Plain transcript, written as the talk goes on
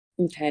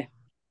Okay.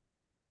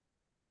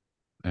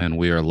 And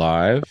we are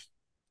live.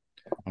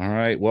 All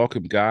right.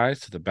 Welcome,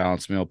 guys, to the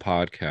Balanced Meal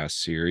podcast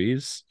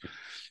series.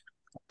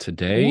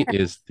 Today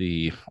Yeah. is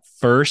the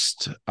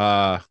first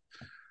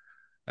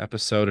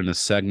episode in a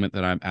segment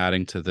that I'm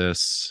adding to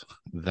this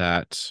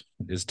that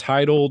is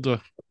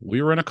titled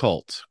 "We Were in a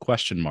Cult?"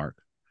 Question mark.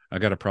 I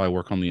got to probably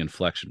work on the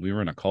inflection. We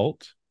were in a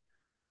cult.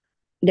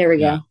 There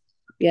we Yeah. go.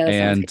 Yeah, that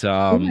sounds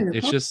good. And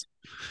it's Yeah. just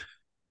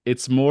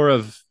it's more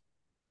of,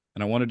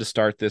 and I wanted to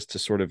start this to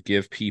sort of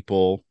give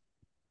people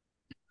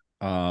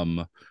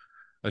um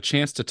a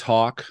chance to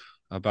talk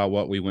about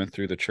what we went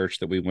through, the church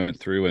that we went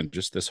through, and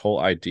just this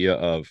whole idea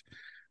of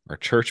our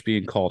church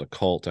being called a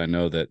cult. I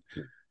know that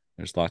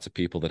there's lots of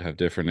people that have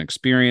different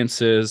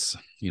experiences.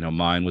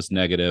 Mine was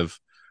negative,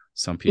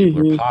 some people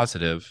are Mm-hmm.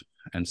 positive.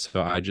 And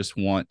so I just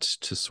want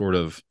to sort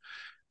of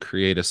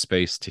create a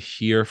space to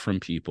hear from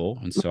people.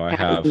 And so I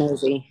Cat is have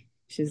nosy.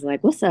 She's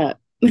like, "What's up?"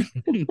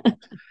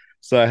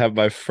 so I have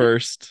my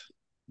first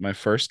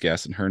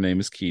guest, and her name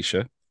is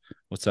Keisha.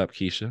 What's up,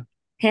 Keisha?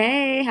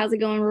 Hey, how's it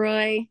going,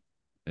 Roy?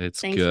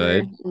 It's Thanks for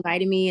good.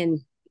 inviting me.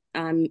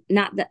 And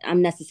not that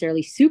I'm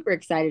necessarily super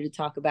excited to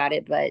talk about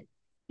it, but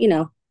you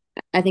know,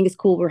 I think it's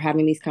cool we're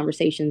having these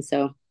conversations.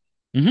 So,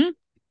 Mm-hmm.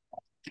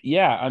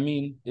 Yeah, I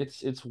mean,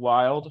 it's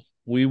wild.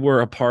 We were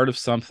a part of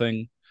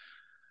something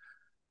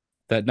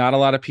that not a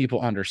lot of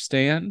people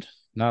understand,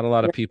 not a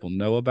lot of people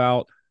know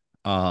about.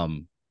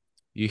 Um,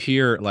 you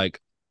hear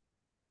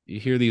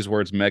these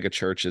words mega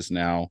churches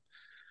now,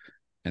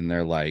 and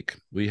they're like,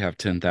 we have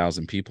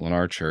 10,000 people in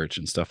our church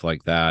and stuff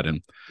like that.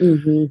 And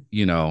hmm.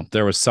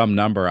 there was some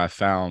number I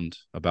found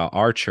about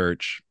our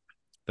church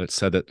that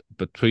said that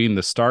between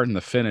the start and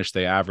the finish,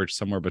 they averaged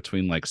somewhere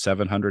between like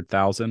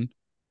 700,000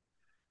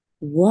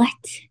 What?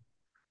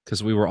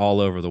 because we were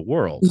all over the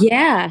world.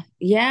 Yeah,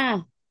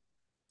 yeah.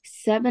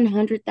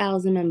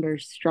 700,000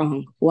 members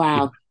strong. Yeah.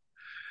 Wow.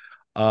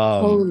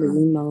 Um,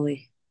 Holy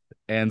moly.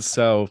 and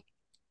so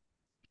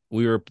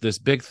we were this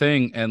big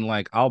thing, and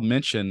like I'll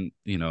mention,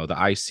 the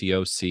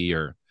ICOC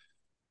or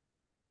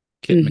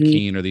Kit Hmm.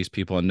 McKean or these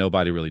people, and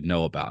nobody really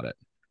know about it.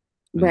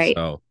 And Right.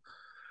 so,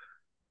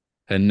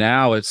 and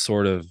now it's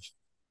sort of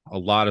a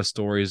lot of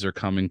stories are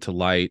coming to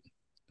light.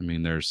 I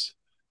mean,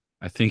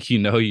 I think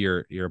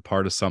you're a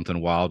part of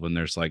something wild when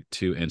there's like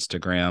two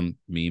Instagram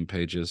meme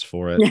pages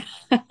for it.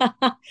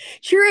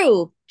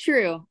 True,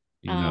 true.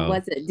 You know,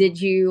 Was it? Did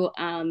you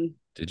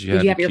did you did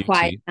have you your have your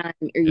quiet QT? time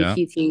or your Yeah.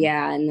 QT?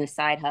 Yeah, and the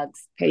side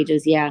hugs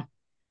pages. Yeah.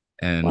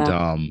 And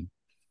Wow.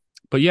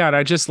 but yeah, and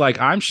I just like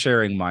I'm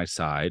sharing my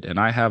side, and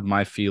I have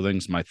my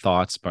feelings, my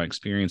thoughts, my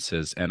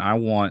experiences, and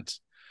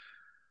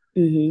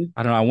Hmm.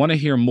 I don't know, I want to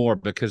hear more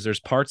because there's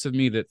parts of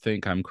me that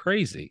think I'm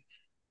crazy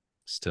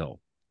still. Mm,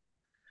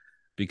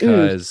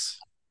 Because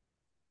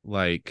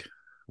like,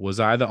 was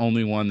I the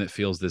only one that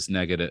feels this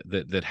negative,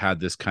 that had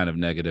this kind of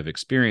negative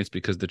experience,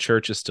 because the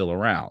church is still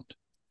around?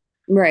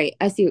 right.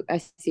 I see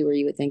where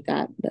you would think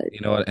that, but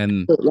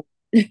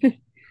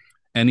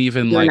And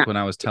even you're like not. when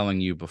I was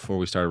telling you before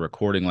we started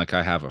recording, like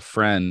I have a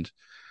friend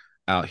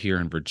out here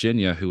in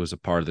Virginia who was a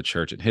part of the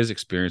church, and his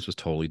experience was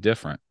totally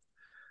different.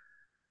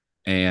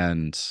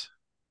 And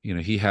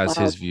he has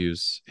Wow. his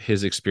views,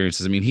 his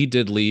experiences. I mean, he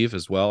did leave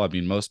as well. I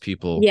mean, most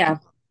people Yeah.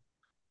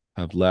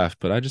 have left,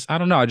 but I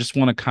don't know. I just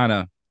want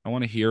to I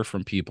want to hear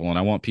from people, and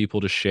I want people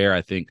to share.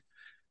 I think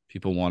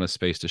people want a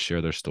space to share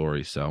their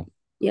story. So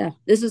Yeah.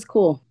 This is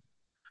cool.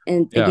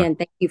 And yeah, again,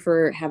 thank you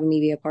for having me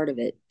be a part of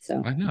it.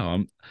 So, I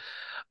know.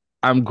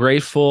 I'm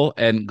grateful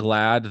and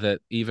glad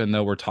that even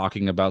though we're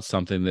talking about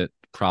something that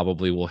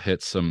probably will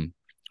hit some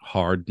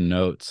hard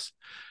notes,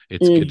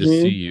 it's good to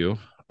see hmm. you.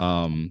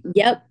 Um,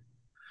 Yep.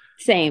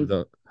 for Same.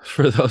 the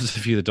for those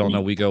of you that don't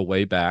know, we go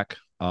way back,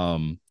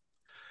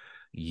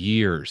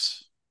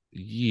 years,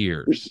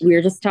 years. We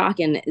were just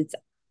talking. It's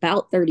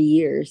about 30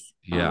 years.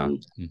 Yeah.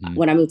 Hmm.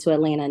 When I moved to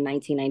Atlanta in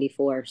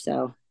 1994.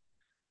 So,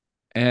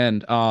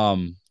 And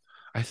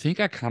I think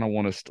I kind of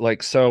want to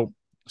like so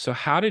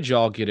how did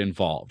y'all get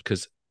involved?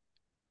 Because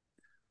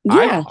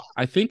yeah.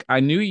 I think I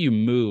knew you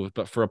moved,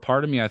 but for a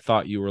part of me, I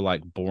thought you were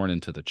like born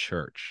into the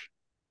church.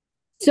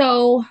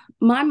 So,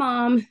 my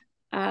mom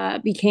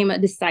became a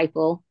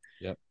disciple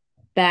Yep.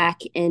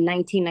 back in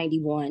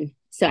 1991.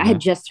 So I Uh-huh.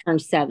 had just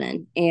turned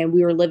 7 and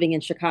we were living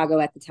in Chicago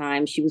at the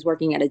time. She was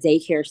working at a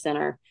daycare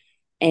center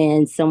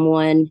and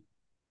someone,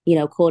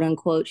 quote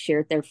unquote,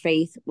 shared their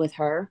faith with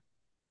her.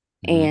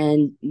 Hmm.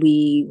 And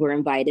we were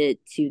invited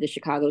to the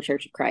Chicago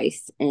Church of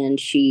Christ. And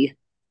I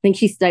think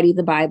she studied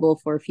the Bible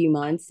for a few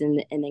months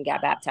and then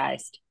got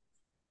baptized.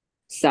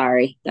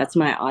 Sorry, that's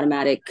my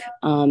automatic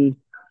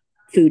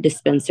food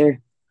dispenser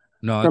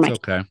No, for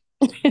it's my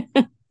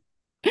okay.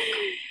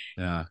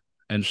 Yeah.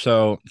 And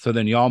so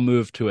then y'all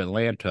moved to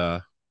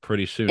Atlanta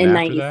pretty soon in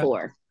after that.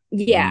 94. Hmm.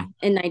 Yeah,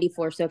 in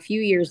 94. So a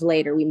few years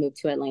later, we moved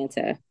to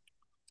Atlanta.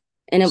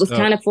 And it was So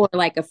kind of for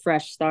like a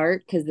fresh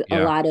start because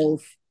yeah. a lot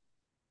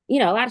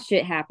of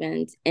shit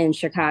happened in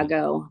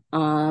Chicago.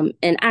 And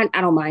I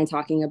don't mind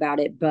talking about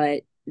it,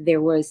 but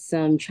there was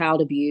some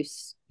child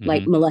abuse,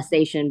 like Hmm.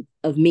 molestation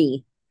of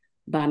me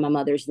by my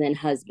mother's then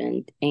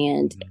husband.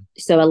 And Mhm.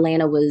 so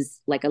Atlanta was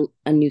like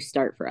a new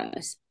start for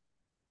us.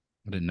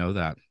 I didn't know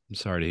that. I'm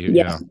sorry to hear.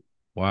 Yeah, Yeah.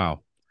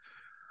 Wow.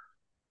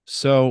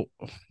 So,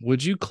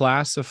 would you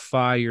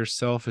classify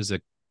yourself as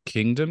a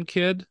kingdom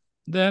kid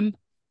then?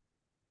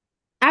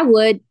 I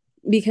would,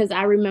 because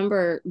I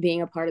remember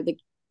being a part of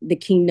the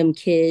Kingdom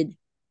Kid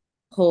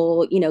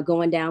whole,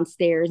 going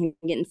downstairs and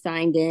getting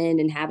signed in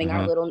and having our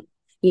Uh-huh.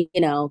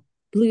 little,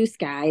 blue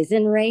skies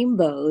and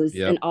rainbows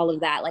Yep. and all of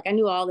that. Like I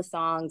knew all the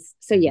songs.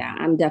 So yeah,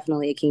 I'm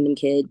definitely a Kingdom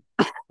Kid.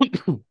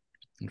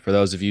 For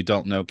those of you who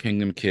don't know,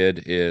 Kingdom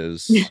Kid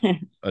is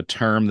a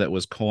term that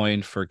was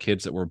coined for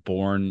kids that were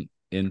born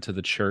into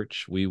the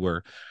church.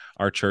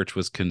 Our church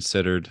was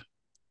considered,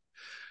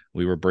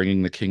 we were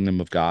bringing the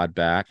kingdom of God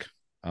back.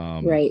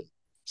 Um, Right.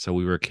 so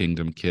we were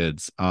kingdom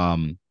kids.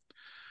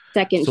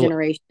 Second So,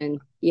 generation.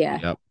 Yeah.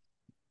 yep.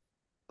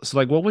 So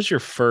like, what was your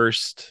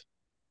first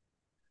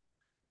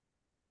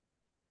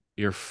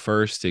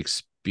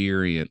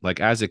experience? Like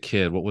as a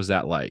kid, what was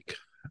that like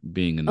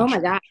being in the Oh my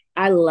church? God.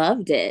 I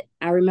loved it.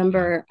 I Yeah.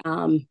 remember,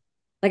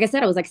 like I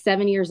said, I was like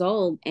 7 years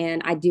old,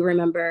 and I do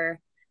remember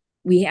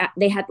they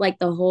had like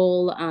the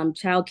whole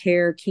child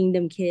care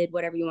Kingdom Kid,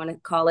 whatever you want to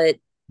call it,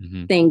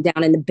 Mm-hmm. thing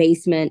down in the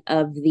basement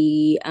of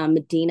the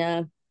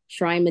Medina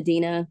Shrine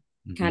Medina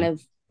kind Mm-hmm.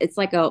 of. It's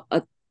like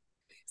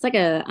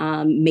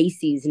a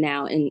Macy's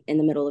now in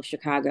the middle of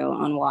Chicago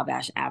on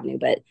Wabash Avenue,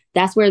 but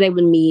that's where they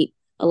would meet.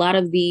 A lot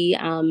of the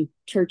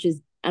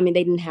churches, I mean,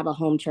 they didn't have a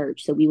home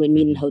church, so we would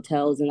meet in Mm-hmm.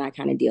 hotels and that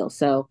kind of deal.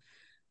 So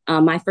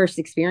my first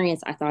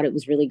experience, I thought it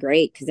was really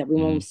great because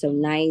everyone Mm-hmm. was so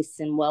nice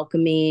and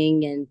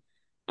welcoming, and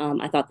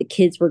I thought the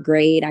kids were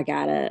great. I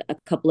got a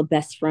couple of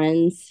best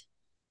friends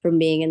from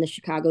being in the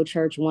Chicago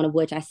church, one of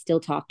which I still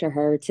talk to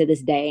her to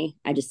this day.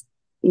 I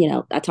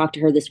talked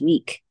to her this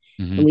week,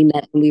 Mm-hmm. and we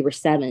met when we were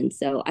 7.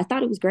 So I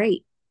thought it was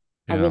great.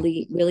 I Yeah.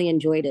 really, really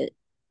enjoyed it.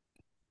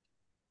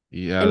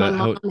 Yeah. And my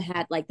mom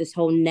had like this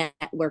whole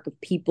network of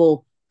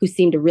people who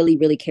seemed to really,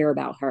 really care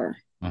about her.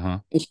 Uh-huh.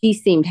 And she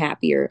seemed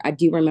happier. I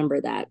do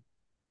remember that.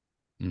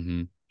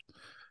 Mm-hmm.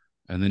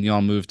 And then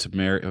y'all moved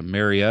to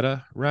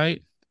Marietta,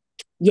 right?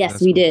 Yes,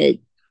 That's we what. did.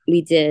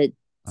 We did.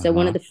 So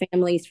one of Uh-huh. the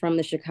families from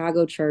the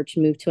Chicago church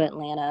moved to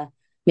Atlanta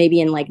maybe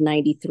in like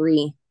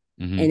 93.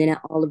 Mm-hmm. And then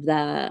all of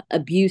the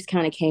abuse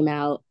kind of came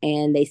out,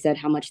 and they said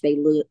how much they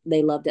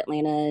loved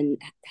Atlanta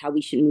and how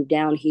we should move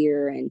down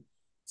here. And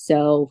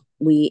so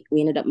we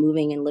ended up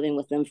moving and living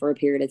with them for a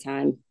period of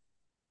time.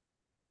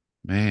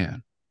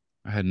 Man,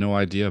 I had no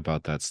idea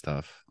about that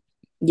stuff.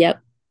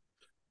 Yep.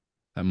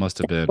 That must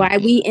have been, Why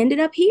we ended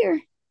up here.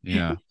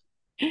 yeah.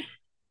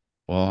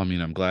 Well, I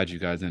mean, I'm glad you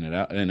guys ended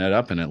up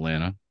in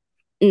Atlanta.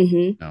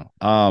 Mm-hmm. No.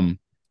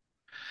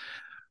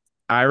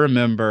 I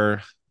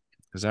remember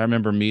because I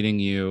remember meeting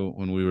you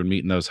when we were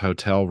meeting those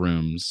hotel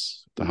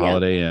rooms, the Yep.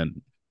 Holiday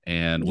Inn.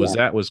 And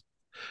Yep. was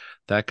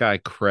that guy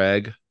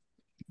Craig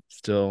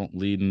still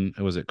leading?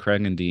 Was it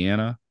Craig,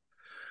 Indiana?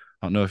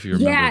 I don't know if you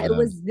remember Yeah, it them.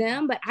 was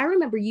them, but I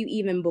remember you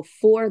even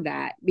before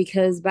that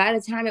because by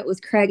the time it was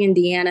Craig,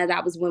 Indiana,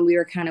 that was when we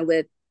were kind of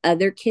with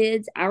other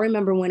kids. I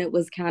remember when it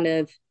was kind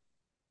of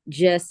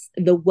just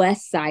the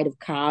west side of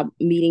Cobb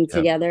meeting Yep.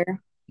 together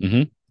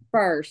Hmm.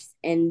 first,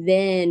 and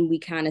then we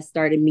kind of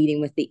started meeting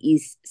with the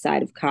east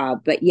side of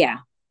Cobb. But yeah,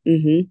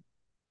 mm-hmm.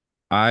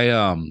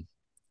 I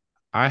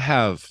I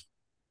have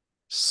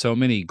so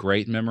many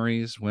great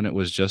memories when we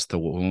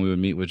would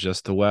meet with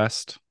just the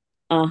West,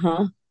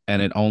 Uh-huh.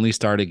 and it only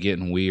started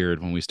getting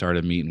weird when we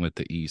started meeting with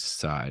the East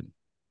side.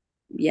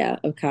 Yeah,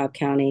 of Cobb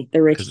County,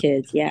 the rich Because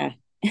kids. Yeah,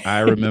 I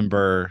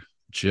remember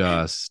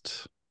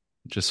just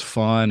just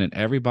fun, and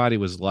everybody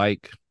was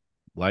like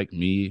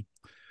me.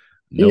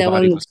 no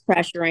Nobody one was was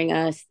pressuring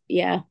us.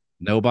 Yeah.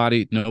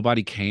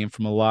 nobody came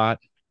from a lot,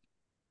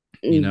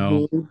 you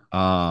know. Mm-hmm.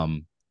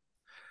 Um,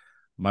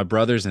 my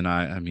brothers and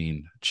I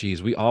mean,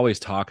 geez, we always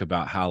talk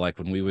about how like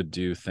when we would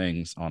do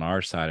things on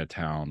our side of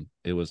town,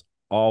 it was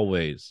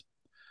always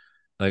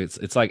like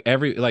it's like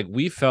every like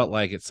we felt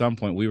like at some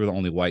point we were the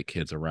only white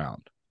kids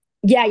around.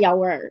 Yeah, y'all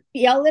were.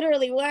 Y'all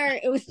literally were.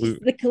 It was We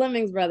just the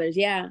Clemmings brothers.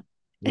 Yeah.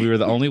 we were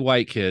the only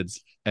white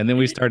kids, and then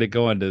we started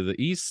going to the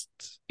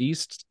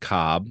East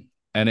Cobb,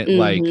 and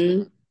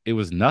Mm-hmm. it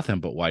was nothing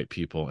but white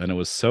people, and it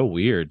was so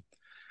weird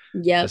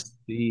to Yep.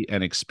 see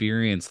and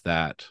experience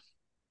that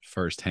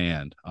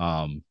firsthand.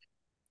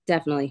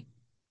 Definitely.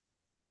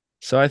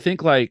 So I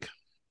think like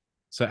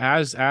so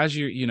as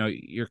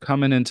you're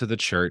coming into the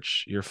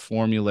church, you're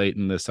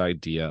formulating this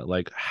idea.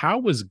 Like, how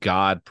was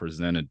God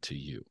presented to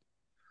you?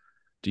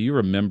 Do you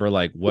remember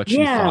like what you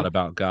Yeah. thought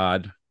about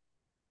God?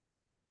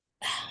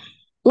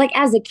 Like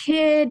as a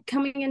kid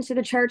coming into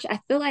the church, I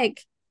feel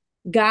like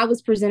God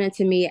was presented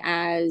to me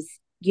as,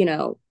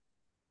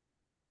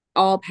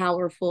 all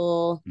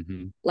powerful,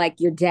 Mm-hmm. like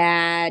your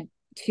dad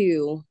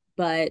too,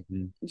 but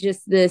Mm-hmm.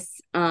 just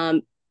this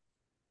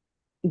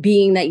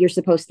being that you're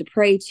supposed to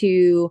pray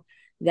to,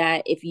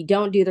 that if you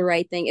don't do the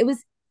right thing, it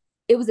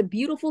was a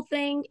beautiful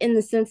thing in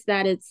the sense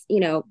that it's,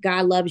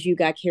 God loves you,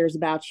 God cares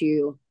about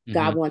you, Mm-hmm.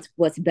 God wants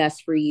what's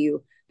best for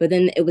you. But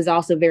then it was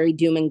also very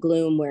doom and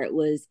gloom, where it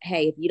was,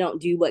 hey, if you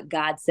don't do what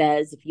God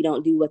says, if you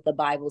don't do what the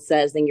Bible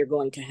says, then you're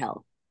going to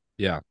hell.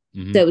 Yeah.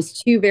 Hmm. So it was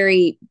two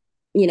very,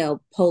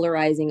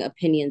 polarizing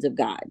opinions of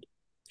God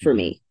for Hmm.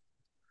 me.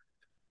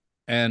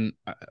 And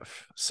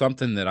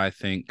something that I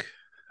think,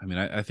 I mean,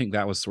 I think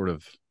that was sort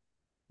of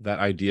that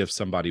idea of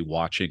somebody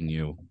watching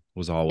you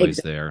was always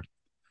Exactly. there.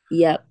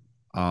 Yep,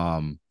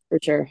 Um, for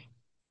sure.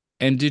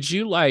 and did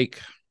you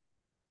like,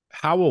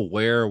 how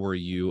aware were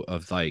you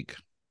of like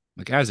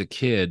as a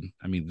kid?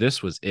 I mean,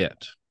 this was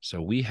it.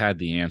 So we had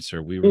the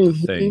answer. We were the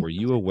thing. Hmm. Were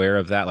you aware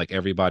of that? Like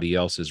everybody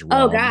else is Oh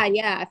wrong. God,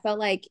 yeah. I felt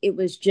like it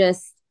was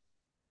just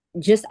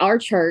our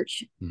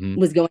church Hmm.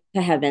 was going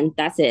to heaven.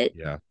 That's it.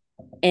 Yeah.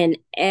 And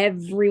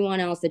everyone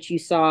else that you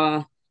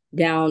saw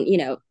down,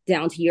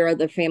 down to your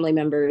other family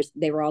members,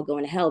 they were all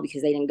going to hell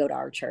because they didn't go to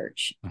our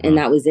church. And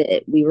Uh-huh. that was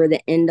it. We were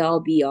the end all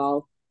be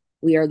all.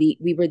 We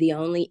were the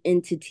only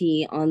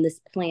entity on this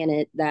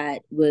planet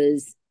that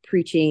was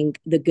preaching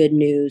the good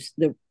news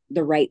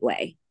the right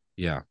way.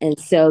 Yeah. And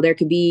so there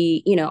could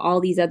be,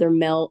 all these other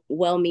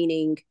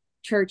well-meaning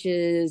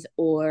churches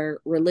or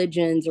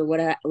religions or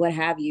what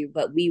have you,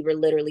 but we were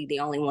literally the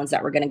only ones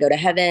that were going to go to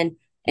heaven,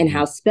 and Hmm.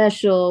 how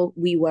special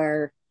we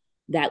were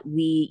that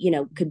we,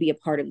 could be a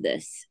part of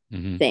this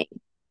Hmm. thing.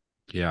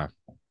 Yeah.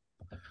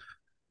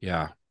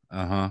 Yeah.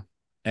 Uh-huh.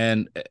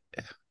 And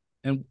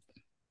and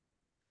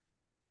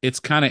it's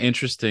kind of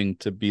interesting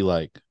to be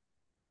like,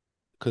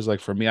 because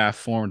like for me, I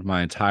formed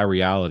my entire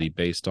reality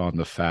based on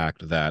the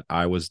fact that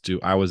I was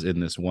in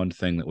this one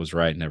thing that was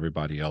right and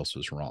everybody else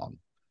was wrong.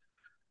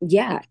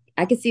 Yeah,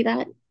 I could see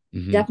that.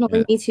 Yeah.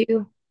 Definitely me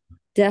too.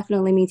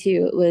 Definitely me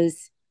too. It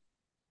was,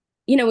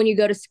 when you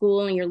go to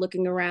school and you're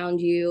looking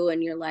around you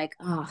and you're like,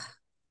 oh,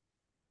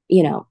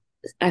 you know,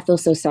 I feel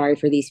so sorry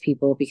for these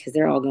people because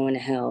they're all going to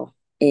hell.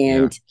 Yeah.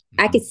 And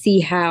I Hmm. could see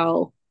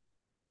how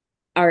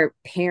our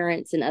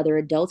parents and other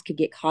adults could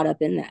get caught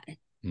up in that,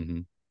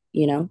 Hmm.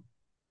 you know,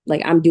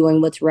 like I'm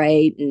doing what's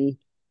right. And,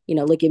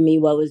 look at me,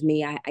 what was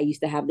me. I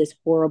used to have this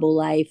horrible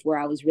life where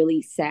I was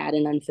really sad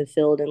and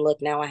unfulfilled. And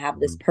look, now I have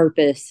this Hmm.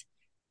 purpose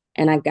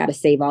and I've got to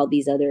save all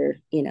these other,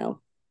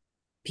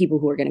 people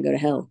who are going to go to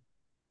hell.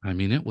 I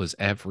mean, it was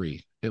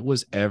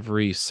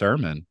every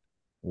sermon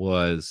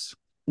was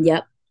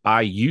Yep.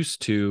 I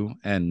used to,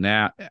 and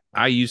now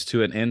I used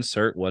to, and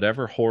insert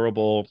whatever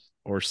horrible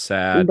or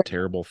sad,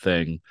 terrible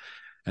thing.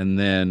 And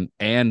then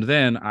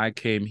I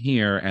came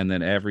here and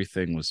then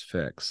everything was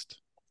fixed.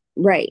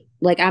 Right.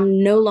 Like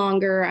I'm no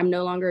longer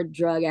a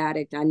drug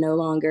addict. I no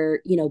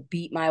longer,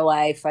 beat my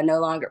wife. I no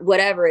longer,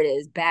 whatever it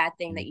is, bad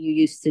thing that you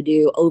used to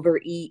do,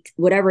 overeat,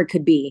 whatever it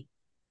could be.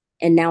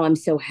 And now I'm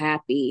so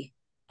happy.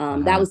 That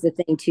Uh-huh. was the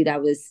thing too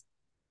that was,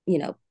 you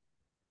know,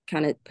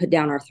 kind of put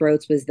down our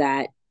throats, was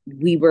that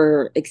we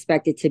were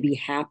expected to be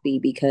happy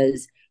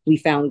because we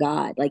found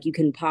God. Like you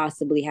couldn't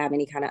possibly have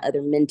any kind of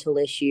other mental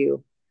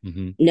issue.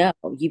 Hmm. No,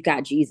 you've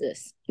got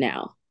Jesus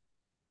now.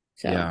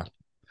 So Yeah.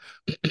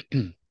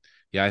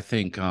 Yeah, I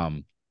think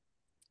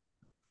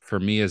for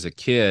me as a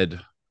kid,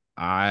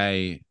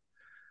 I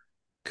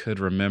could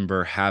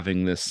remember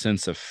having this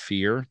sense of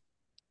fear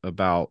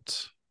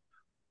about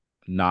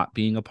not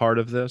being a part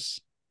of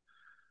this.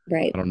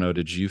 right. I don't know,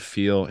 did you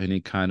feel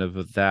any kind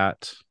of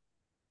that?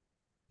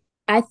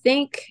 I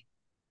think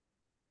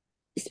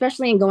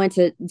especially in going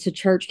to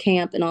church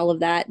camp and all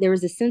of that, there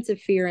was a sense of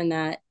fear in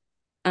that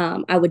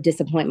I would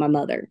disappoint my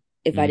mother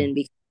if I Mm, didn't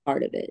become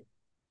part of it.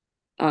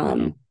 yeah.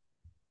 Um,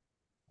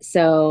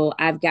 so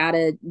I've got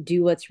to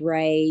do what's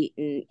right,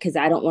 and because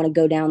I don't want to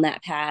go down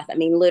that path. I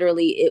mean,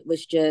 literally, it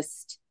was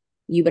just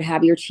you would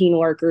have your teen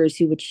workers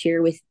who would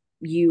share with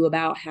you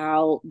about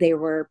how they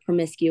were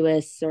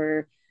promiscuous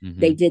or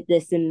they Hmm. did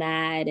this and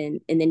that, and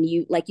then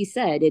you, like you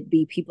said, it'd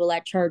be people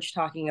at church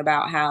talking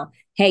about how,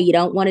 hey, you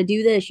don't want to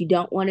do this, you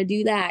don't want to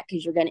do that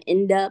because you're going to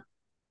end up,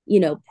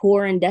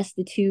 poor and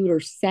destitute or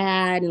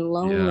sad and Yeah.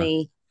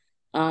 lonely,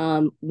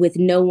 with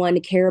no one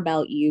to care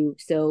about you.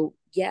 So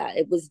yeah,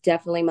 it was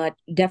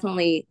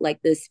definitely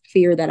like this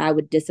fear that I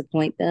would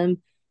disappoint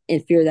them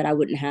and fear that I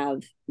wouldn't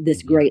have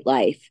this Hmm. great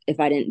life if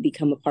I didn't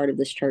become a part of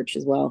this church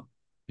as well.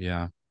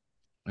 Yeah.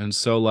 And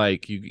so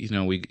like you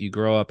know, you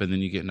grow up and then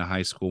you get into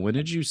high school. When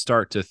did you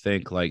start to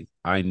think like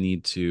I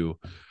need to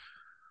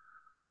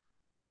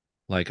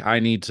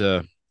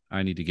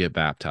get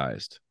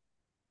baptized?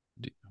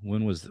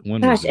 When was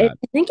Gosh, that?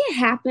 I think it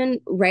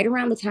happened right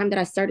around the time that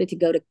I started to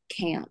go to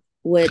camp,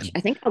 which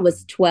I think I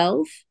was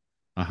 12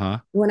 Uh-huh.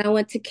 when I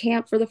went to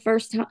camp for the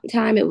first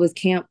time. It was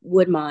Camp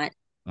Woodmont.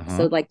 So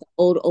Uh-huh. like the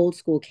old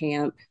school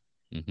camp.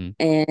 Hmm.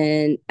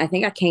 And I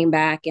think I came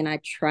back and I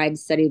tried to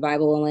study the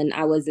Bible and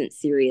I wasn't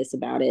serious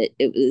about it.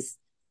 It was,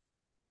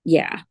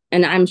 yeah.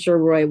 And I'm sure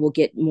Roy will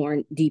get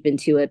more deep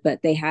into it,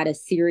 but they had a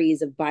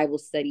series of Bible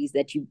studies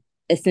that you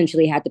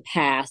essentially had to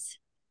pass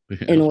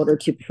in Yeah. order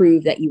to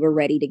prove that you were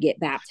ready to get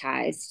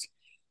baptized.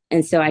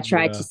 And so I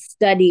tried to Yeah.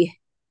 study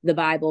the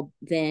Bible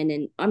then.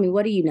 And I mean,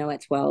 what do you know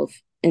at 12?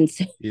 And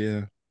so,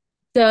 Yeah.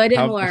 so it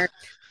didn't How work.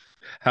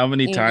 How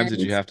many times did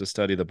And you have to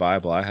study the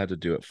Bible? I had to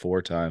do it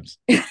 4 times.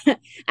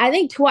 I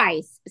think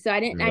twice. So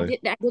Really?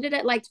 I did it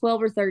at like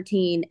 12 or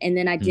 13 and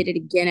then I Mhm. did it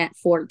again at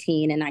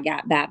 14 and I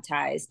got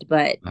baptized.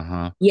 But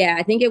Uh-huh. yeah,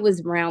 I think it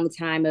was around the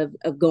time of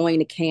going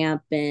to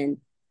camp and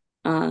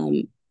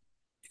um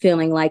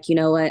feeling like, you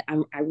know what,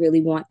 I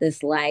really want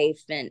this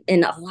life. And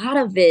a lot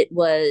of it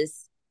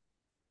was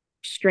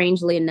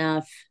strangely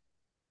enough,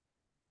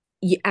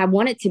 I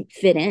wanted to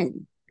fit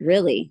in,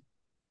 really.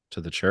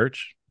 To the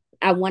church?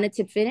 I wanted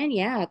to fit in,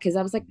 yeah, because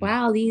I was like, Mhm.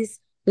 wow, these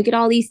look at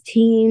all these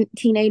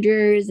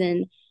teenagers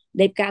and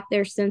they've got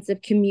their sense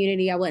of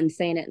community. I wasn't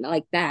saying it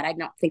like that. I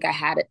don't think I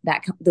had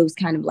those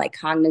kind of like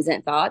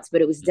cognizant thoughts,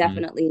 but it was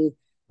Mhm. definitely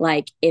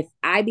like if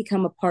I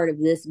become a part of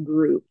this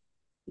group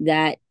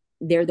that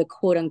they're the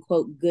quote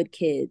unquote good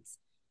kids,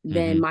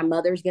 then Mhm. my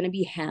mother's gonna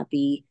be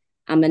happy.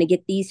 I'm gonna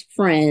get these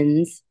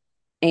friends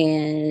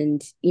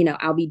and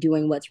I'll be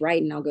doing what's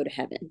right and I'll go to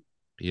heaven.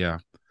 Yeah.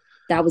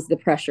 That was the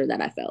pressure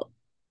that I felt.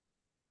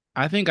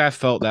 I think I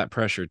felt that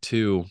pressure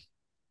too.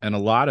 And a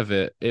lot of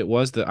it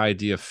was the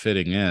idea of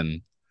fitting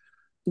in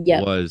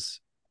Yep.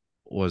 was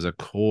was a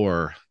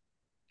core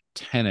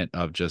tenet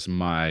of just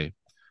my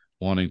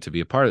wanting to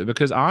be a part of it.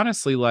 Because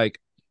honestly, like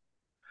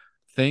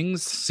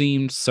things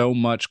seemed so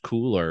much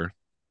cooler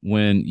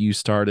when you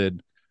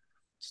started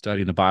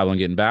studying the Bible and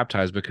getting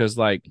baptized because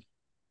like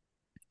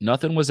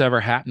nothing was ever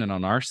happening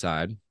on our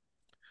side,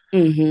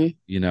 Mm-hmm.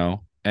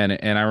 And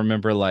I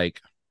remember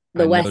like I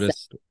The West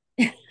noticed,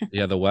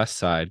 yeah, the West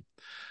Side,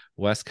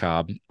 West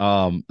Cobb,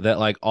 that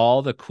like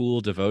all the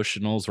cool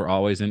devotionals were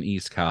always in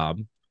East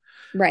Cobb,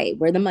 right,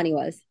 where the money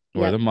was.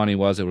 where the Yep. money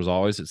was. It was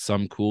always at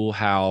some cool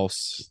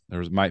house.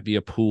 Might be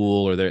a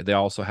pool, or they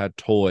also had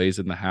toys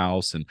in the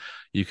house, and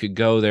you could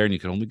go there, and you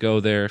could only go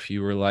there if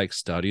you were like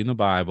studying the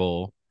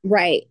Bible.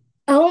 Right.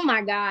 Oh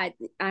my God.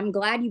 I'm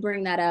glad you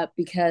bring that up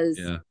because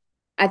Yeah.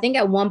 I think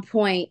at one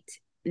point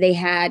they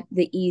had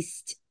the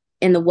East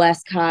and the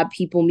West Cobb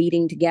people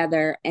meeting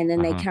together and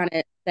then they Uh-huh. kind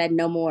of said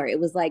no more. It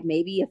was like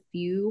maybe a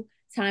few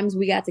times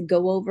we got to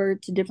go over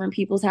to different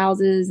people's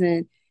houses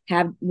and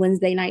have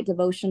Wednesday night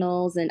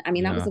devotionals. And I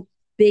mean, that was Yeah. a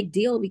big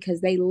deal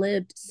because they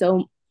lived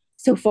so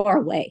far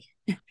away.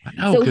 I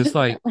know, So it because wasn't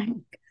like, like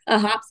a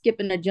hop, skip,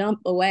 and a jump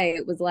away.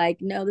 It was like,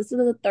 no, this is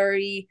a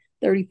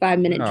 35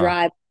 minute yeah,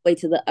 drive way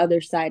to the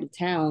other side of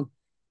town.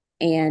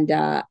 And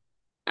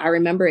I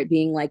remember it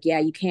being like, yeah,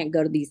 you can't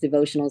go to these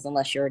devotionals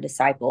unless you're a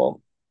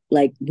disciple.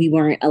 Like we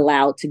weren't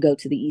allowed to go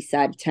to the east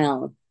side of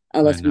town I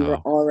unless we were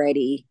know.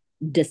 already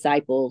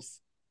disciples,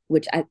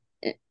 which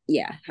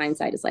yeah,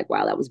 hindsight is like,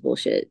 wow, that was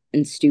bullshit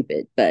and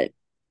stupid, but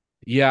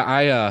Yeah,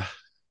 I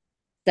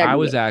study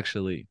was it.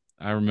 actually,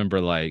 I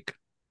remember like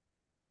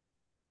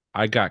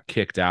I got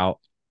kicked out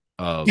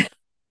of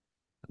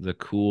the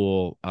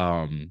cool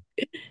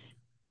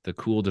the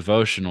cool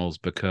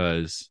devotionals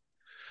because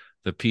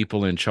the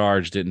people in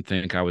charge didn't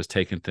think I was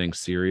taking things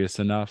serious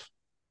enough.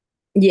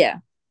 Yeah.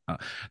 Uh,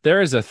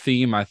 there is a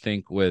theme I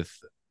think with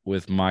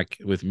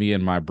me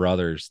and my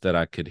brothers that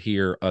I could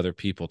hear other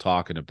people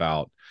talking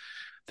about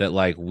that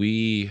like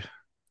we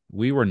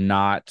were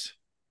not,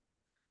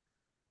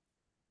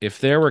 if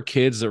there were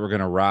kids that were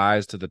going to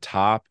rise to the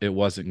top, it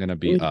wasn't going to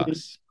be Mhm.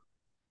 us,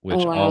 Oh,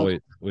 wow.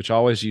 which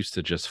always used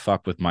to just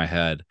fuck with my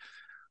head.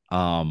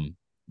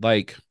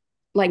 Like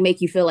Like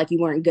make you feel like you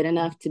weren't good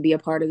enough to be a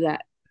part of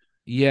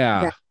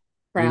yeah, that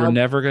we were crowd.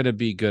 never going to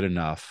be good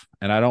enough,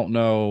 and I don't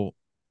know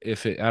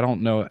if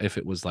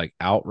it was like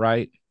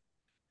outright,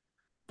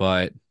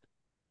 but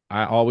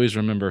I always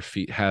remember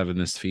having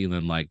this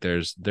feeling like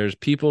there's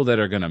people that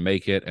are going to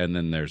make it, and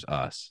then there's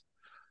us.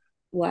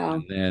 And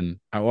Wow. then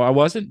I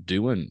wasn't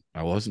doing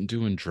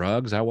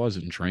drugs, I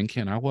wasn't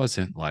drinking, I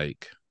wasn't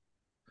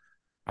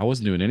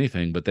doing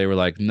anything, but they were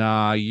like,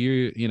 nah,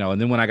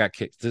 and then when I got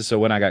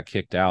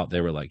kicked out,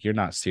 they were like, you're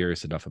not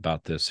serious enough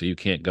about this, so you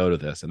can't go to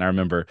this. And I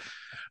remember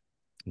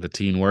the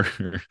teen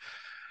worker,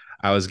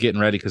 I was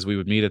getting ready because we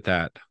would meet at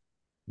that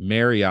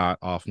Marriott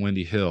off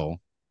Windy Hill.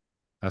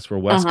 That's where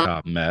West Uh-huh.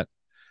 Cobb met.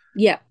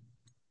 Yeah.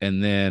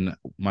 And then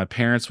my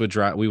parents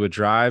we would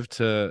drive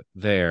to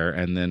there,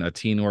 and then a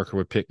teen worker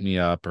would pick me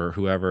up or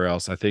whoever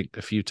else. I think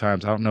a few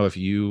times, I don't know if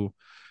you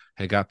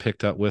had got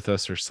picked up with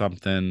us or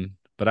something,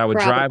 but I would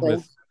drive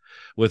Probably.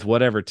 with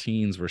whatever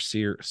teens were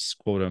serious,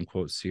 quote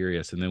unquote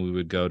serious, and then we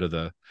would go to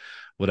the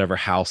whatever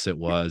house it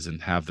was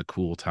and have the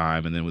cool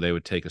time, and then they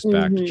would take us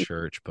back to Hmm.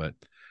 church. But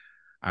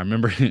I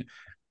remember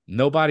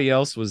nobody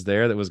else was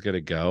there that was going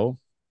to go,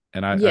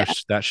 and Yeah.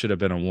 that should have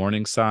been a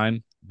warning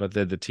sign. But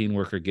then the teen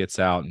worker gets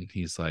out and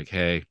he's like,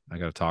 "Hey, I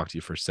got to talk to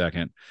you for a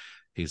second."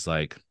 He's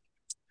like,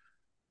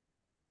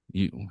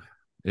 "You,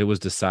 it was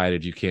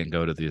decided you can't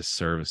go to these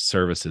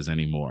services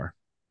anymore."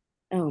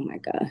 Oh my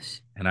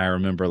gosh. And I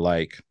remember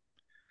like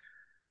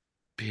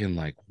being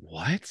like,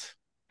 "What?"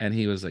 And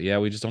he was like, "Yeah,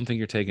 we just don't think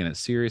you're taking it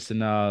serious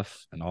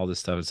enough," and all this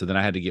stuff. And so then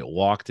I had to get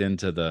walked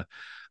into the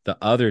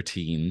other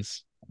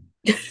teens.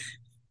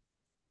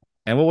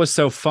 And what was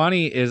so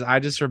funny is I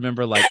just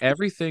remember like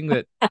everything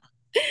that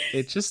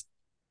it just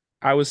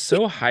I was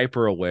so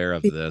hyper aware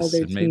of The this,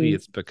 other and maybe teens.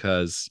 it's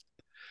because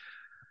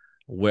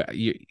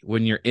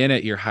when you're in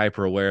it, you're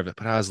hyper aware of it.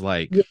 But I was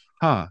like, Yeah.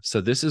 huh,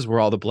 so this is where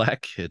all the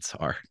black kids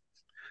are.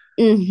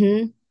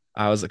 Mm-hmm.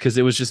 I was, because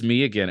it was just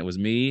me again. It was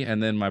me,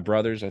 and then my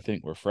brothers, I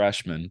think, were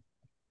freshmen,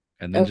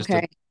 and then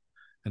Okay.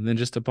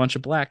 just a bunch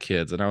of black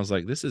kids. And I was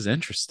like, this is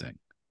interesting.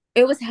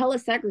 It was hella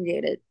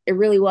segregated. It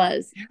really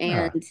was.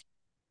 Yeah. And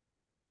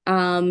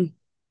um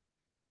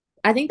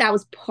I think that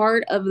was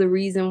part of the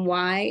reason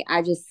why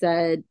I just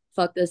said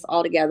fuck this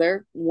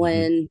altogether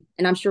Hmm. when,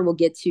 and I'm sure we'll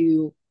get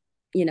to,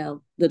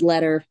 the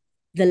letter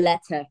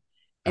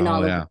and Oh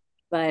all of that. yeah.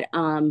 But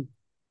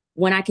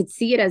when I could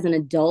see it as an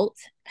adult,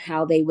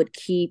 how they would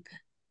keep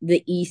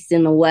the East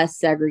and the West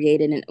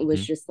segregated, and it was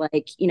Hmm. just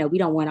like, we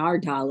don't want our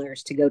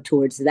dollars to go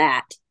towards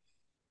that.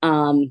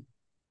 Um,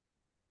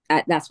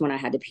 that's when I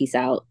had to peace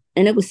out,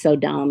 and it was so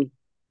dumb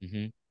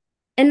Hmm.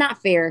 and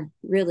not fair,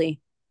 really.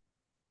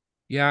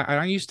 Yeah,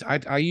 I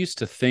used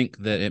to think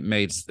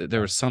that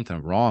there was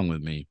something wrong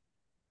with me,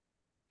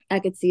 I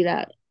could see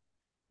that.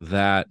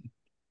 that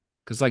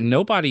because like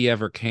nobody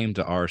ever came.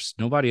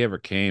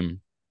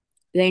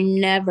 They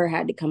never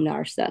had to come to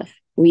our stuff.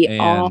 We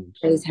And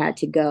always had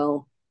to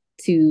go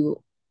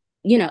to,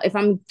 if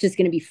I'm just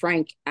going to be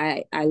frank,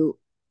 I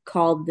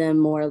called them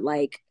more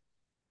like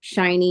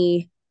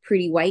shiny,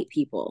 pretty white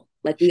people.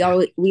 Like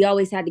yeah, we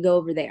always had to go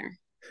over there.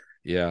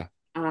 yeah.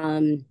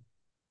 Um,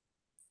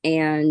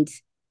 and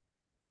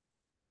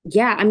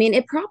yeah, I mean,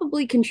 it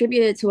probably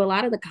contributed to a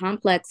lot of the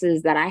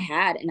complexes that I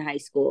had in high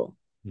school.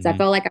 So I Hmm.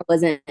 felt like I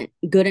wasn't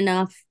good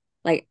enough.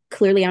 Like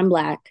clearly I'm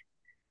black.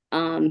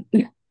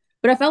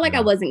 But I felt like I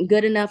Yeah, wasn't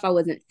good enough. I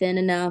wasn't thin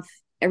enough.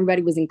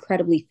 Everybody was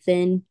incredibly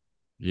thin.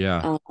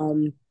 yeah,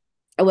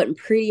 I wasn't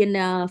pretty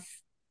enough.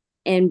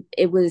 And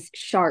it was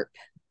sharp.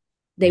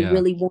 They yeah,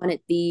 really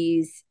wanted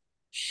these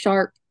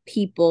sharp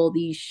people,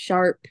 these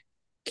sharp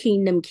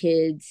kingdom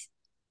kids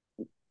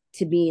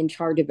to be in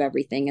charge of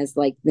everything as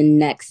like the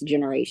next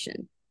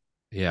generation.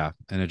 yeah.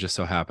 And it just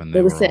so happened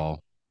It was sick.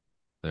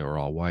 they were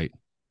all white,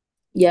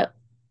 Yep.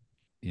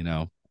 you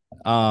know.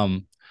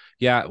 Um,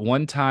 yeah,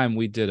 one time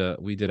we did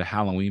a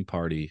Halloween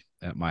party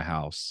at my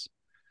house.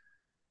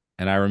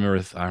 And I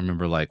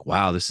remember like,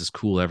 wow, this is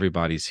cool.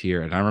 Everybody's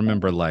here. And I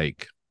remember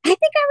like, I think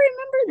I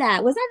remember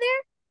that. Was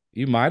I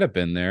you might have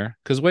been there.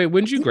 Because wait,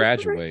 when did you there? Do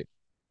you remember? graduate?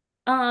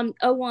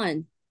 Oh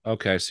one.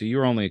 Okay, so you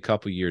were only a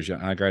couple years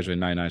young. I graduated in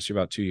 99, so you're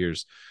about 2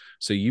 years.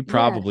 So you Yeah.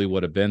 probably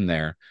would have been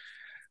there.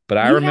 But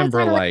I You guys remember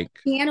had like like, a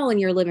piano in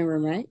your living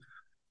room, right?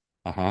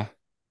 uh-huh.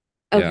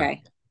 Yeah.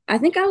 Okay. I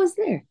think I was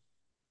there.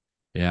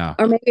 Yeah.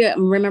 Or maybe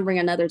I'm remembering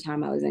another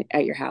time I was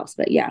at your house,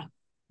 but yeah.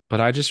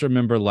 But I just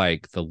remember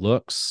like the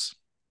looks,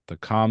 the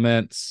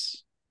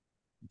comments,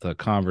 the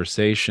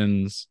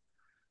conversations.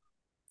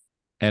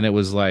 And it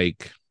was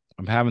like,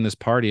 I'm having this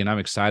party and I'm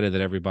excited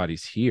that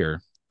everybody's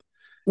here.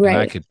 And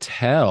I Right. could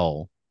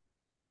tell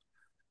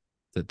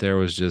that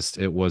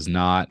it was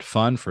not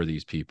fun for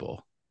these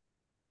people.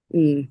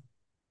 Mm,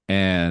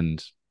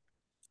 And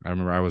I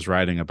remember I was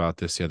writing about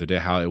this the other day,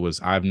 how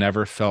I've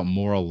never felt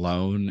more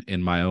alone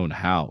in my own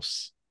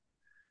house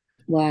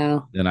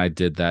wow. than I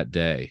did that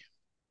day.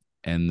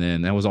 And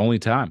then that was the only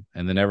time.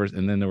 And then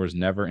there was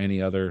never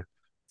any other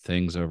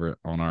things over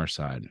on our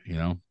side, you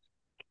know?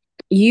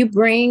 You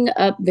bring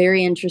up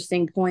very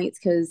interesting points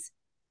because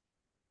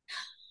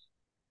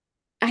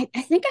I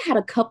think I had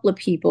a couple of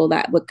people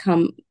that would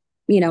come,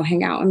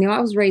 hang out. I mean, I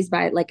was raised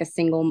by like a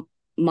single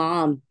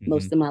mom Mm-hmm.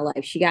 most of my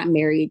life. She got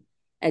married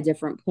at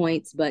different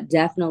points, but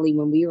definitely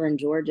when we were in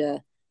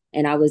Georgia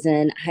and I was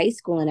in high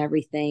school and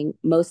everything,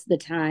 most of the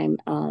time,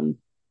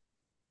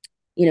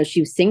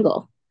 she was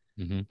single.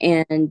 Mm-hmm.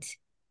 And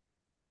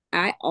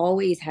I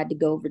always had to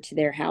go over to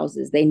their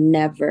houses. They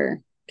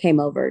never came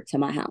over to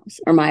my house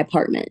or my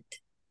apartment.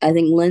 I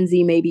think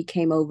Lindsay maybe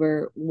came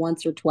over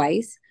once or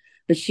twice,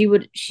 but she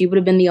would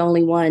have been the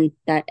only one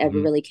that ever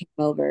Mm-hmm. really came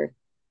over.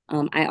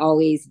 I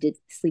always did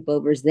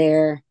sleepovers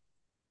there.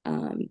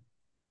 Um,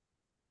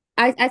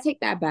 I take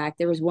that back.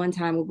 There was one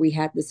time where we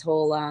had this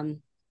whole.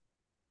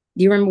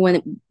 Do you remember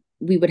when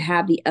we would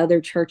have the other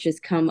churches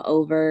come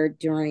over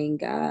during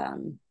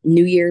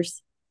New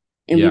Year's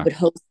and we Yeah. would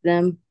host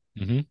them?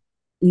 Mm-hmm.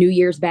 New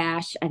Year's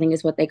bash, I think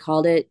is what they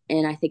called it.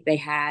 And I think they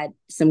had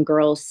some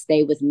girls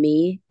stay with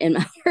me in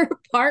my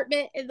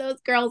apartment. And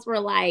those girls were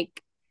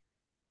like,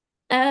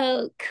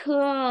 oh,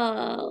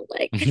 cool.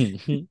 Like,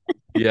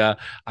 Yeah,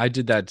 I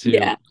did that too.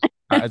 yeah,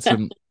 I had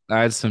some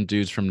I had some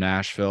dudes from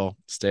Nashville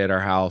stay at our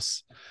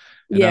house,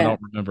 and I yeah.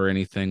 don't remember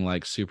anything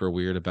like super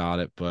weird about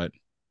it, but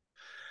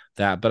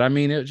I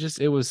mean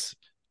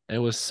it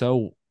was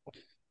so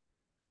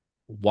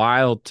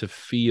wild to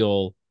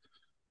feel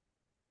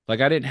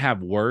like I didn't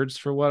have words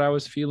for what I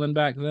was feeling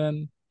back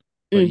then,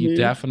 but you Mm-hmm.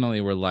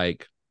 definitely were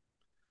like,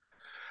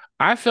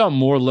 I felt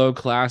more low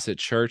class at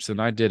church than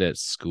I did at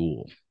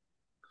school.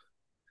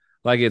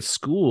 Like at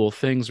school,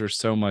 things were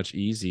so much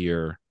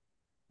easier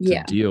to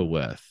Yeah. deal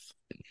with,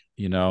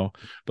 you know.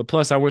 But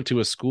plus, I went to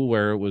a school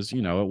where it was,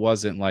 it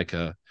wasn't like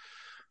a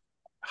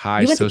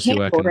high You went to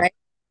Campbell, socioeconomic. right?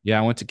 Yeah,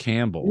 I went to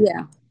Campbell.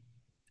 Yeah.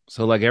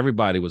 So like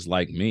everybody was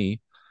like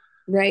me,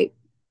 Right.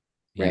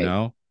 you Right.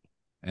 know.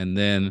 And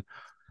then,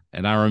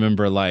 and I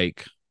remember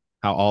like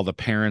how all the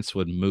parents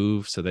would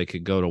move so they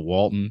could go to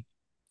Walton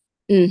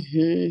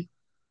Mm-hmm.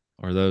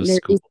 or those They're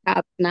schools. these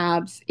top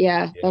snobs.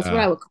 Yeah, that's what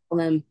Yeah. I would call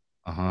them.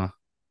 Uh-huh.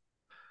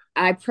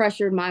 I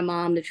pressured my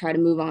mom to try to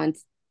move on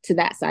to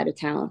that side of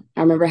town.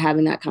 I remember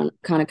having that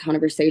kind of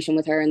conversation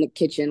with her in the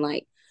kitchen,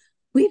 like,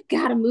 we've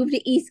got to move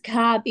to East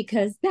Cobb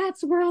because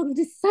that's where all the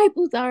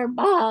disciples are,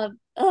 Bob.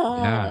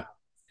 Yeah.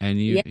 And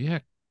Yeah, yeah,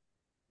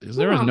 'cause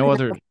my there was mom no could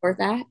other. not afford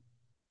that.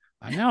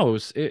 I know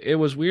it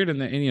was weird.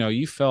 And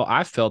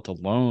I felt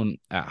alone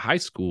at high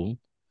school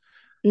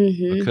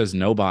Mm-hmm. because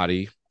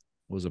nobody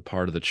was a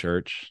part of the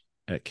church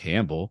at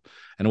Campbell.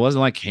 And it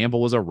wasn't like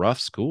Campbell was a rough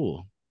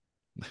school.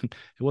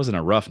 It wasn't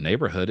a rough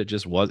neighborhood. It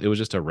was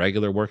just a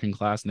regular working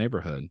class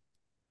neighborhood.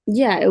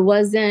 Yeah, it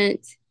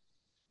wasn't.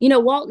 You know,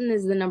 Walton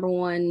is the number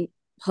one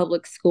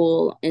public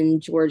school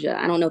in Georgia.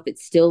 I don't know if it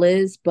still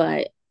is,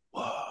 but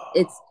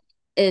it's Whoa.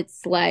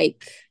 it's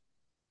like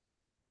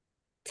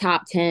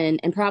top 10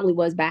 and probably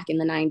was back in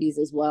the 90s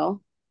as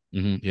well.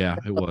 Yeah,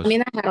 it I was. mean,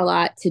 that had a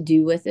lot to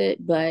do with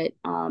it, but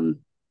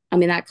I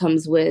mean, that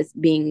comes with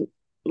being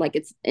like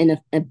it's in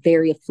a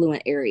very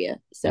affluent area.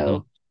 hmm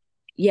So,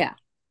 yeah.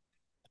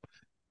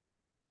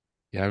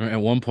 Yeah, I mean,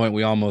 at one point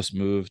we almost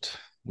moved.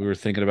 We were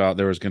thinking about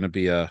there was going to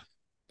be a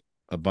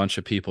bunch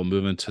of people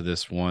moving to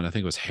this one. I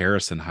think it was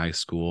Harrison High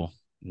School.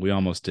 We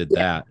almost did Yeah.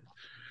 that.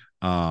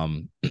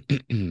 Um,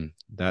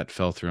 that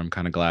fell through. I'm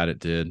kind of glad it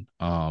did.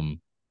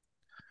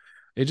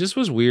 It just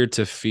was weird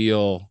to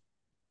feel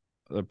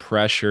the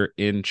pressure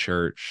in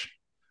church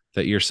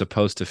that you're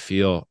supposed to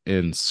feel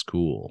in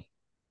school,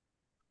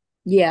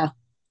 Yeah.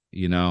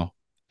 you know?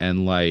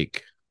 And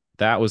like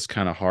that was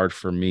kind of hard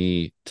for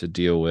me to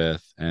deal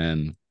with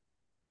and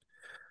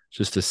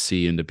just to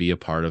see and to be a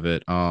part of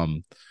it.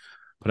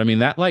 But I mean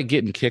that like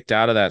getting kicked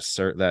out of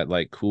that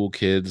like cool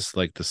kids,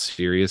 like the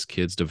serious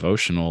kids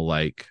devotional,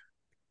 like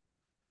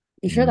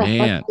You sure that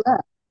fucked man, you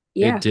up?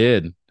 it Yeah.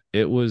 did.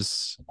 It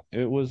was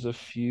a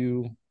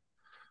few.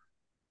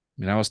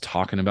 I mean, I was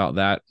talking about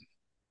that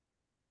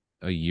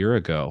a year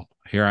ago.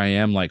 Here I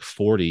am, like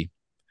 40,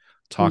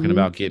 talking Mm-hmm.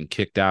 about getting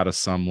kicked out of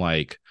some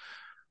like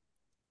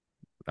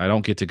I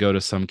don't get to go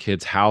to some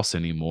kid's house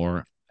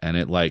anymore. And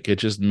it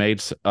just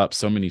made up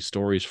so many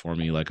stories for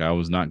me. Like I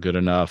was not good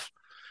enough.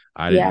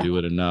 I didn't Yeah. do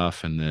it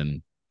enough. And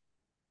then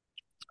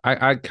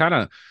I kind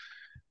of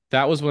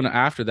that was when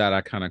after that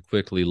I kind of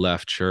quickly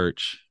left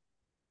church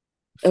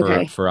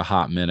Okay. for a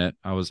hot minute.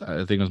 I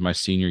think it was my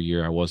senior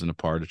year. I wasn't a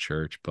part of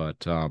church,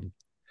 but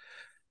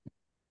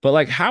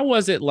like how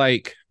was it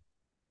like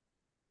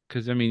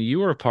because I mean you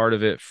were a part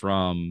of it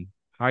from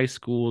high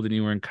school, then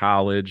you were in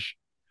college.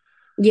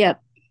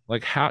 Yep.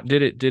 Like how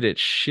did it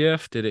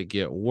shift? Did it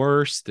get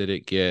worse? Did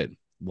it get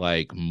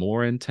like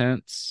more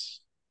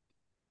intense?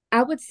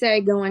 I would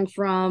say going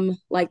from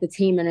like the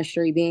team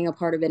ministry, being a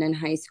part of it in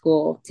high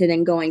school, to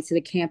then going to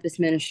the campus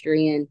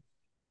ministry, and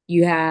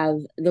you have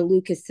the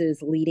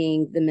Lucases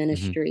leading the hmm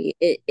ministry.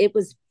 It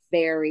was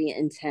very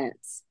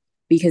intense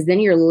because then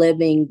you're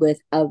living with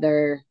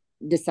other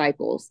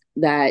disciples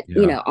that,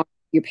 you Yeah. know, are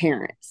your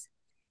parents.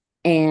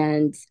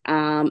 And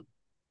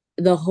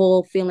the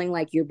whole feeling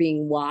like you're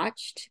being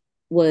watched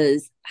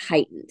was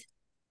heightened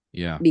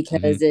Yeah.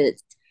 because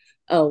it's,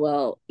 oh,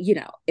 well, you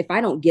know, if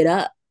I don't get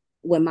up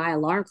when my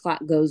alarm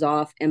clock goes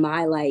off, am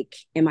I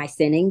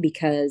sinning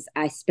because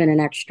I spent an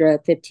extra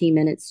 15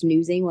 minutes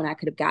snoozing when I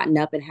could have gotten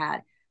up and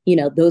had, you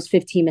know, those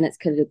 15 minutes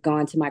could have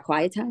gone to my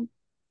quiet time?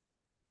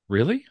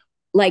 Really?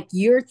 Like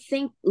you're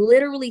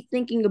literally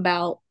thinking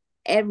about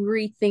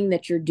everything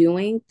that you're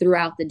doing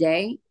throughout the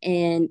day.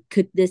 And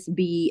could this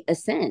be a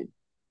sin?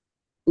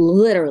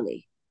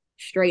 Literally,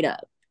 straight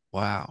up.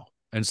 Wow.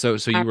 And so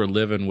I, you were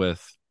living I was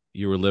with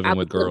living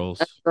with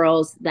girls.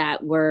 girls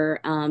that were,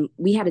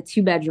 we had a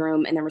 2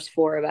 bedroom and there was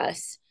four of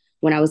us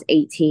when I was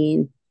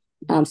 18.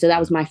 So that Yeah.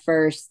 was my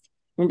first,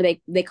 remember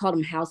they called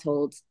them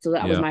households. So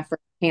that was Yeah. my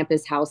first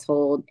campus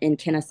household in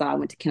Kennesaw. I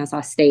went to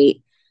Kennesaw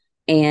State.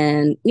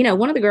 And, you know,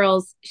 one of the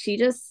girls, she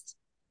just,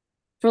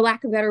 for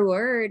lack of a better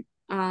word,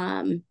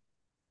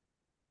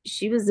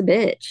 she was a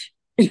bitch.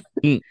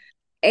 Mm.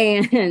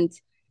 And,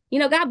 you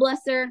know, God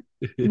bless her.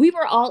 We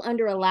were all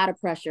under a lot of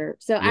pressure.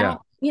 So I Yeah.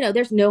 don't, you know,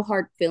 there's no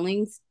hard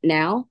feelings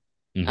now.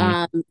 hmm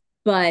Um,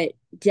 but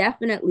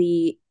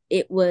definitely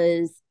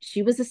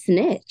she was a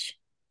snitch.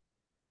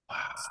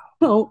 Wow.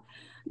 So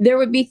there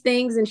would be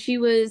things, and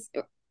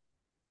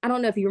I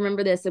don't know if you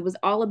remember this, it was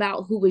all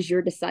about who was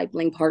your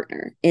discipling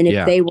partner and if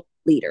Yeah. they were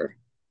a leader.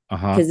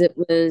 Uh-huh. Because it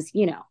was,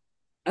 you know,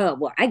 oh,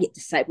 well, I get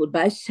discipled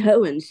by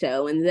so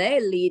and they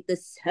lead the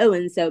so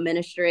and so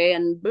ministry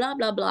and blah,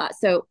 blah, blah.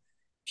 So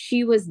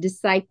she was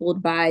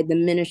discipled by the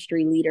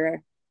ministry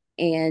leader.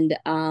 And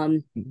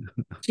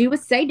she would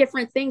say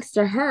different things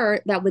to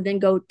her that would then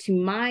go to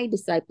my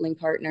discipling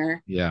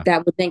partner Yeah.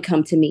 that would then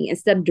come to me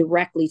instead of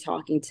directly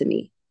talking to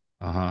me.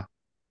 Uh-huh.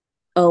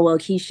 Oh, well,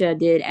 Keisha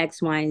did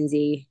X, Y, and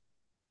Z.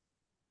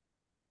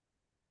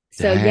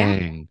 So yeah,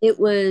 Dang. it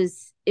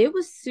was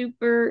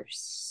super,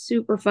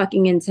 super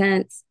fucking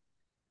intense.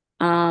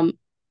 Um,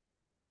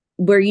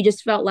 where you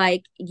just felt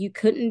like you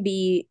couldn't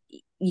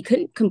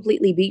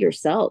completely be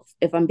yourself,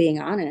 if I'm being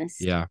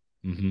honest. Yeah.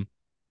 Hmm.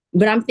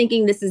 But I'm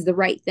thinking this is the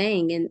right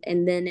thing.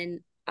 And then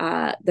in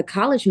the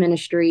college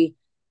ministry,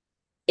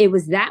 it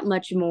was that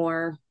much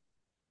more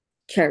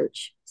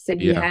church. So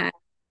you Yeah. had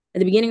at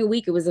the beginning of the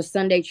week, it was a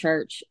Sunday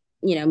church,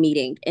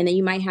 meeting. And then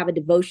you might have a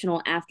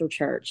devotional after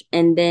church.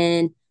 And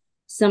then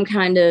some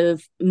kind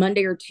of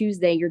Monday or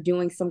Tuesday, you're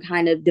doing some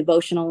kind of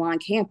devotional on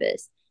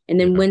campus. And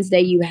then Yeah.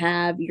 Wednesday, you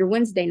have your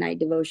Wednesday night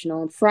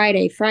devotional, and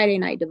Friday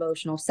night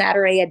devotional,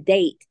 Saturday, a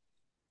date.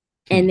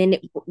 Hmm. And then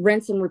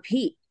rinse and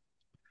repeat.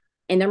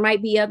 And there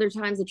might be other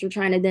times that you're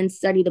trying to then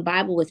study the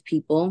Bible with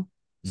people.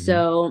 Hmm.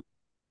 So,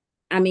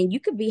 I mean, you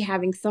could be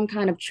having some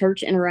kind of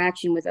church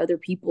interaction with other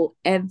people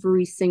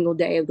every single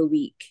day of the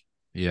week,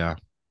 Yeah.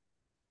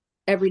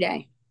 every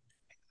day.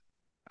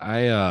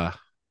 I uh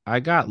I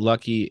got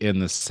lucky in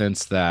the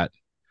sense that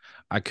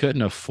I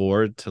couldn't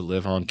afford to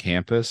live on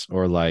campus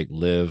or like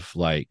live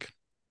like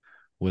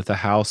with a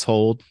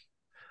household.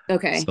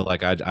 Okay. So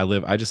like I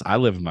live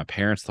with my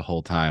parents the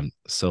whole time.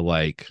 So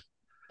like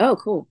Oh,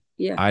 cool.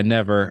 Yeah. I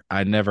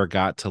never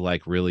got to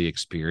like really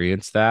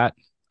experience that.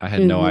 I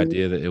had no Mm-hmm.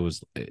 idea that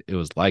it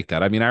was like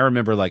that. I mean, I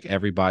remember like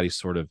everybody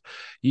sort of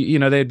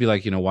they'd be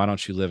like, why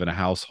don't you live in a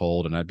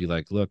household? And I'd be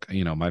like, look,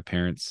 my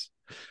parents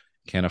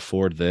can't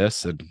afford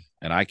this and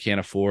I can't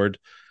afford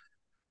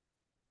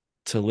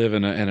to live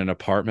in an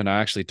apartment.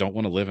 I actually don't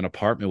want to live in an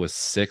apartment with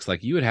six.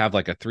 Like you would have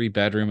like a 3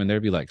 bedroom and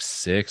there'd be like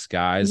six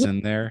guys Yeah,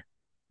 in there.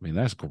 I mean,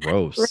 that's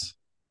gross.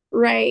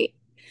 right.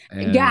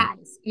 And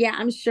Guys, yeah,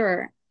 I'm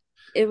sure.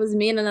 It was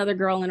me and another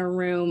girl in a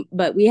room,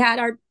 but we had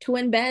our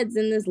twin beds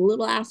in this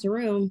little ass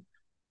room.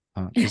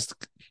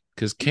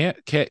 because can't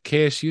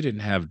KSU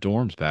didn't have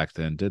dorms back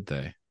then, did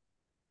they?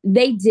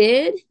 They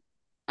did,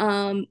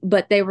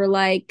 but they were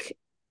like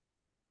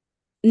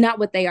not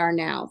what they are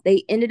now.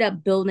 They ended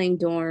up building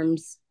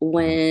dorms Uh-huh.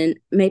 when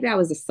maybe I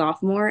was a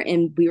sophomore,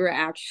 and we were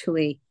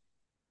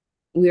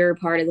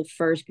part of the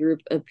first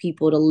group of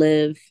people to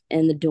live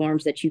in the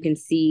dorms that you can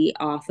see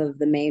off of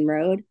the main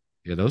road.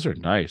 Yeah, those are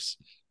nice.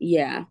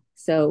 Yeah.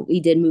 So we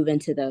did move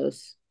into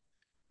those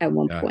at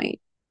one Yeah, point.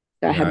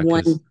 So I had yeah,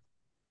 because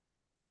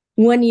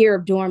one year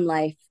of dorm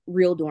life,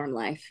 real dorm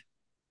life.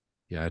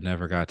 yeah, I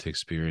never got to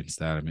experience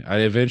that. I mean, I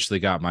eventually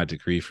got my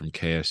degree from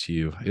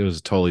KSU. It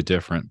was totally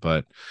different,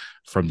 but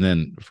from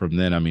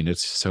then, I mean,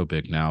 it's so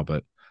big now.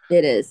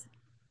 It is.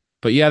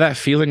 But yeah, that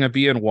feeling of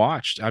being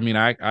watched. I mean,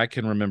 I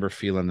can remember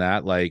feeling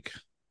that. Like,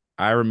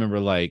 I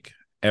remember like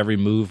every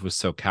move was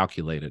so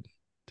calculated.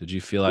 Did you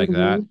feel like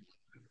that?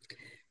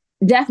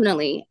 Hmm.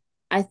 Definitely.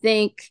 I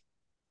think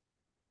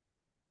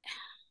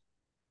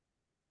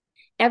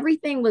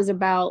everything was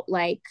about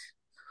like,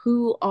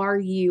 who are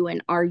you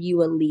and are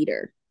you a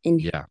leader?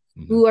 And Yeah.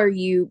 Hmm. who are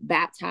you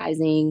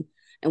baptizing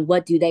and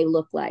what do they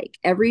look like?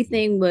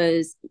 Everything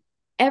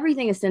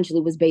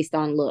essentially was based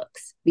on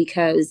looks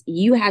because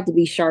you had to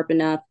be sharp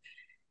enough.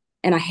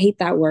 And I hate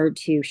that word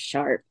too,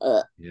 sharp.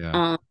 Yeah.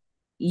 Um,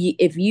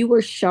 if you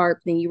were sharp,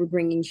 then you were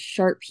bringing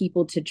sharp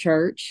people to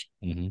church,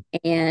 Hmm.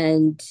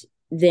 and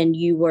then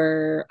you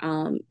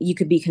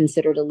could be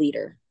considered a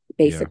leader, Yeah.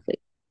 basically.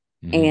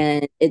 Hmm.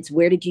 And it's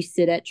where did you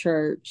sit at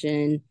church?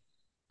 And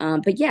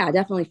but yeah, I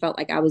definitely felt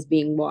like I was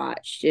being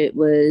watched. It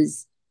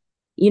was,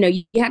 you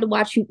had to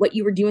watch what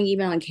you were doing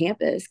even on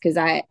campus, because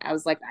I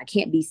was like, I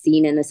can't be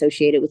seen and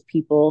associated with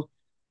people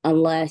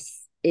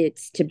unless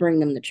it's to bring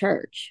them to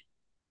church.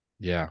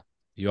 Yeah.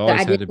 You So always I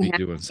had to didn't be have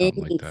doing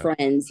something like any that.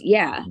 friends.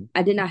 Yeah, Mhm.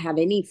 I did not have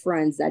any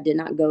friends that did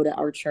not go to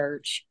our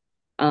church.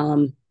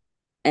 Um,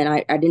 and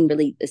I didn't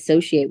really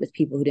associate with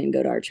people who didn't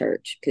go to our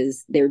church,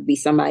 because there would be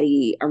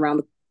somebody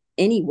around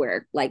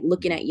anywhere, like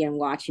looking Mhm. at you and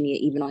watching you,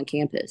 even on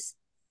campus.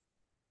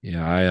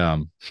 Yeah,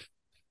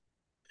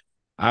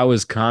 I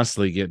was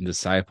constantly getting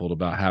discipled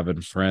about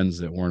having friends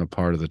that weren't a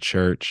part of the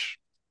church.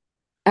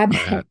 I I had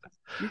bet.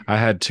 I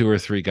had two or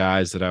three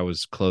guys that I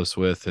was close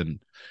with, and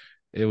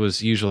it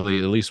was usually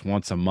at least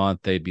once a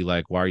month they'd be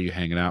like, "Why are you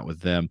hanging out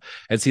with them?"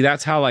 And see,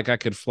 that's how like I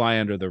could fly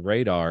under the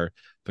radar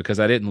because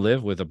I didn't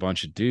live with a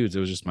bunch of dudes. It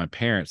was just my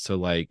parents, so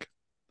like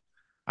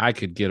I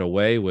could get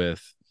away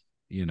with,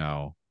 you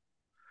know,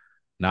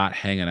 not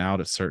hanging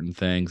out at certain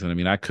things. And I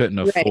mean, I couldn't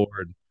Right.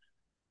 afford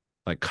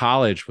like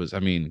college was, I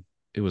mean,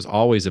 it was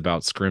always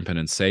about scrimping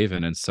and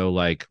saving. And so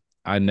like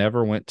I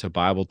never went to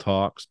Bible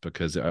talks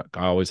because I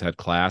always had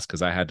class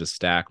because I had to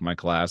stack my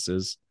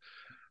classes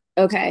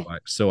Okay.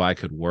 so I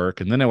could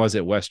work. And then I was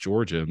at West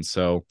Georgia. And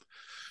so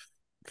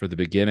for the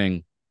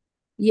beginning,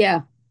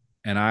 Yeah.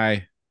 and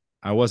I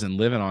wasn't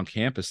living on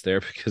campus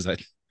there because I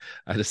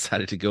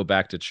decided to go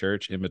back to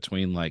church in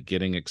between like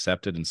getting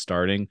accepted and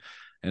starting.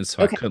 And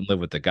so I Okay. couldn't live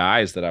with the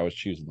guys that I was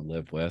choosing to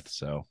live with.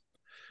 So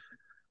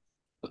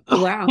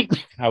Wow.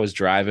 I was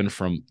driving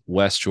from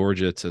West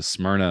Georgia to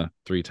Smyrna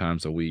 3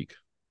 times a week.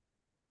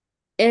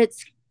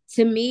 It's,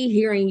 to me,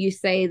 hearing you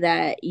say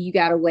that you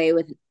got away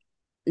with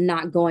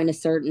not going to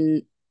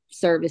certain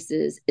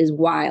services is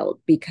wild,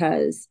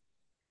 because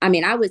I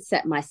mean, I would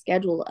set my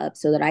schedule up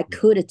so that I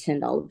could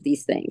attend all of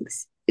these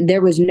things.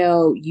 There was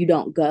no, you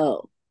don't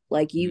go.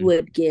 Like you Mhm.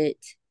 would get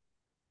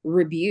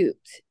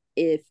rebuked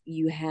if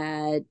you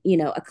had,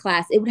 a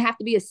class. It would have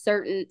to be a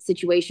certain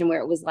situation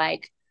where it was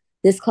like,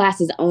 this class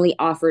is only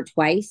offered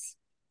twice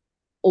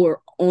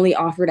or only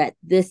offered at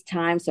this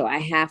time. So I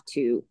have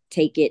to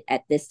take it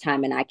at this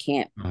time and I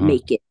can't Uh-huh.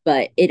 make it.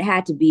 But it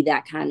had to be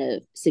that kind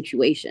of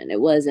situation. It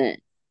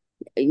wasn't,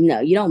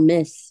 you don't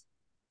miss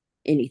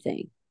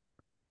anything.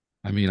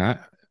 I mean,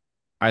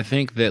 I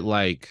think that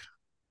like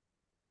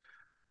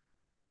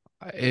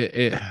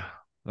it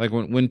like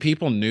when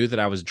people knew that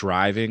I was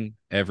driving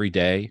every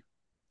day,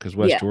 because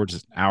West Yeah. Georgia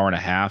is an hour and a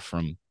half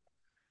from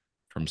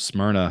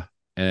Smyrna,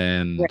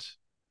 and Right.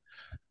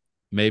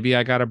 maybe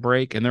I got a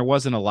break. And there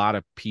wasn't a lot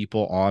of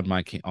people on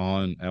my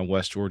on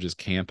West Georgia's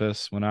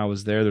campus when I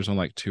was there. There's only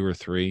like two or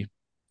three,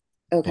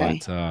 Okay.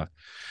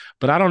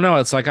 but I don't know.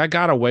 It's like I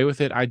got away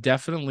with it. I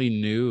definitely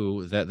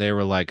knew that they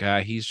were like,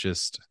 he's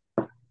just.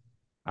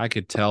 I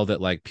could tell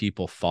that like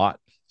people thought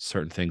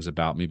certain things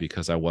about me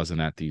because I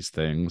wasn't at these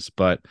things.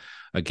 But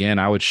again,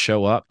 I would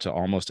show up to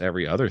almost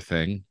every other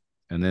thing.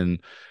 And then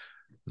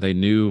they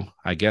knew,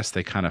 I guess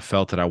they kind of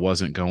felt that I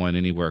wasn't going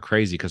anywhere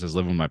crazy because I was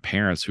living with my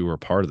parents who were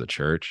part of the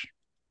church.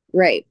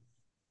 Right.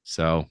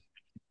 So,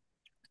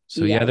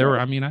 so yeah, Yeah. there were,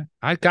 Right. I mean,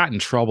 I got in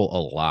trouble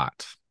a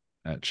lot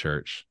at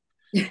church.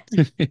 It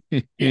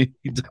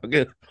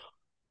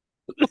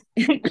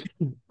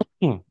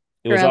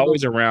was Trouble.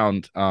 always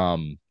around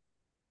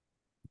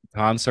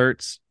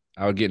concerts.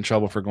 I would get in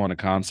trouble for going to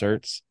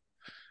concerts.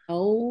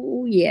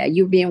 Oh yeah,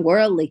 you're being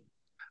worldly.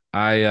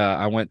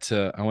 I went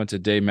to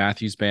Dave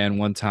Matthews Band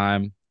one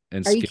time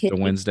and Are you skipped a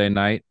kidding? Wednesday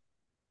night,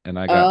 and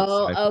I got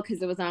Oh, discipled. oh,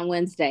 because it was on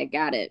Wednesday.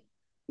 Got it.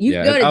 You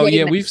can Yeah. go to Oh Dave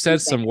yeah, we've said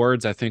Matthews Band. some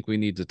words I think we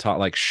need to talk,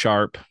 like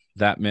sharp.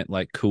 That meant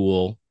like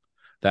cool.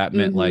 That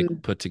meant like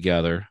Mm-hmm. put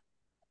together,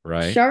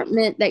 right? Sharp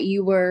meant that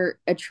you were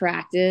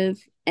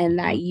attractive and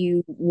that Mm-hmm.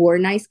 you wore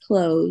nice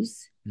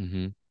clothes.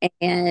 Mm-hmm.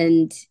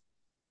 And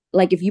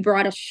like if you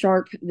brought a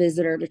sharp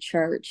visitor to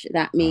church,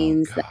 that Oh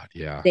means that God,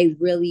 yeah. they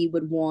really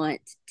would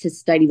want to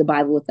study the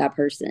Bible with that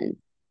person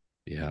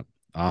Yeah.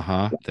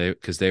 Uh-huh.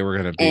 They were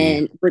gonna be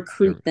and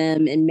recruit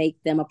them and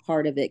make them a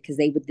part of it because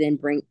they would then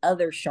bring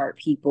other sharp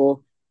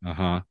people.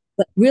 uh-huh.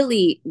 But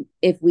really,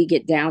 if we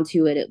get down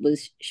to it, it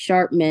was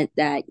sharp meant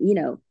that,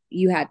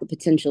 you had the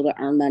potential to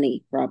earn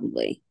money,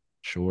 probably.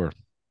 Sure.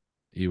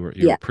 You were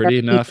Yeah. Sharp pretty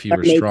enough,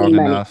 people you are were strong making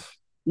money. enough.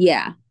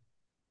 Yeah.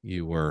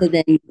 You were To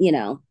then,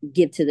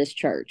 give to this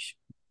church.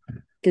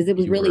 Because it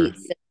was you really were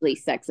simply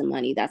sex and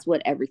money. That's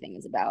what everything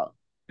is about.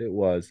 it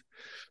was.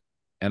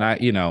 And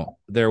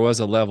there was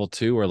a level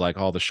too where like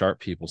all the sharp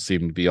people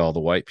seemed to be all the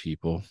white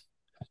people.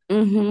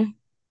 Mm-hmm.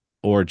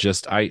 Or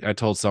just I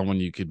told someone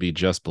you could be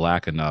just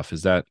black enough.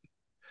 Is that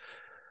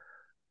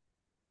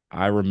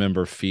I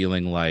remember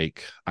feeling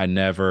like I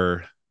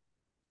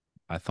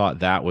thought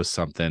that was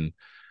something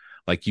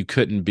like you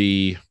couldn't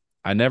be.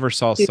 I never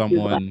saw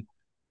someone.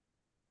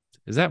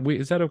 Is that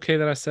okay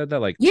that I said that?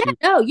 Like Yeah, two.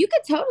 no, you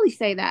could totally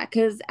say that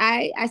because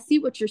I see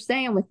what you're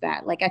saying with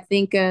that. Like I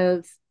think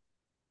of,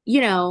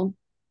 you know,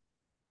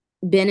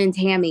 Ben and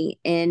Tammy,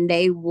 and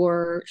they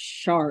were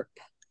sharp.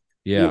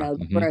 Yeah.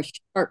 They were a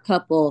sharp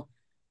couple.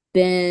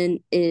 Ben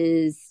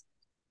is,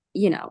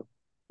 you know,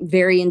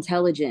 very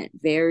intelligent,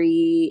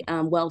 very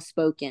well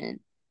spoken.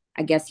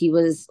 I guess he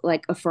was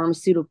like a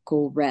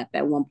pharmaceutical rep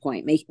at one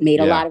point, made a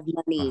Yeah. lot of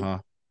money. Uh-huh.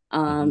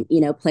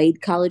 Hmm.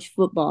 Played college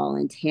football,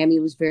 and Tammy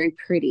was very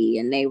pretty,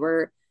 and they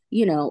were,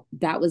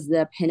 that was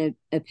the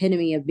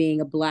epitome of being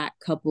a black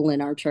couple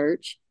in our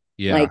church.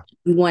 Yeah. Like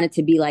we wanted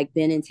to be like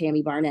Ben and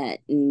Tammy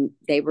Barnett, and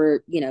they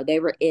were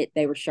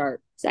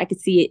sharp. So I could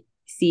see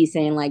you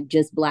saying like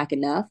just black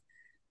enough.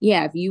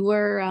 Yeah, if you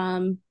were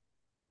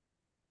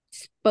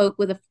spoke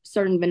with a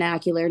certain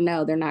vernacular,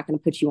 no, they're not going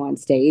to put you on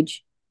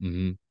stage.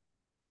 Hmm.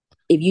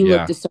 If you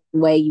looked Yeah. a certain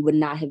way, you would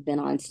not have been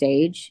on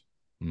stage.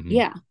 Hmm.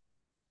 Yeah.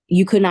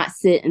 You could not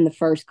sit in the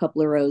first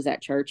couple of rows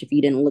at church if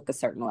you didn't look a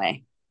certain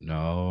way.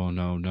 No,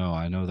 no, no.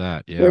 I know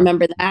that. Yeah.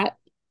 Remember that?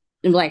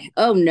 And like,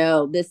 oh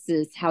no, this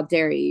is how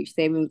dare you? You're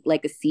saving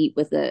like a seat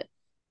with a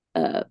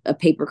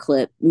paper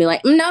clip. And be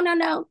like, no, no,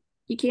 no,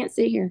 you can't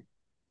sit here.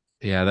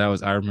 Yeah.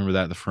 I remember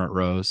that in the front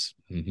rows.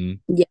 Hmm.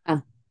 Yeah.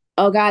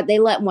 Oh God, they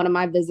let one of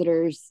my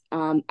visitors.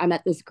 I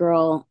met this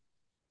girl.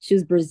 She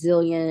was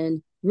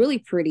Brazilian, really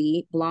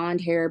pretty,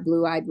 blonde hair,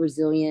 blue eyed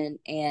Brazilian.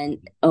 And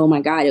oh my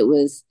God, it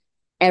was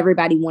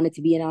everybody wanted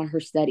to be in on her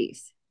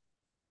studies.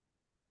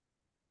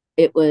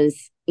 It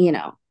was,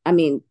 I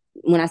mean,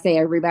 when I say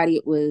everybody,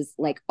 it was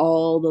like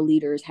all the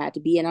leaders had to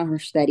be in on her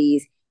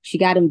studies. She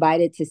got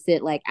invited to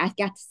sit, like, I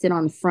got to sit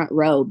on the front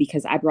row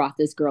because I brought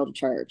this girl to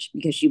church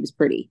because she was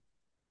pretty.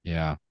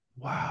 Yeah.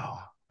 Wow.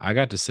 I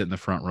got to sit in the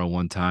front row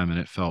one time and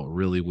it felt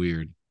really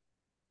weird.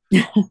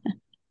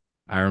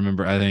 I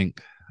remember, I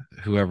think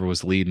whoever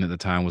was leading at the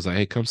time was like,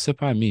 "Hey, come sit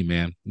by me,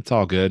 man. It's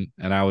all good."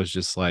 And I was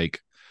just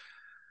like,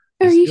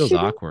 Are "This you feels sure?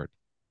 awkward.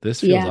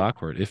 This feels Yeah.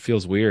 awkward. It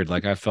feels weird.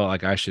 Like I felt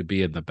like I should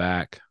be in the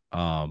back."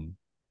 I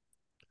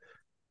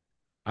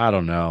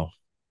don't know,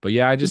 but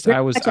yeah,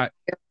 Very much a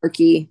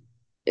hierarchy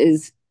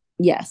is,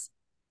 yes,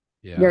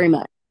 yeah, very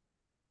much.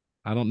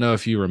 I don't know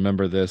if you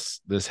remember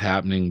this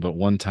happening, but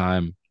one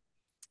time,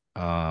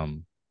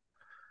 um,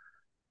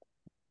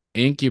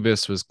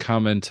 Incubus was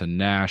coming to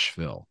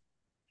Nashville,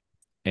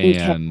 Okay.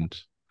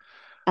 and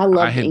I I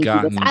loved had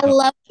Incubus. gotten, I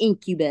love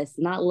Incubus,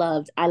 not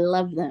loved. I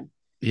love them.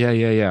 yeah,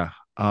 yeah, yeah.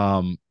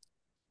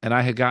 And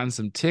I had gotten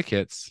some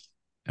tickets,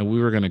 and we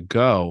were gonna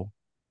go,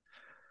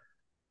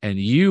 and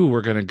you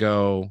were gonna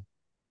go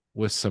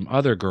with some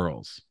other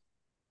girls.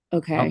 I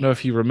don't Okay. know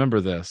if you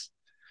remember this.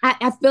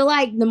 I feel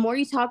like the more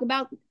you talk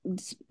about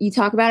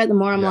it, the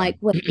more I'm Yeah. like,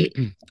 wait,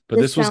 But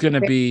this this was sounds going to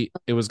very be,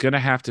 it was going to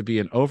have to be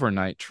an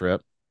overnight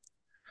trip,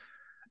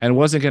 and it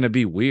wasn't going to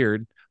be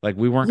weird. Like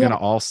we weren't going yeah,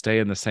 to all stay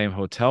in the same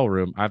hotel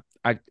room.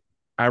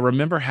 I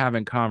remember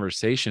having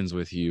conversations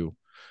with you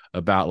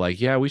about like,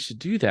 yeah, we should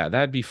do that.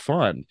 That'd be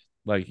fun.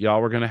 Like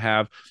y'all were going to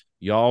have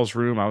y'all's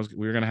room.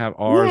 We were going to have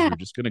ours. yeah. We were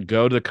just going to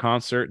go to the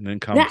concert and then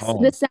come That's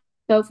home. this sounds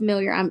so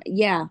familiar.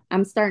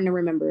 I'm starting to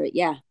remember it.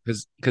 Yeah.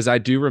 Because I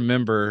do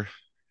remember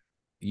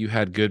you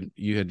had good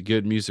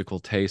musical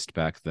taste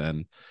back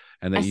then,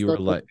 and I that still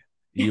do.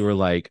 you were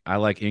like, I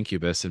like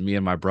Incubus, and me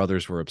and my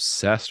brothers were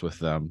obsessed with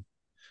them.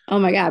 Oh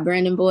my God,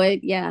 Brandon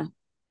Boyd. Yeah.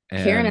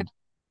 Karen and And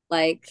I,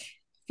 like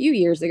a few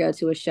years ago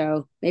to a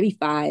show, maybe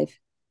five.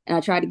 And I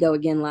tried to go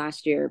again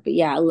last year. But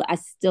yeah, I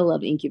still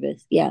love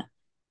Incubus. Yeah.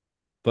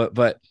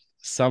 but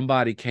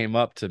somebody came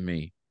up to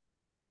me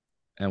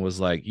and was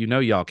like, you know,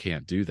 y'all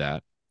can't do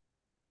that.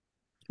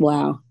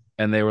 Wow.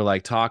 And they were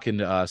like talking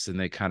to us, and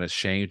they kind of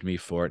shamed me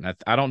for it. And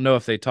I don't know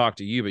if they talked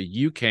to you, but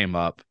you came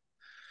up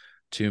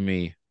to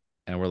me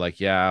and were like,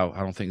 yeah, I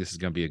don't think this is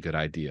going to be a good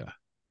idea.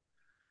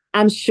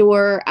 I'm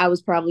sure I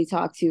was probably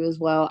talked to as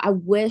well. I Oh.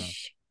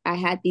 wish I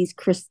had these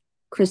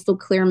crystal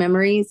clear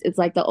memories. It's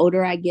like the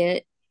older I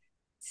get,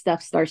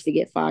 stuff starts to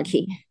get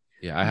foggy.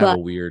 Yeah, I have a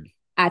But weird,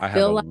 I I have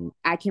feel a, like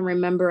I can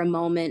remember a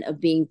moment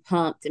of being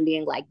pumped and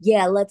being like,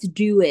 yeah, let's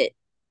do it.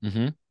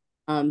 mm-hmm.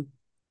 Um,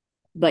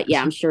 but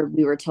yeah, I'm sure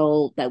we were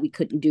told that we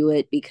couldn't do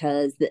it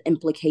because the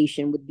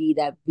implication would be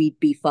that we'd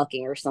be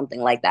fucking or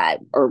something like that,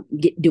 or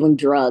doing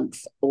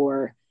drugs,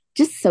 or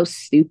just so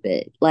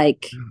stupid.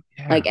 Like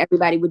Yeah,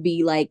 everybody would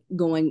be like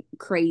going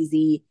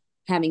crazy,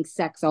 having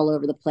sex all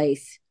over the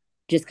place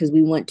just because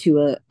we went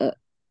to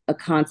a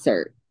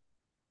concert.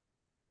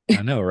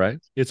 I know, right?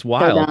 It's So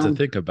wild to dumb.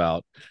 think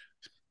about.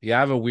 Yeah, I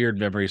have a weird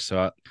memory,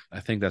 so I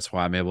think that's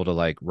why I'm able to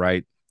like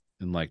write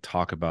and like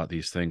talk about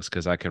these things,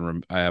 because I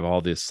have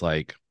all this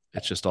like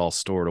it's just all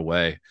stored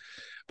away.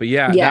 But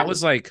yeah, Yeah, that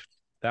was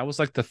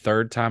like the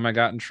third time I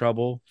got in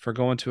trouble for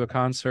going to a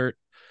concert.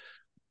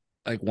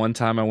 Like one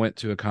time I went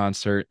to a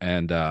concert,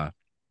 and I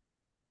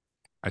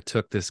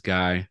took this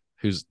guy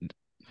who's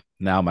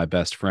now my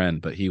best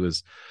friend, but he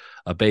was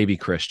a baby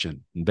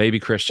Christian. And baby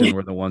Christian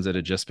were the ones that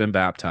had just been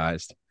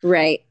baptized.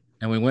 right.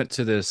 And we went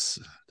to this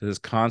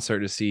concert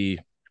to see.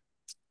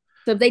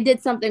 So if they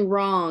did something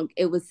wrong,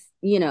 it was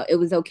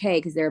okay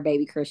because they're a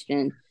baby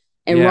Christian.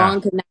 And Yeah, wrong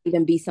could not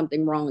even be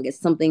something wrong. It's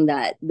something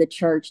that the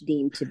church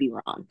deemed to be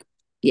wrong.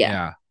 Yeah.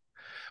 yeah.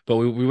 But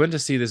we went to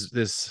see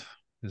this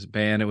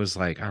band. It was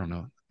like, I don't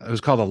know. It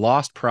was called the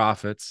Lost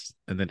Prophets,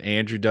 and then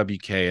Andrew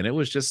WK, and it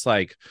was just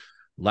like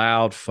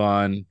loud,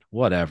 fun,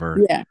 whatever.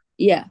 Yeah.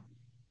 Yeah.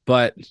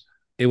 But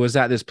it was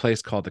at this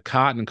place called the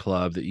Cotton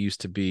Club that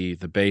used to be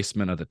the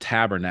basement of the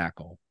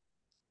Tabernacle.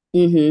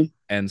 Mm-hmm.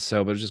 And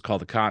so, but it was just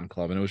called the Cotton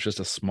Club, and it was just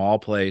a small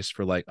place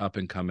for like up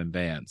and coming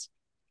bands.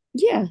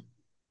 Yeah.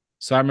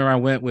 So I remember I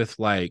went with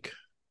like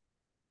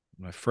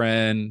my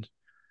friend,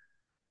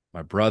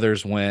 my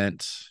brothers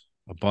went,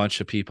 a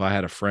bunch of people. I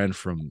had a friend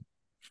from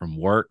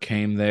work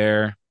came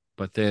there,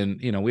 but then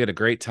we had a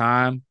great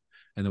time,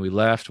 and then we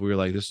left. We were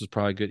like, this was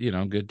probably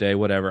good, good day,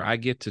 whatever. I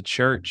get to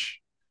church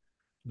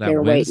They that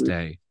were waiting.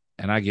 Wednesday,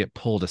 and I get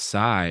pulled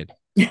aside,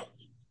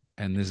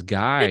 and this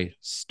guy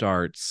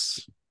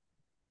starts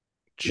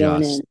Going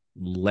in. just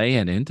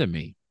laying into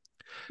me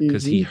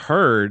because he Mm-hmm.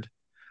 heard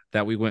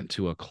that we went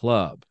to a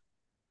club.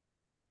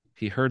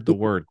 He heard the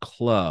word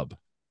club,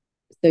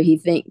 So he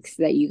thinks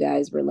that you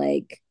guys were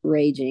like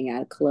raging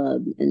at a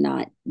club and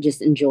not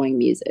just enjoying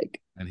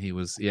music. and he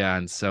was, yeah.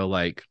 And so,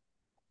 like,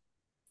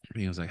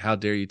 he was like, how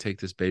dare you take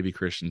this baby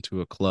Christian to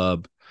a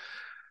club?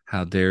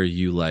 How dare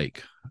you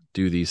like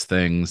do these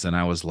things? And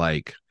I was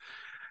like,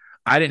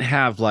 I didn't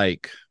have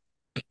like,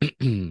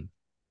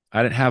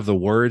 I didn't have the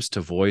words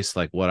to voice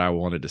like what I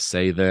wanted to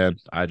say then.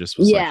 I just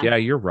was like, Yeah. yeah,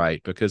 you're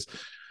right. Because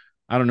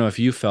I don't know if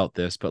you felt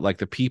this, but like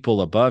the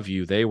people above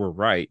you, they were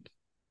right.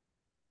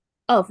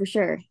 Oh, for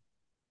sure.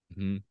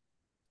 Mm-hmm.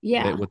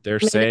 Yeah. What they're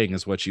I mean, saying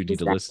is what you need things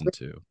to that listen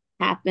to.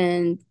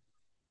 happened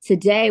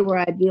today where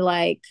I'd be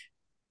like,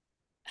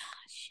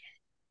 shit,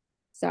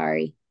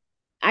 sorry.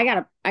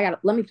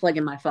 Let me plug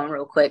in my phone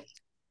real quick.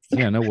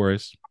 Yeah, no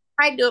worries.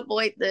 Try to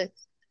avoid this.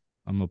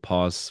 I'm gonna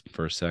pause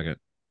for a second.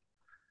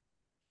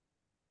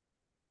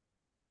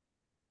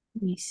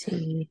 Let me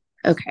see.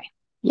 Okay.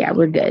 Yeah,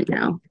 we're good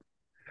now.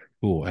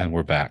 Cool, and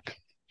we're back.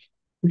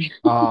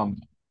 Um,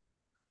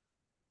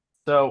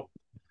 so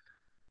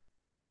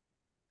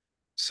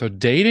so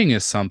dating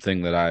is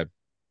something that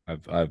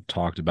I've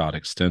talked about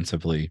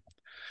extensively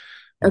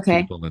with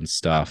Okay. people and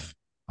stuff.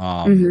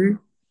 Mm-hmm.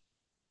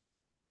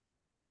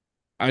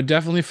 I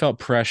definitely felt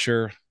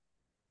pressure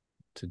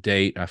to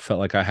date. I felt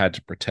like I had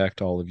to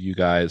protect all of you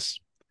guys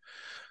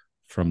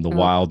from the Oh,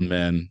 wild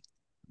men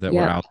that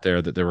were yep. out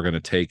there, that they were going to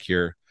take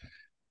your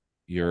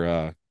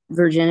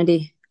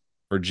Virginity.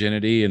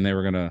 virginity, and they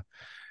were going to,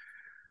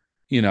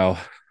 you know,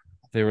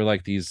 they were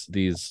like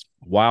these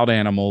wild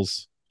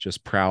animals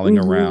just prowling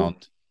Mm-hmm.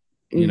 around.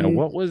 Mm-hmm.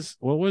 What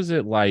was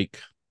it like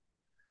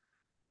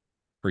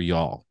for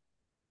y'all?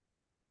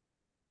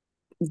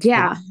 What,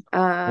 Yeah.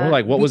 or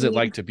like what was it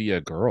like Being, to be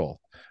a girl,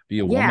 be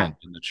a yeah, woman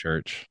in the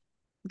church?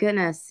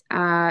 goodness.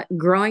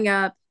 Growing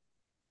up,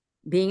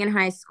 being in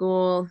high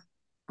school,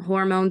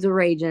 hormones are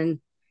raging.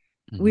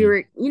 We Hmm.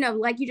 were,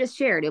 like you just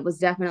shared, it was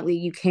definitely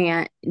you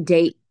can't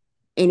date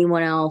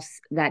anyone else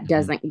that Hmm.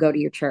 doesn't go to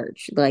your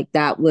church. Like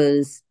that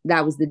was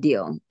the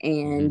deal. Hmm.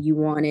 And you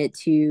wanted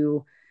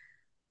to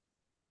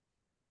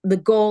the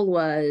goal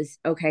was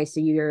okay, so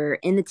you're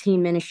in the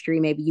teen ministry,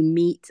 maybe you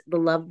meet the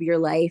love of your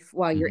life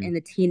while you're Hmm. in the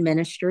teen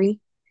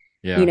ministry.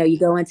 Yeah. You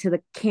go into the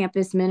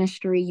campus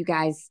ministry, you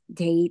guys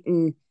date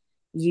and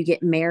you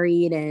get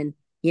married, and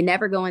you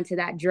never go into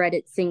that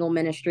dreaded single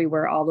ministry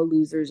where all the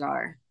losers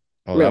are,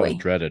 Oh, that was really.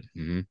 dreaded.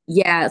 Hmm.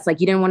 Yeah, it's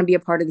like you didn't want to be a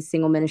part of the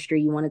single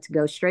ministry. You wanted to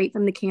go straight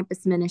from the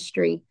campus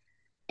ministry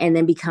and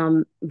then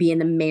be in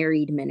the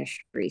married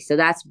ministry. So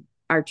that's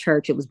our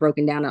church. It was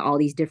broken down to all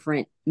these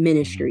different Hmm.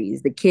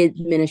 ministries: the kids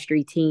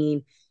ministry,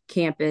 teen,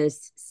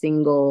 campus,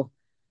 single,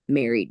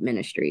 married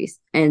ministries.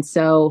 And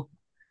so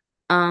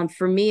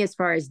for me, as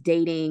far as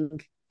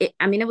dating, it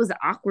was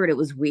awkward. It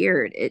was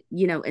weird.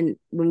 And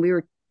when we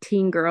were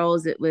teen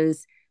girls, it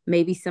was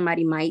maybe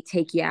somebody might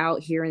take you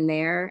out here and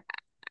there.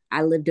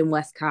 I lived in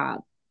West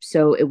Cobb,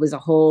 so it was a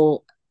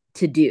whole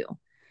to do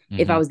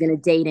if I Hmm. was going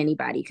to date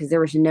anybody, because there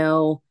was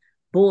no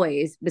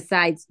boys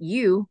besides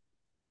you.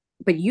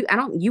 But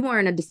you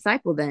weren't a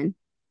disciple then,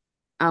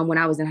 when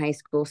I was in high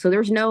school. So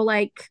there's no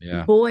like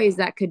Yeah. boys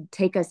that could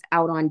take us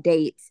out on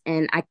dates.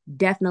 And I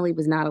definitely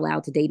was not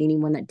allowed to date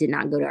anyone that did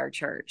not go to our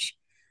church.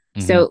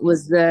 Hmm. So it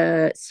was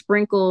the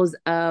sprinkles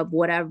of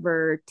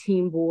whatever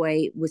teen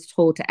boy was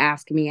told to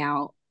ask me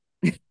out.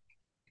 I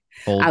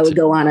Old would tip.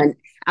 go on a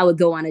I would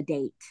go on a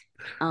date.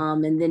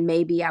 And then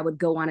maybe I would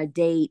go on a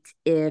date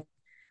if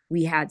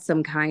we had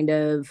some kind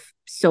of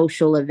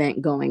social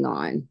event going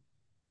on,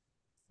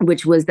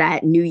 which was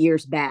that New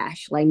Year's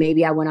bash. Like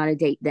maybe I went on a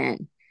date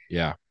then.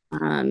 Yeah.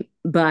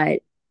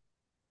 But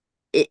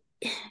it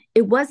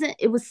it wasn't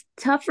it was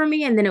tough for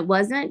me, and then it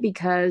wasn't,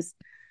 because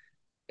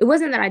it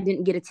wasn't that I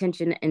didn't get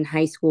attention in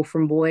high school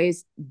from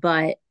boys,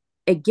 but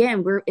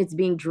again, it's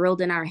being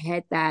drilled in our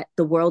head that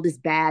the world is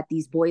bad,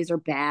 these boys are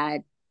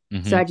bad.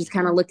 So Hmm. I just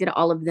kind of looked at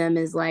all of them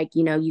as like,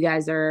 you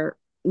guys are,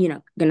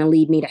 gonna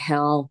lead me to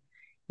hell.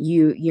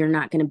 You're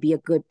not gonna be a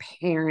good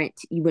parent.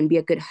 You wouldn't be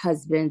a good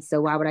husband.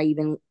 So why would I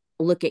even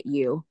look at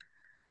you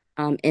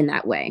in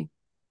that way?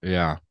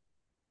 Yeah.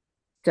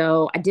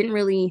 So I didn't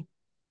really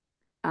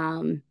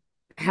um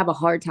have a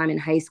hard time in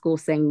high school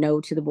saying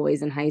no to the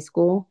boys in high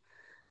school.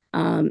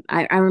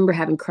 I remember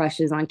having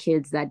crushes on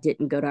kids that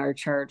didn't go to our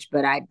church,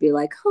 but I'd be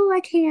like, oh, I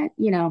can't,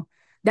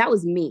 that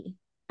was me.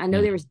 I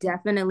know there Hmm. was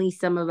definitely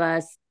some of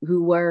us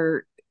who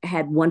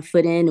had one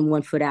foot in and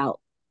one foot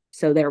out.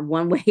 So they're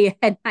one way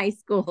at high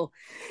school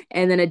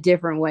and then a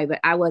different way, but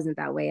I wasn't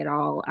that way at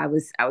all. I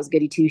was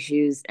goody two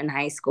shoes in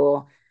high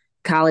school.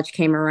 College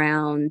came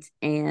around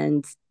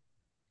and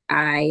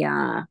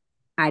I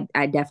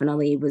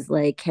definitely was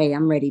like, hey,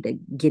 I'm ready to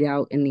get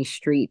out in these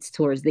streets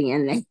towards the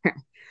end there.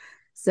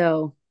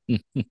 So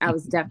I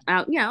was out,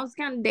 I was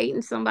kind of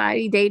dating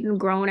somebody, dating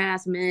grown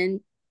ass men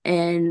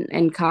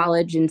in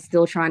college, and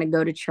still trying to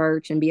go to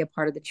church and be a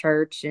part of the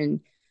church.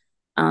 And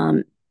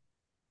um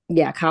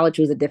yeah, college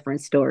was a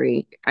different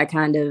story. I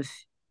kind of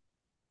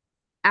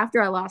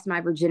After I lost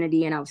my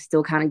virginity and I was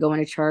still kind of going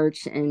to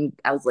church, and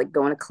I was like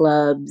going to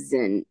clubs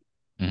and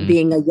Hmm.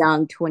 being a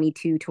young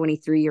 22,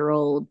 23-year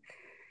old,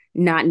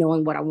 not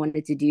knowing what I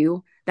wanted to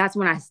do. That's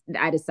when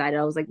I decided,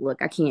 I was like,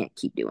 look, I can't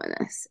keep doing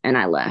this. And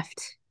I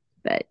left.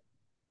 But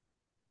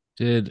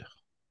Did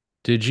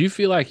did you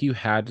feel like you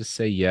had to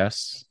say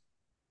yes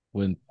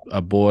when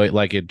a boy,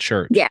 like in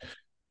church, yeah.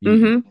 you,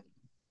 Hmm.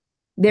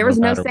 There no was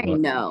no matter saying what?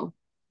 no.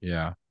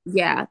 Yeah.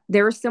 Yeah,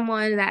 there was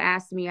someone that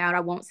asked me out. I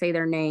won't say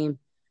their name,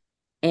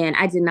 and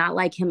I did not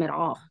like him at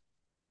all.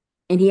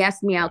 And he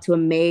asked me Yeah. out to a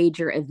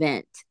major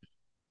event.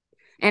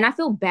 And I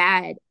feel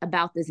bad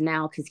about this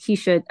now, because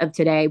Keisha of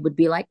today would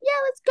be like, yeah,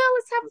 let's go,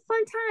 let's have a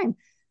fun time.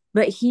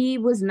 But he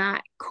was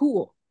not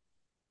cool.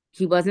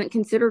 He wasn't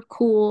considered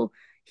cool.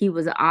 He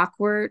was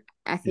awkward.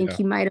 I think Yeah.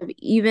 he might have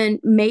even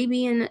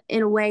maybe in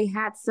a way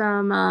had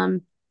some I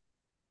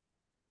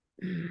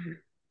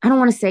don't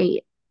want to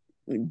say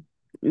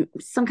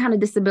some kind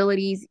of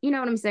disabilities. You know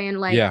what I'm saying?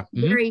 Like, Yeah.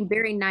 Hmm. very,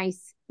 very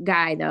nice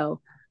guy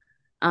though.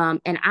 And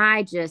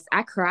I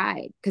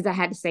cried because I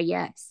had to say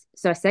yes.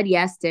 So I said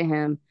yes to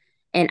him,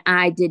 and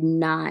I did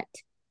not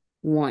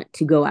want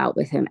to go out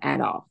with him at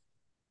all.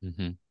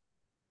 Hmm.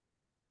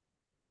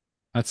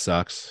 That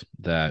sucks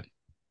that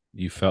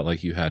you felt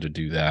like you had to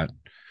do that.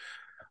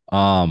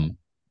 Um,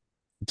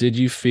 did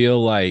you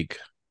feel like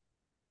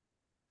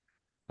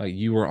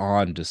you were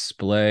on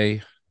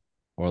display,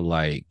 or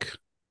like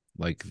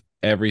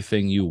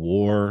everything you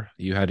wore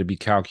you had to be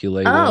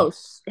calculated? Oh,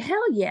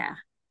 hell yeah.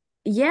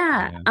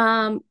 Yeah.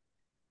 Yeah.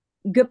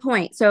 Good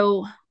point.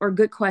 So, or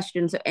good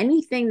question. So,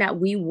 anything that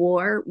we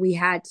wore, we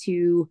had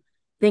to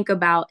think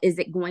about, is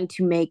it going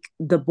to make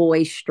the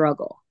boys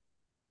struggle?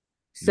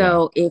 Yeah.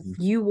 So, if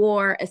you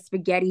wore a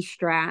spaghetti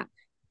strap,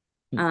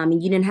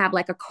 and you didn't have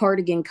like a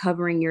cardigan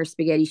covering your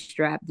spaghetti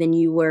strap, then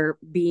you were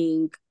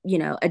being,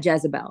 a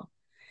Jezebel.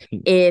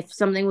 If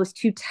something was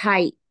too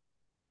tight,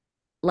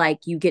 like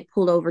you get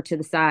pulled over to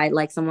the side,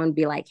 like someone would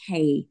be like,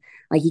 hey,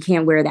 like you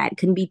can't wear that. It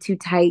couldn't be too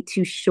tight,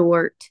 too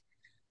short,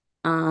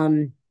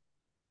 um,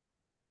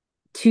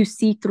 too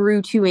see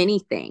through to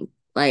anything.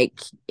 Like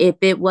if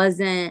it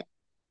wasn't,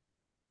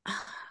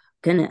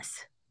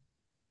 goodness.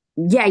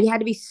 Yeah, you had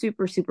to be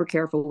super, super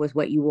careful with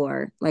what you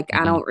wore. Like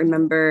I Mhm. don't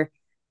remember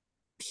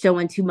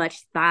showing too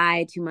much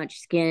thigh, too much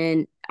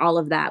skin. All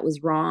of that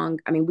was wrong.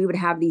 I mean, we would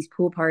have these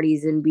pool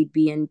parties and we'd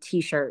be in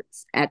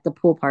t-shirts at the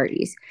pool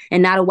parties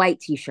and not a white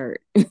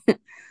t-shirt.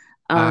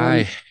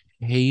 I um,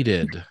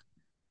 hated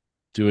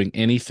doing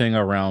anything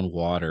around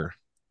water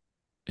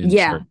in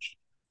yeah, church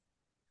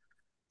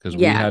because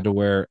we yeah, had to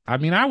wear. I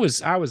mean, I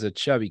was a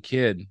chubby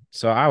kid,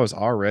 so I was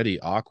already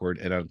awkward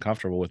and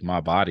uncomfortable with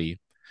my body.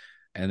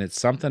 And it's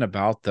something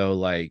about though,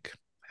 like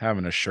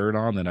having a shirt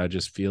on that I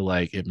just feel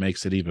like it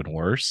makes it even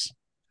worse.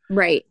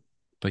 right.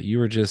 But you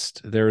were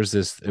just there was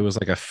this, it was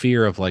like a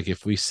fear of like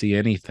if we see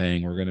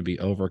anything, we're gonna be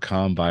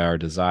overcome by our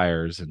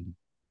desires and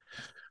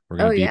we're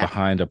Oh gonna be yeah,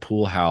 behind a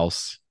pool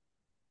house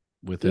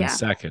within yeah.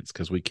 seconds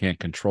because we can't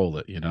control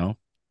it, you know?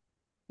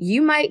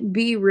 You might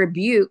be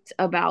rebuked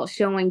about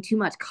showing too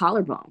much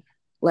collarbone.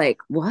 Like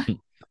what?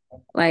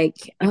 Like,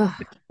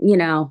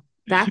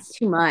 that's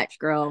too much,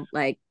 girl.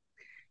 Like,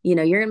 you're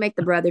gonna make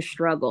the brother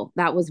struggle.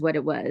 That was what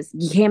it was.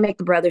 You can't make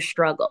the brother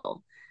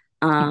struggle.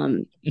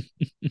 Um,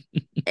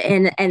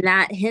 and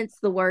that hence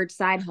the word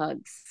side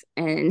hugs.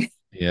 And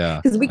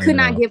Yeah, because we I could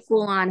not know. get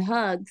full on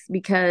hugs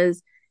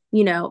because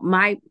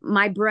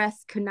my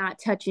breasts could not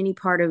touch any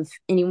part of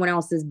anyone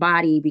else's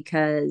body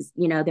because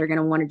they're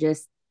gonna want to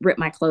just rip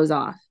my clothes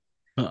off.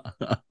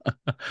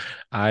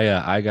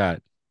 I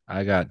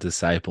got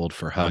discipled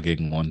for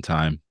hugging one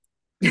time.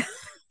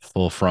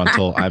 Full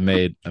frontal. I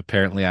made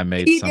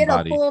You did a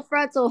somebody. full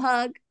frontal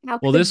hug. How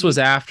Well, could this was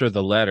you? after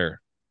the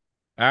letter.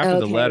 After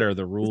the Okay. letter,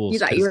 the You rules,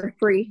 thought you because were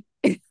free.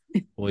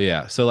 well,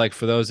 yeah. So like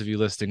for those of you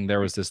listening, there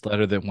was this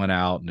letter that went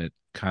out and it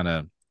kind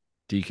of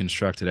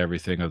deconstructed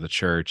everything of the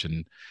church,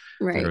 and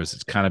there Right. was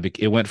it's kind of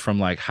it went from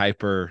like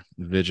hyper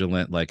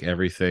vigilant, like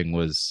everything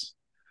was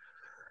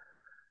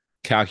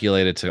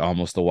calculated, to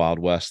almost the Wild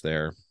West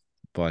there.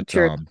 But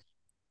True. um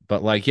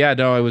but like yeah,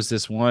 no, it was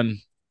this one.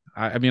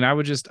 I mean, I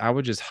would just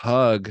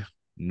hug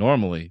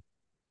normally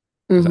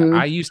because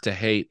I Mm-hmm. used to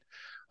hate.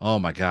 Oh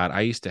my god,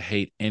 I used to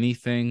hate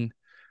anything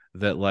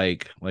that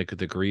like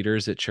the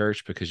greeters at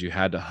church, because you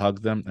had to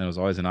hug them and it was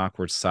always an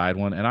awkward side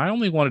one. And I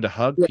only wanted to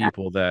hug Yeah.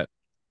 people that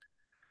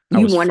I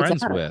You was wanted to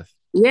friends hug. with.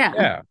 Yeah.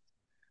 Yeah.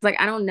 It's like,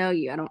 I don't know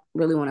you. I don't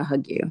really want to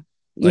hug you.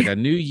 Like Yeah. I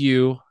knew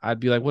you. I'd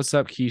be like, "What's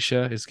up,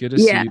 Keisha? It's good to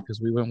see Yeah. you," because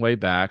we went way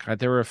back.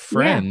 They were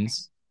Yeah.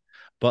 friends,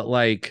 but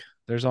like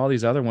there's all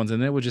these other ones,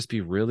 and it would just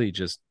be really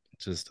just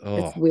It's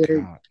oh weird.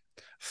 god.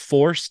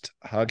 Forced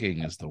hugging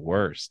is the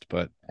worst,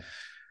 but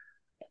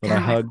I God,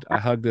 hugged I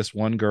hugged this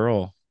one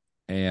girl,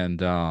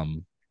 and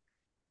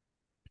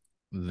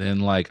then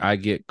like I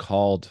get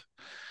called.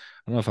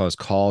 I don't know if I was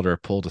called or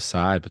pulled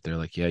aside, but they're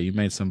like, "Yeah, you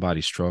made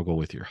somebody struggle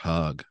with your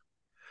hug."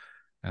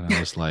 And I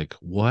was like,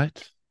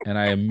 "What?" And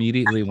I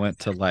immediately went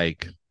to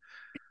like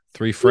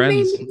three you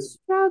made friends, me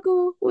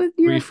struggle with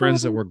three your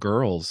friends that hug. were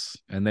girls,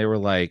 and they were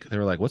like,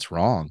 "What's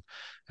wrong?"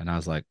 And I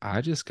was like,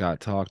 "I just got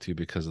talked to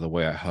because of the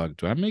way I hug.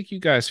 Do I make you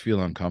guys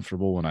feel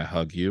uncomfortable when I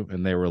hug you?"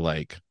 And they were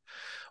like,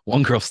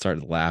 one girl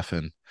started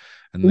laughing,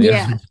 and the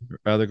Yeah.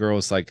 other girl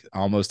was like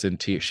almost in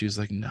tears. She was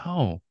like,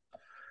 "No."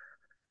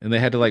 And they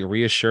had to like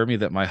reassure me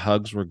that my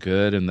hugs were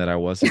good and that I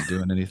wasn't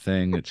doing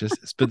anything.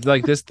 But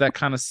like that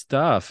kind of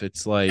stuff.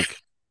 It's like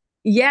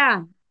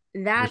Yeah.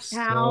 we're That's so,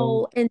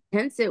 how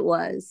intense it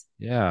was.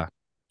 yeah.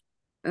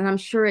 And I'm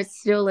sure it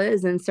still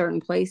is in certain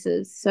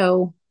places.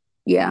 So,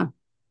 yeah.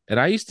 And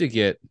I used to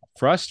get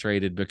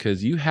frustrated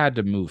because you had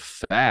to move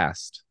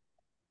fast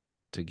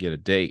to get a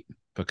date,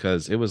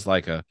 because it was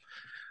like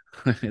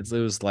it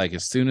was like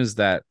as soon as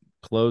that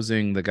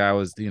closing, the guy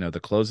was, the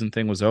closing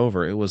thing was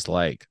over, it was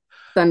like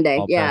Sunday.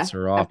 all Yeah. bets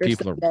are off. After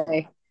People are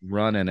Sunday,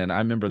 running. And I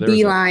remember there was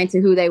beeline to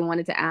who they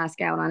wanted to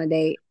ask out on a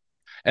date.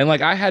 and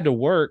like I had to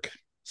work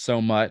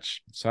so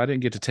much, so I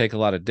didn't get to take a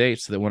lot of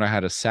dates. So that when I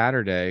had a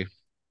Saturday,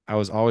 I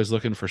was always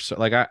looking for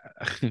like I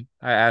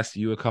asked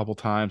you a couple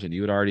times and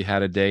you had already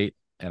had a date,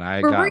 and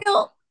I For got real.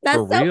 for That's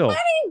so real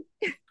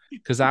funny.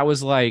 because I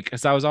was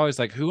always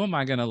like, who am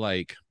I gonna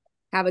like?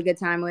 Have a good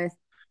time with.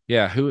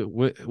 Yeah,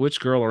 which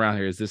girl around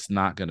here is this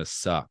not gonna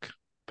suck?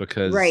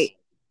 Because Right.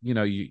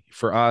 you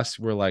for us,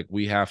 we're like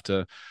we have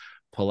to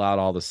pull out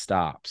all the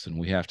stops and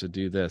we have to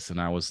do this.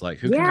 And I was like,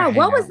 who can I Yeah, hang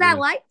what was out that with?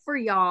 like for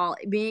y'all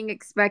being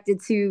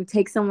expected to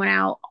take someone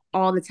out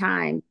all the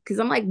time? Because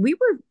I'm like, we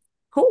were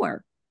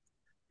poor.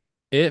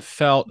 It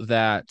felt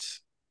that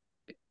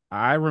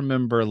I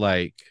remember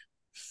like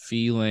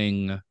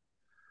feeling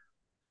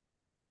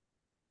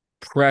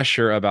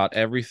pressure about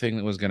everything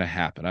that was going to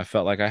happen. I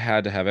felt like I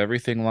had to have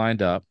everything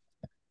lined up.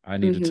 I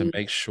needed to Hmm.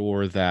 make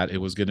sure that it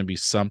was going to be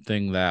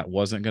something that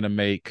wasn't going to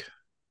make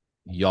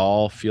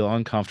y'all feel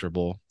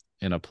uncomfortable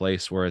in a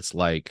place where it's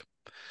like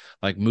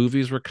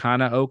movies were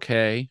kind of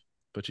okay,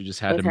 but you just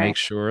had to Okay. make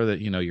sure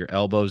that your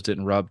elbows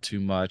didn't rub too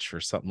much or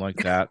something like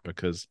that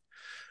because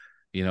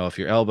if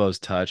your elbows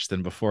touch,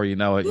 then before you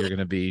know it, you're going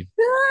to be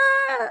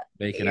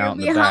making You're out in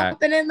gonna the be back.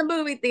 humping in the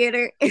movie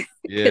theater because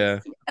Yeah.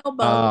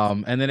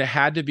 elbows. And then it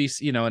had to be,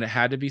 and it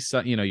had to be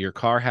your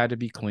car had to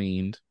be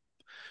cleaned,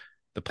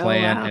 the Oh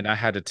plan, wow. and I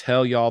had to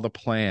tell y'all the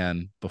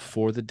plan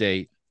before the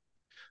date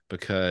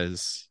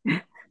because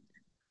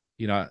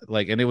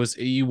like, and it was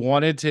you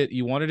wanted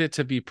it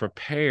to be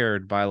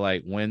prepared by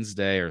like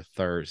Wednesday or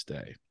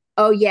Thursday.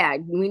 Oh yeah,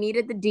 we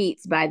needed the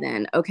deets by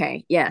then.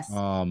 Okay, yes.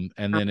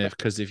 And then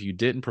if you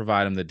didn't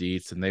provide them the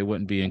deets, and they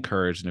wouldn't be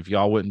encouraged, and if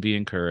y'all wouldn't be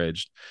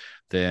encouraged,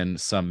 then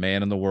some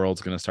man in the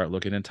world's going to start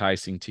looking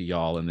enticing to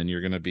y'all, and then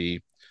you're going to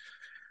be,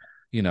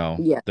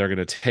 Yeah, they're going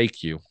to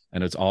take you,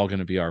 and it's all going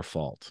to be our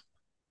fault.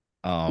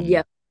 yeah.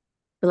 Um,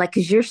 But like,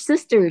 cause your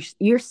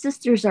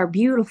sisters are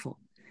beautiful.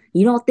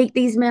 You don't think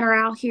these men are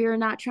out here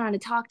not trying to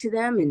talk to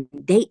them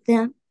and date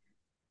them?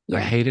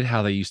 I Yeah, hated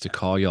how they used to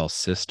call y'all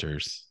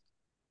sisters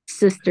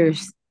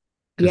sisters.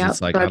 because Yep,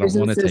 it's like I don't brothers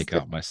and want to take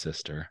sisters. out my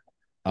sister.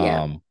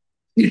 Yeah. Um,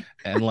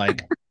 and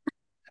like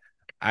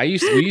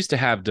we used to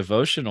have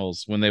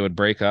devotionals when they would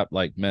break up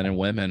like men and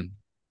women,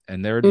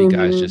 and there would be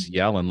guys Mm-hmm. just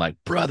yelling like,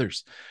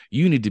 brothers,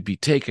 you need to be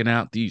taking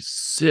out these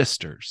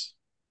sisters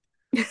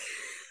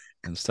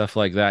and stuff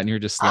like that. And you're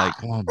just like,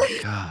 oh my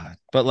God.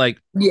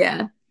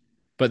 Yeah.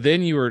 But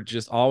then you were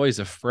just always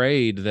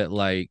afraid that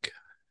like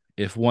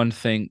if one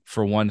thing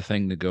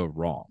to go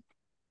wrong,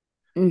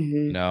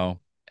 Mm-hmm. you know,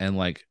 and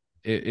like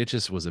it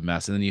just was a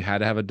mess. And then you had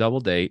to have a double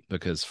date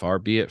because far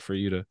be it for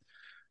you to,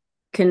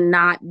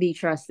 Cannot be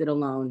trusted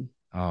alone.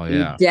 oh You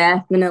yeah,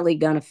 definitely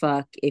gonna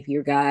fuck if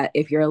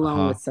you're alone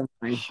uh-huh, with someone.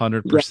 Yeah.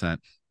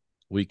 100%.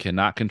 We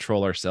cannot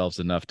control ourselves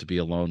enough to be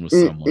alone with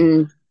someone.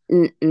 Mm-mm.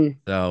 Mm-mm.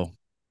 So,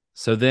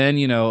 so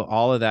then,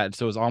 all of that.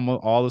 So it was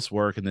almost all this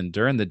work. And then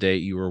during the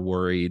date, you were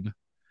worried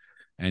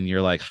and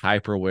you're like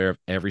hyper aware of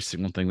every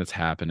single thing that's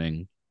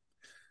happening.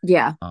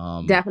 Yeah,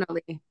 Um,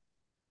 definitely.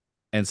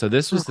 and so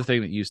this was the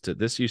thing that used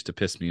to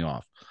piss me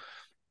off.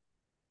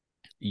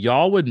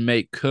 Y'all would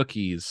make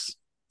cookies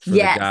for the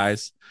Yes.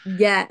 guys.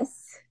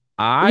 Yes.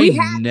 I We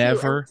had to, and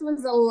never, which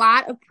was a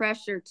lot of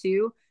pressure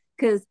too,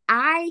 because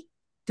I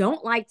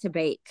don't like to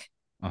bake.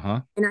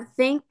 uh-huh, And I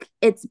think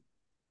it's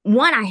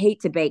one, I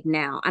hate to bake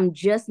now. I'm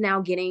just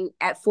now getting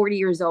at 40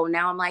 years old.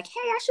 Now I'm like, hey,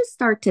 I should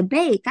start to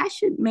bake.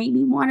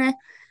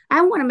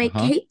 I want to make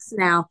uh-huh. cakes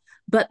now.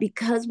 But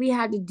because we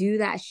had to do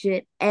that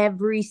shit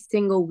every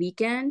single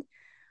weekend,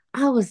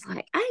 I was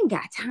like, I ain't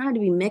got time to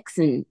be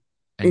mixing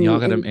And y'all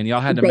and, got to, and, and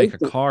y'all had and to make a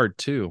baking. card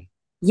too.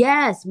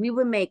 Yes, we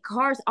would make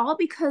cars all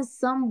because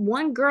some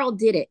one girl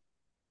did it.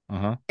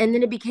 Uh-huh. And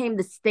then it became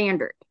the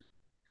standard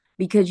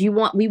because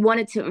we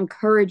wanted to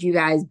encourage you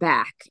guys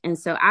back. And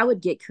so I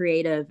would get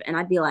creative and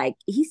I'd be like,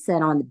 he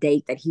said on the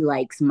date that he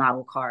likes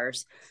model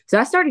cars. So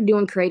I started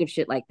doing creative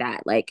shit like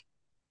that. Like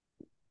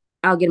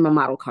I'll get him a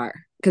model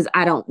car because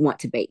I don't want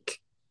to bake.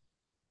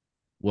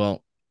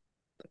 Well,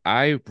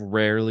 I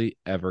rarely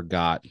ever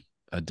got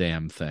a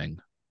damn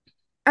thing.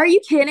 Are you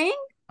kidding?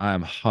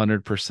 I'm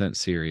 100%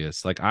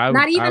 serious. Like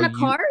Not even a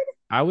card,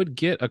 I would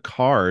get a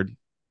card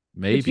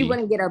but you maybe,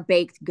 wouldn't get her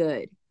baked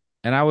good.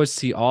 and I would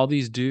see all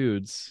these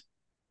dudes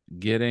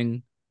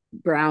getting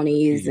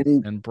Brownies cookies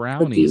and and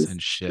brownies cookies.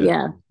 and shit.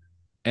 Yeah,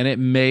 And it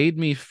made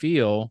me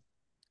feel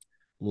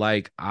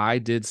like I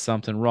did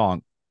something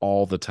wrong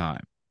all the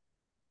time.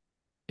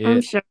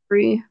 I'm It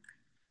sorry.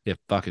 it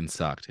fucking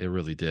sucked. It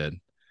really did.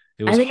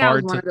 It I was think I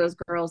was hard one to of those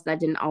girls that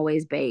didn't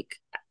always bake.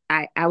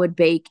 I would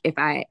bake if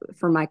I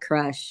for my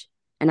crush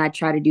and I'd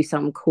try to do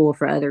something cool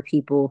for other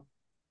people.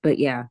 But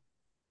yeah.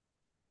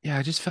 yeah,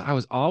 I just felt I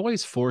was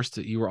always forced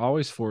to you were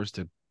always forced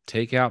to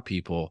take out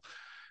people,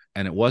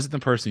 and it wasn't the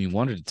person you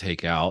wanted to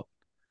take out.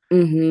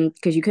 Mm-hmm.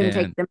 Because you couldn't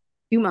take And them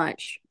too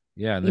much.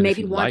 yeah, and You then if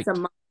maybe you once a liked,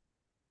 month.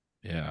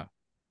 yeah.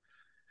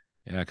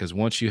 Yeah, because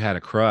once you had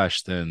a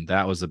crush, then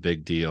that was a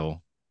big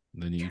deal.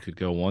 Then you could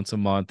go once a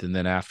month, and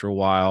then after a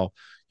while,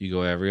 you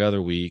go every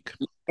other week.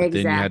 But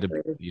then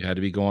Exactly. you had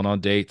to be going on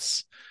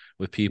dates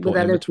with people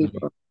With in other between.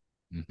 people.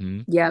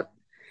 Hmm. Yep.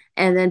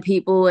 And then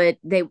people would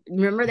they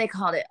remember they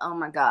called it, oh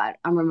my God,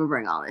 I'm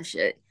remembering all this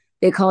shit.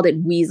 They called it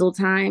weasel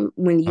time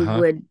when you Uh-huh.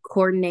 would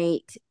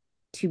coordinate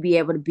to be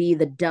able to be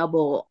the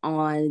double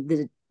on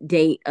the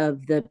date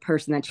of the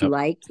person that you Yep.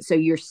 liked. So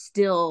you're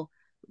still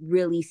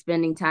really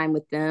spending time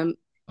with them,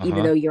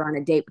 even Uh-huh. though you're on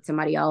a date with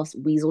somebody else.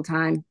 Weasel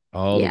time.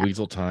 Oh, the Yeah.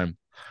 weasel time.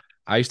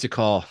 I used to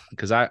call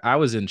because I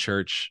was in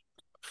church.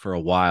 for a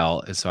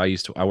while. And so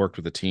I worked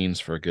with the teens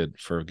for a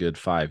good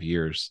 5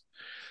 years.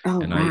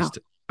 Oh, And wow.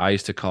 I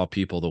used to call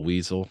people the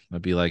weasel.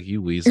 I'd be like,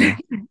 you weasel,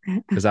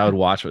 because I would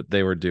watch what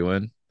they were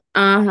doing.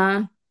 Uh-huh.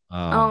 Um,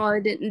 Oh,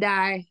 it didn't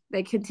die.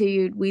 They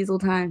continued weasel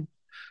time.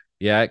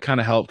 yeah, it kind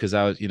of helped because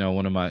I was,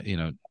 one of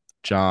my,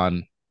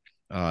 John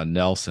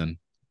Nelson,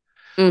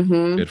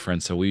 Mm-hmm. good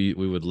friend. So we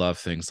would love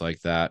things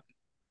like that.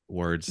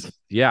 Words.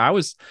 Yeah, I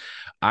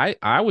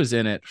was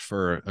in it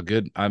for a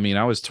good, I mean,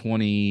 I was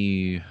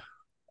 27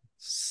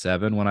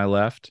 when I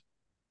left.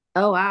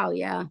 Oh, wow.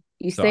 Yeah.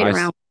 You So stayed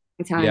around for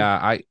a long time.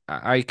 yeah,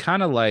 I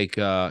kind of like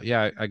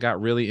yeah, I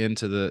got really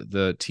into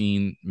the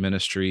teen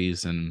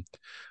ministries, and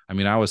I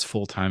mean, I was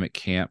full time at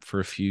camp for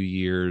a few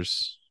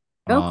years.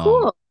 Oh, Um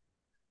cool.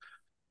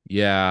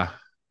 yeah,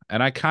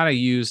 and I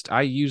used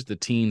the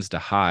teens to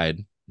hide.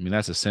 I mean,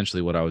 that's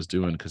essentially what I was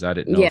doing because I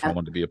didn't know if I Yeah.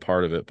 wanted to be a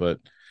part of it, but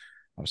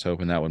I was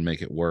hoping that would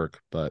make it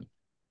work. But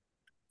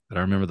I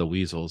remember the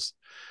weasels.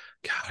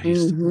 God,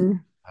 Mm-hmm.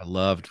 I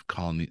loved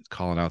calling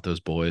out those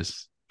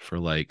boys for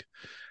like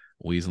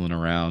weaseling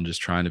around,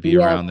 just trying to be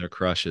Yeah. around their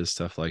crushes,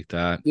 stuff like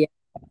that. Yeah.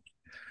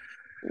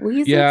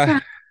 Weasel Yeah,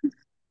 time.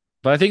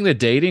 but I think the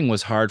dating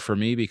was hard for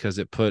me because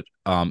it put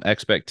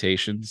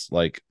expectations.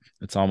 Like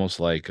it's almost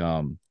like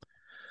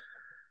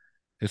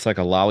it's like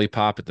a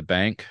lollipop at the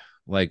bank.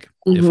 Like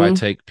if I Mm-hmm.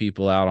 take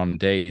people out on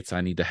dates,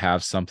 I need to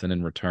have something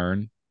in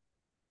return,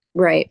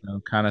 Right.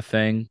 kind of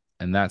thing.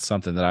 And that's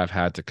something that I've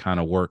had to kind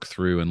of work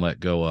through and let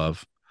go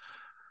of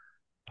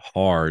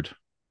hard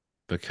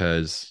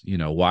because,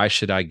 why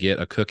should I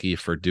get a cookie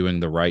for doing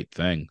the right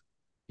thing?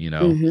 You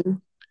know, Mm-hmm.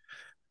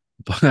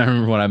 but I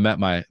remember when I met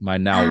my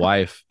now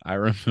wife, I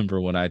remember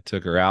when I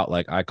took her out,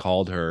 like I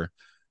called her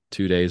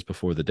 2 days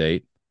before the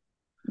date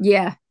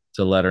Yeah.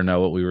 to let her know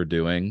what we were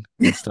doing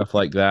and stuff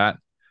like that.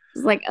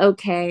 It's like,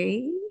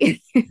 okay.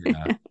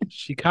 Yeah.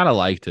 She kind of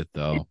liked it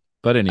though.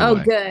 But Oh,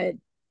 anyway,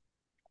 good.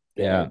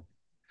 yeah. Good.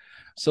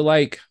 So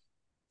like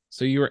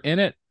so you were in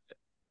it.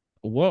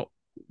 What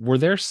were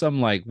there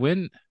some like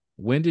when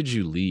did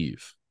you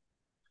leave?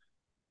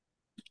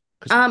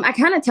 Cuz I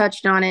kind of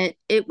touched on it.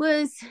 It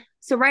was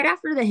so right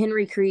after the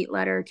Henry Crete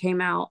letter came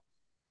out,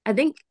 I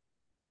think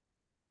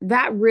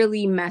that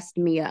really messed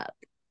me up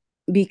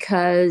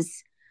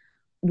because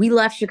we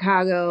left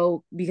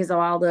Chicago because of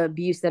all the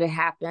abuse that had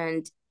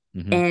happened.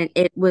 mhm. And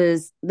it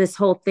was this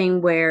whole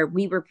thing where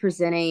we were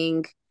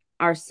presenting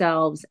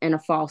ourselves in a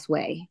false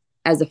way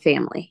as a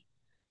family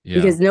Yeah.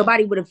 because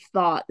nobody would have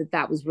thought that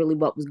that was really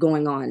what was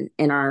going on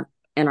in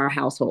our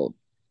household.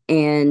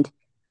 And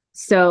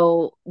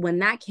so when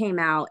that came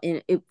out,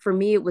 and it for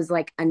me, it was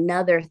like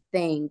another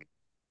thing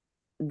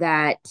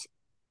that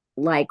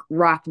like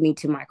rocked me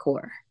to my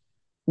core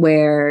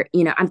where,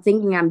 I'm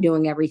thinking I'm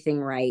doing everything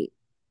right.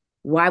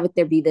 Why would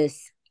there be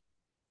this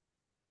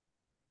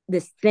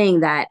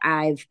thing that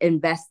I've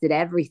invested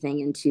everything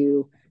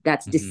into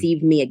that's Mhm.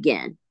 deceived me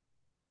again?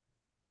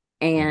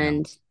 Yeah.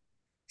 And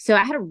so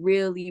I had a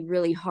really,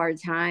 really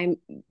hard time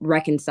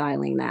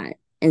reconciling that.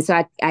 And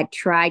so I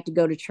tried to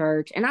go to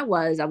church and I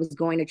was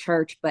going to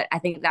church, but I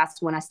think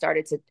that's when I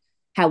started to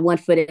have one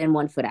foot in,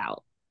 one foot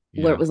out,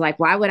 where it Yeah. was like,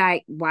 why would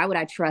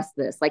I trust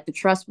this? Like the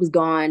trust was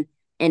gone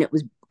and it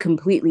was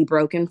completely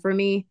broken for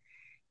me.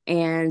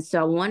 And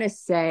so I want to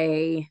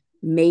say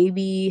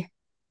maybe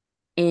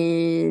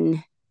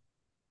in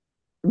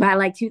by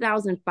like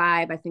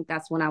 2005, I think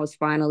that's when I was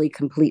finally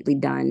completely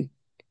done.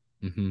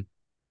 Mhm.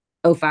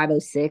 Oh five, oh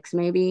six,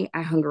 maybe.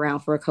 I hung around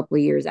for a couple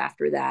of years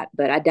after that,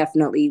 but I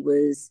definitely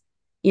was,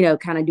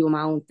 kind of doing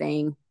my own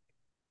thing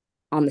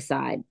on the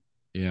side,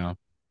 Yeah.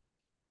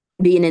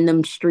 being in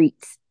them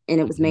streets.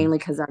 And it was Mhm. mainly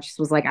because I just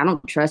was like, I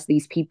don't trust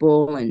these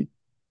people. And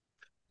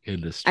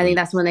In the I think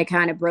that's streets. when they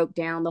kind of broke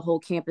down the whole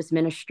campus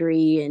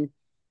ministry and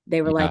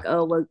they were Yeah. like,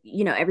 oh, well,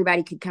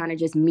 everybody could kind of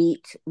just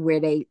meet where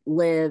they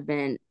live.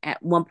 And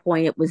at one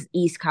point, it was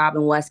East Cobb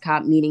and West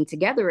Cobb meeting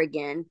together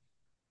again,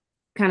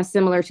 kind of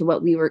similar to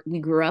what we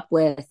grew up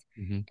with.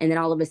 Mhm. And then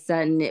all of a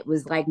sudden it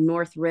was like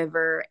North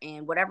River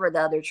and whatever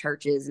the other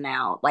church is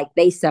now, like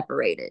they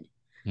separated.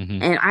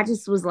 Mhm. And I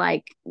just was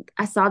like,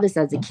 I saw this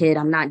as a kid.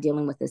 I'm not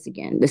dealing with this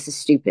again. This is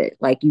stupid.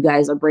 Like you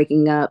guys are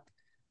breaking up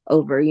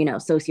over,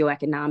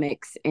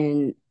 socioeconomics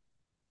and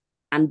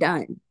I'm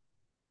done.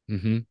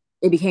 Mhm.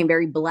 It became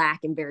very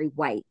black and very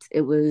white.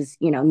 It was,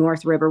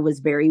 North River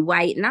was very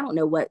white. And I don't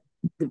know what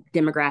the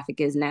demographic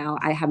is now.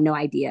 I have no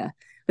idea.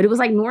 But it was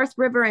like North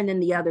River and then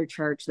the other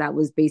church that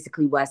was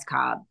basically West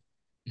Cobb.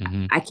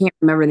 Mhm. I can't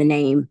remember the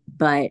name,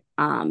 but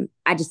I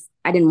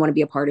didn't want to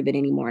be a part of it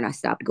anymore and I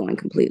stopped going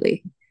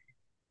completely.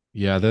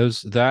 Yeah,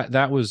 those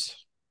that was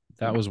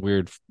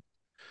weird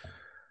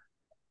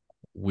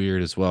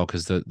as well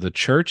because the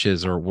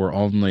churches were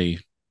only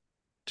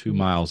 2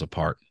 miles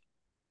apart.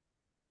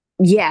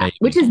 Yeah,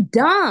 which Maybe. is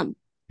dumb.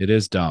 It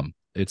is dumb.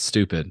 It's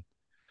stupid.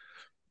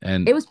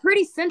 And It was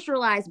pretty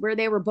centralized where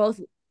they were both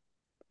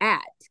at,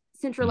 mhm.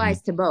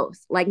 centralized to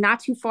both. Like not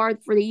too far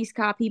for the East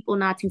Cobb people,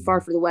 not too far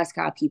Mhm. for the West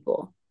Cobb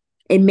people.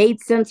 It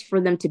made sense for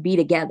them to be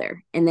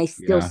together and they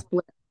still Yeah.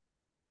 split.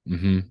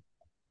 Hmm.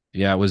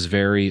 Yeah, it was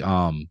very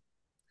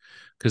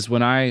because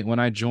when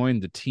I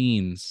joined the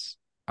teens,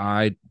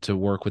 I to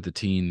work with the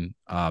teen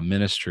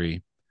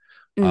ministry,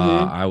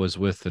 Mm-hmm. I was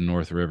with the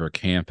North River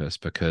campus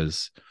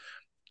because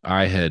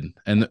I had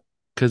and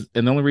the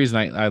only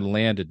reason I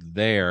landed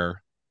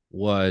there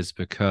was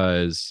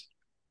because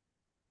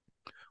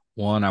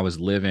one, I was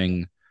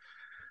living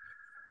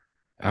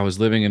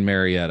in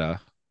Marietta,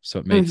 so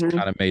it made Mm-hmm.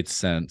 kind of made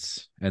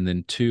sense. And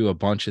then two, a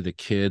bunch of the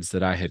kids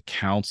that I had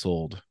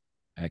counseled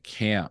at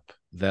camp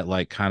that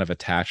like kind of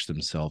attached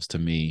themselves to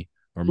me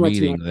or What you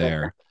meeting mean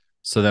there? there.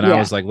 So then I Yeah.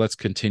 was like, let's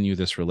continue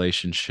this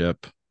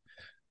relationship.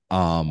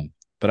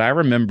 But I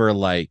remember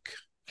like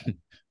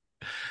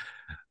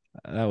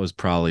that was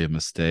probably a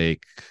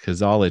mistake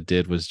because all it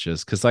did was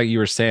just because like you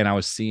were saying, I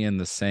was seeing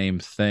the same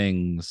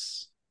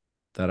things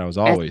that I was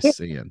As always kids.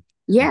 seeing.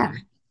 Yeah.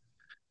 Mhm.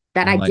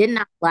 That And I like, did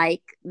not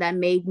like, that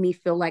made me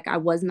feel like I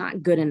was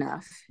not good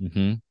enough.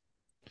 mhm,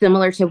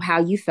 Similar to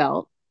how you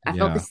felt. I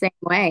felt the yeah. same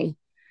way.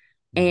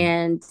 Mhm.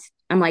 And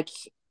I'm like,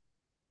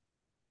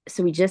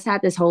 so we just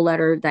had this whole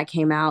letter that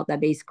came out that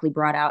basically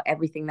brought out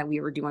everything that we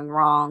were doing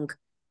wrong.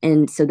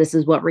 And so this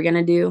is what we're going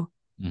to do.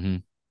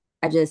 Mhm.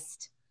 I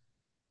just,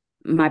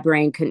 my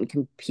brain couldn't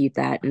compute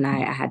that. And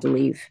I had to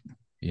leave.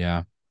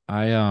 Yeah.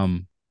 I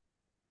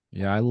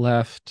yeah, I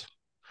left.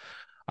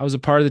 I was a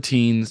part of the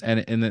teens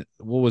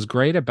what was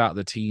great about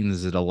the teens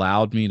is it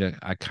allowed me to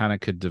I kind of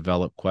could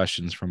develop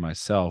questions for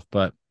myself,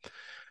 but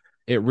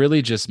it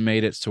really just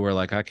made it to where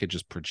like I could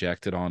just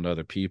project it onto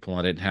other people.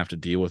 I didn't have to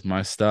deal with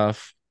my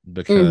stuff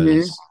Mm-hmm.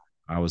 because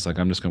I was like,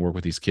 I'm just gonna work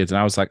with these kids. And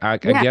I was like, I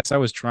Yeah, guess I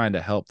was trying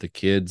to help the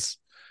kids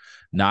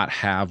not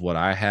have what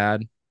I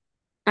had.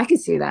 I can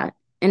see that.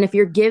 And if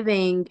you're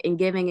giving and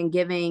giving and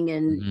giving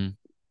and Hmm.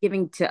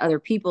 giving to other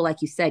people,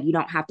 like you said, you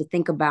don't have to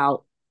think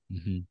about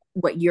Hmm.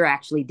 what you're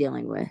actually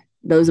dealing with.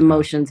 Those Yeah.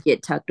 emotions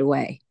get tucked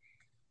away.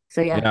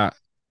 So yeah. Yeah.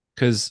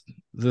 Because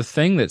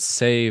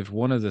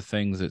one of the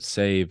things that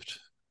saved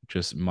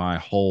just my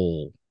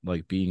whole,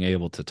 like being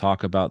able to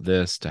talk about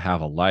this, to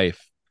have a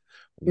life,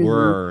 Mm-hmm.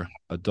 were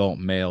adult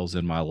males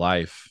in my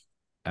life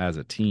as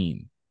a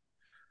teen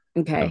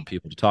of Okay.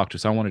 people to talk to.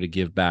 So I wanted to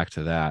give back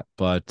to that.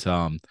 But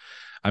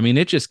I mean,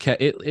 it just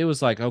kept it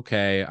was like,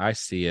 okay, I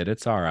see it.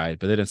 It's all right.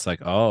 But then it's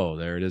like, oh,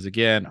 there it is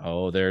again.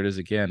 Oh, there it is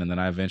again. And then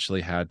I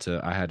had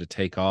to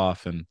take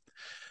off and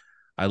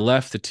I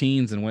left the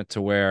teens and went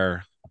to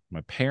where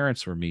my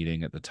parents were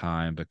meeting at the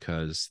time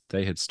because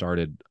they had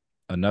started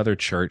another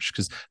church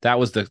because that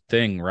was the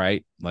thing,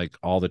 right? Like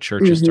all the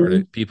churches Mm-hmm.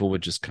 started, people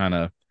would just kind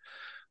of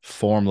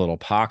form little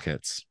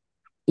pockets.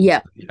 And so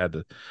Yep. you had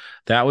to,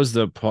 that was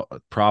the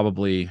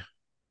probably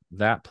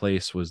that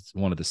place was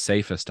one of the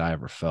safest I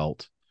ever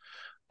felt.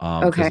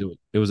 Okay. Because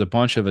it was a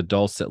bunch of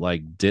adults that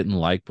like didn't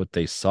like what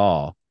they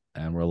saw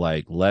and were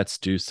like, let's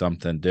do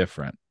something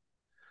different.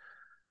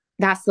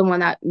 That's the one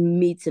that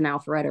meets in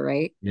Alpharetta,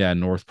 right? Yeah,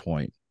 North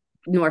Point.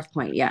 North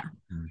Point. Yeah.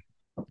 Mm.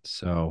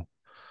 So,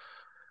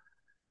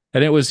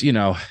 and it was,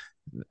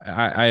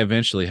 I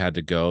eventually had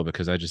to go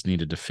because I just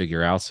needed to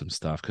figure out some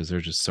stuff because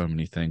there's just so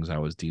many things I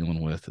was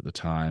dealing with at the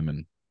time.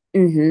 And,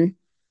 Mm-hmm.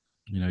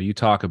 you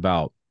talk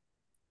about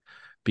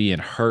being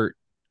hurt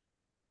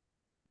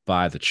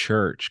by the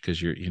church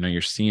because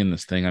you're seeing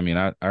this thing. I mean,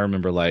 I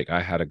remember like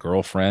I had a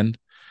girlfriend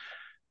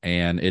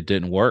and it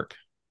didn't work.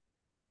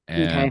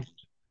 Okay. And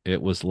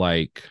it was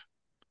like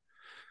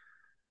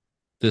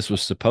this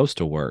was supposed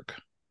to work,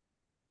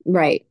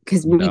 Right.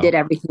 Because you we know, did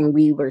everything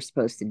we were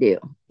supposed to do.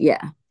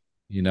 Yeah.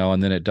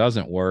 and then it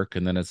doesn't work.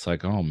 And then it's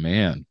like, oh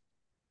man,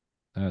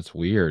 that's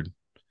weird.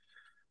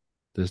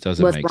 This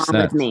doesn't What's make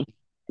wrong with sense. me?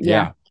 Yeah.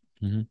 Yeah.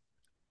 Hmm.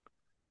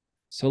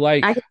 So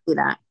like, I can see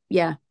that.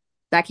 Yeah.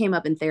 That came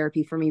up in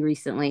therapy for me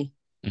recently.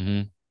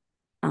 mhm,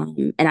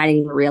 And I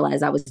didn't even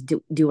realize I was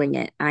doing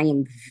it. I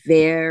am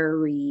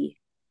very,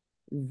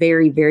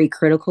 very, very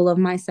critical of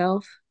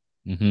myself.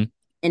 mhm,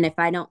 And if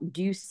I don't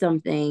do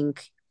something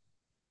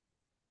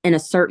in a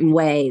certain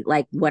way,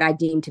 like what I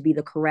deem to be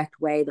the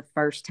correct way the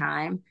first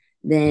time,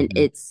 then mhm.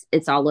 it's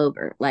all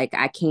over. Like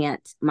I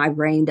can't, my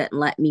brain doesn't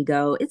let me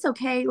go. It's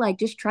okay, like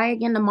just try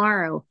again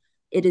tomorrow.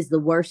 It is the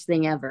worst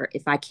thing ever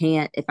if I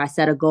can't, if I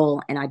set a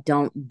goal and I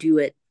don't do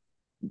it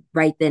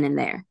right then and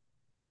there.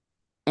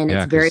 And Yeah,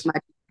 it's very because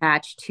much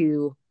attached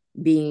to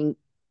being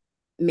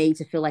made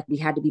to feel like we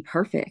had to be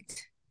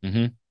perfect.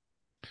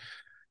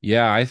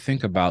 yeah, I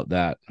think about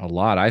that a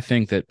lot. I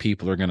think that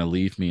people are going to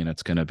leave me and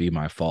it's going to be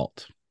my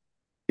fault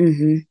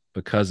Mm-hmm.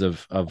 because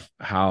of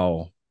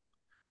how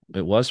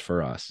it was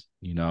for us,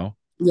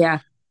 Yeah.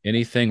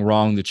 Anything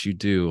wrong that you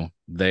do,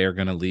 they are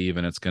going to leave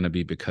and it's going to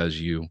be because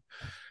you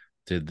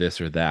did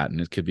this or that. And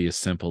it could be as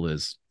simple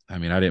as, I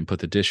mean, I didn't put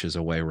the dishes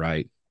away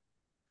right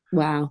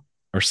Wow.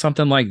 or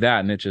something like that.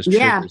 And it just Yeah.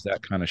 triggers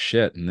that kind of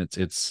shit. And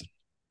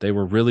they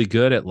were really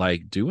good at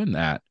like doing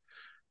that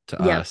to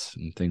Yep. us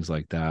and things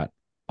like that.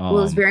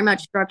 Well, it's Um, very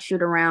much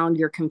structured around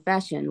your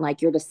confession,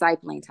 like your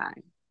discipling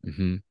time.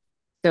 mhm.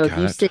 So if God,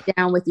 you sit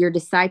down with your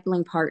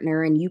discipling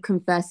partner and you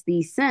confess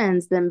these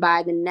sins, then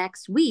by the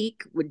next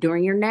week,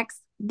 during your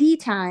next D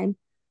time,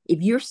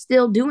 if you're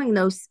still doing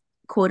those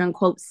quote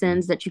unquote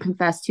sins that you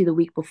confessed to the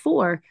week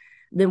before,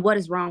 then what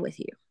is wrong with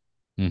you?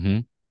 Mm-hmm.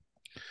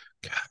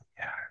 God,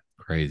 yeah,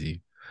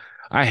 crazy.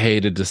 I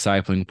hated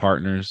discipling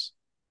partners.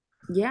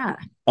 Yeah.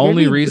 There'd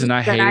Only be reason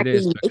weeks I that hated I'd it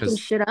is be making because,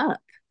 shit up.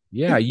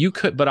 yeah, you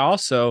could, but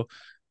also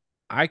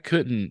I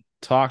couldn't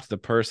talk to the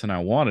person I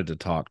wanted to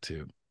talk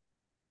to.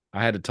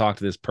 I had to talk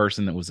to this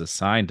person that was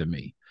assigned to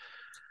me.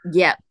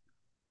 Yep.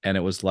 And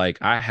it was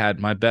like I had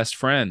my best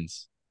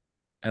friends,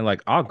 and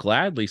like I'll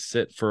gladly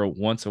sit for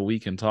once a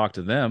week and talk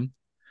to them,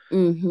 but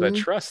Mm-hmm.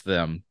 trust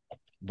them.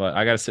 But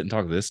I got to sit and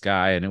talk to this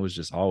guy, and it was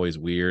just always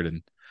weird.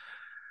 And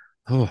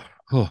oh,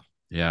 oh,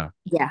 yeah.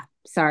 Yeah.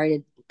 Sorry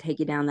to take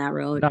you down that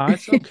road. No,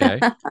 it's okay.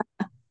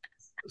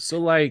 So,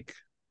 like,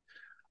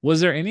 was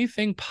there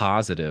anything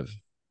positive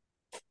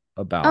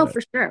about Oh, it?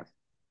 for sure.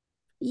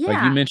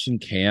 Like you Yeah.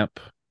 mentioned camp.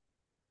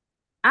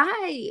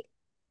 I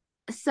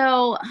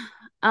so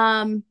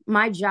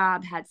my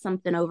job had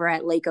something over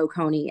at Lake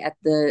Oconee at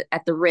the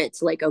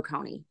Ritz Lake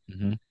Oconee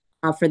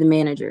Mm-hmm. for the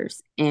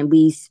managers, and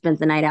we spent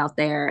the night out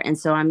there. And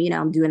so I'm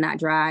doing that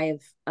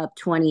drive up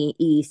 20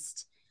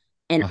 East,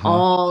 and Uh-huh.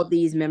 all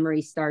these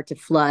memories start to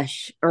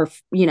flush or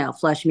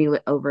flush me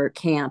over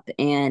camp.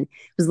 And it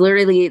was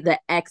literally the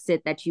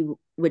exit that you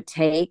would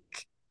take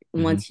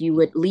Mm-hmm. once you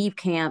would leave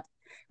camp.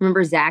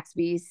 Remember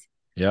Zaxby's?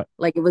 Yep.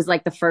 Like it was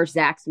like the first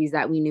Zaxby's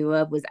that we knew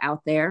of was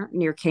out there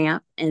near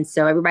camp. And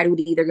so everybody would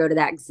either go to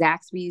that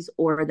Zaxby's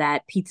or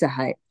that Pizza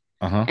Hut.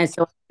 Uh-huh. And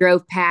so I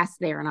drove past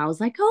there and I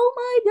was like, oh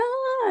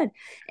my God.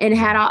 And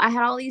Yeah. I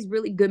had all these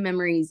really good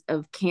memories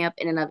of camp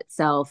in and of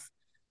itself.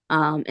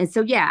 And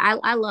so yeah,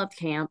 I loved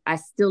camp. I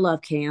still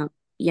love camp,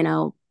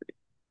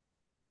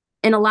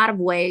 in a lot of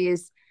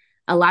ways.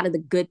 A lot of the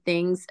good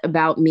things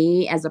about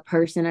me as a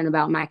person and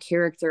about my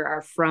character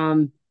are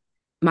from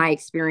my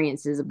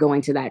experiences of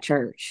going to that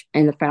church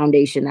and the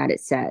foundation that it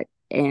set.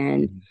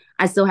 And Mm-hmm.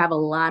 I still have a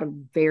lot of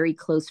very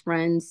close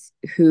friends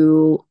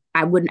who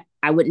I wouldn't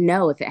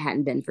know if it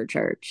hadn't been for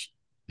church.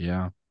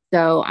 Yeah.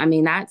 So I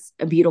mean that's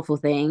a beautiful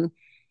thing.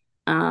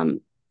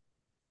 Um,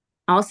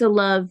 I also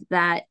love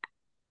that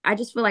I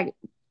just feel like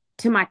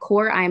to my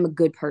core I am a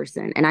good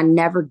person and I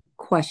never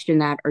question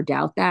that or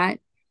doubt that.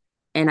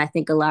 And I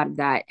think a lot of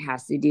that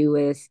has to do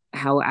with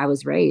how I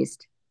was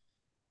raised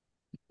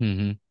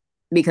Mm-hmm.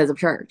 because of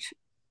church.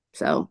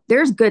 So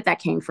there's good that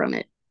came from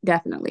it.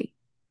 Definitely.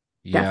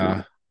 Yeah.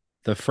 Definitely.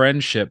 The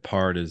friendship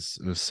part is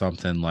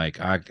something like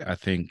I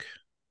think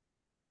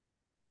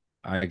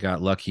I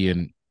got lucky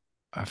and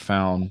I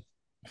found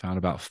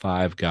about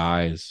five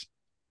guys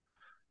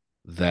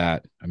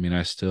that I mean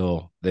I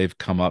still they've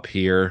come up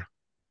here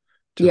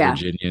to Yeah.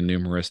 Virginia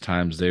numerous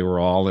times. They were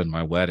all in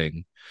my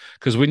wedding.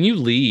 Because when you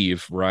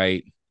leave,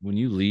 right? When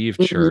you leave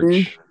Hmm.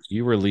 church,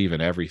 you were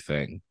leaving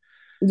everything.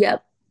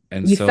 Yep.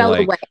 And You so fell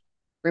like away.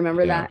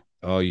 Remember yeah, that?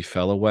 oh, you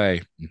fell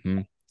away.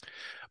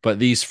 But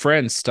these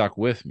friends stuck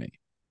with me.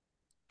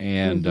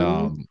 And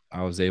Hmm.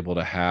 I was able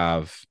to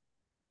have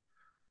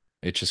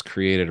it just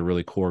created a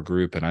really core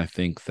group. And I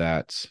think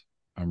that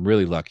I'm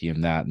really lucky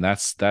in that. And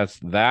that's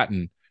that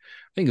and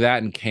I think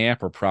that and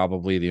camp are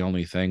probably the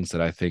only things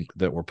that I think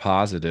that were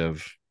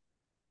positive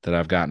that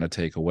I've gotten to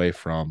take away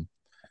from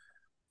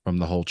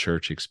the whole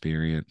church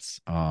experience.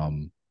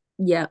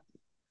 Yep.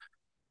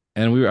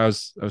 And I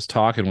was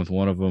talking with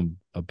one of them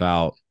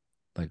about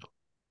like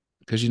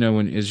because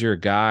when as you're a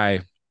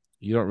guy,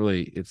 you don't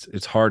really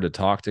it's hard to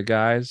talk to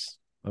guys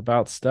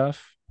about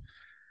stuff,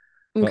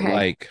 but Okay.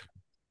 like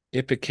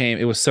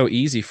it was so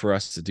easy for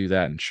us to do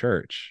that in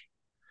church.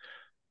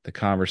 The Yeah.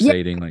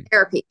 conversating like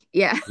Therapy.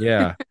 Yeah.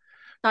 yeah,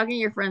 Talking to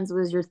your friends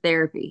was your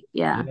therapy.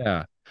 Yeah.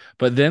 yeah.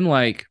 But then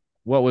like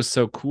what was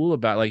so cool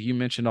about like you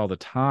mentioned all the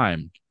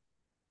time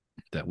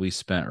that we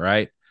spent,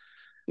 right?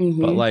 But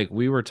Hmm. like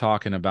we were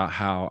talking about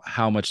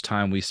how much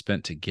time we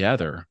spent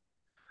together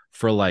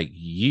for like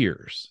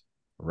years,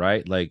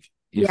 right? Like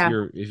Yeah.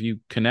 if you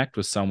connect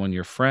with someone,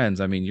 your friends,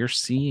 I mean, you're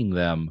seeing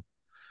them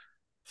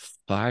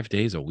 5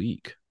 days a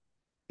week,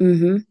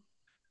 Hmm.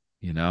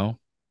 you know?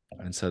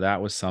 And so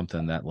that was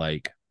something that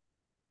like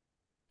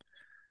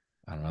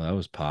I don't know, that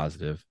was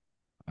positive.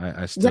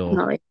 I still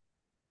Definitely.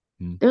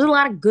 mm, There's a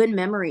lot of good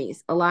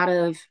memories, a lot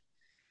of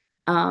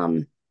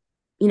um,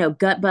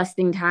 gut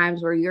busting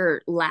times where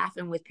you're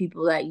laughing with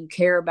people that you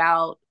care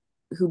about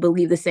who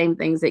believe the same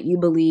things that you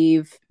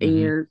believe and mm-hmm,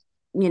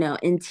 you're,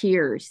 in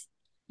tears.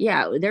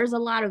 Yeah, there's a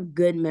lot of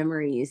good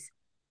memories,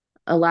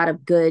 a lot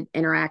of good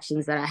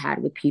interactions that I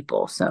had with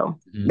people. So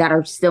mm, that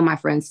are still my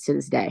friends to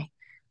this day.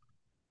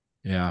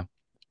 yeah.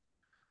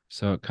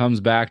 So it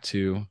comes back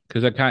to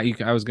because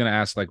I was going to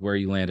ask like where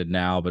you landed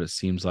now, but it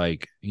seems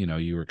like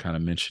you were kind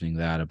of mentioning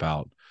that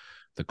about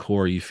the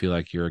core. You feel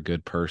like you're a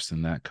good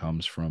person that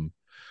comes from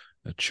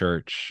a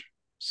church.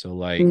 So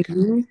like,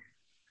 Hmm.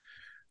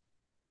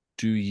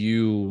 do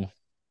you?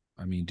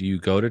 I mean, do you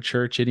go to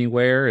church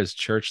anywhere? Is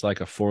church like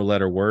a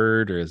four-letter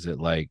word, or is it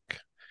like,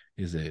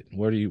 is it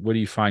what do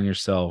you find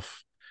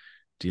yourself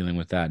dealing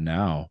with that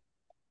now?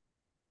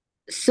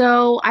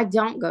 So I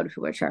don't go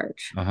to a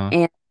church. Uh huh.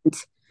 And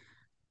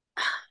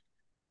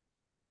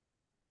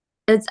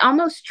it's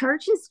almost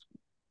church is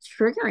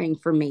triggering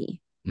for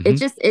me. It Mm-hmm.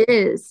 just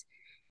is.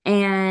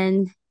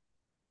 And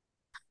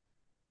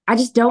I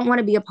just don't want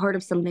to be a part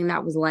of something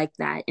that was like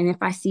that. And if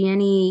I see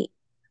any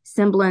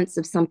semblance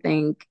of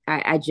something,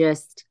 I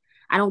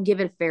don't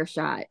give it a fair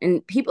shot.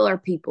 And people are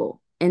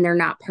people and they're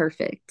not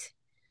perfect.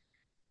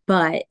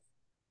 But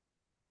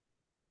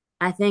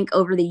I think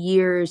over the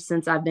years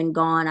since I've been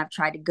gone, I've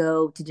tried to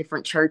go to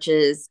different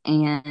churches,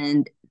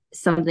 and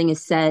something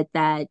is said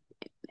that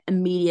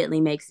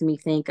immediately makes me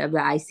think of the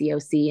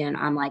ICOC, and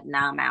I'm like,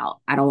 nah, I'm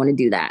out. I don't want to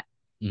do that.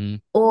 Mm-hmm.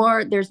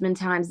 Or there's been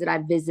times that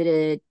I've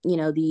visited,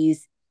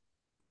 these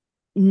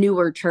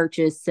newer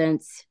churches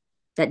since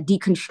that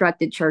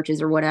deconstructed churches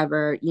or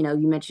whatever. You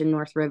mentioned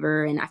North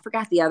River, and I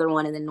forgot the other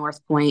one, and then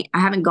North Point. I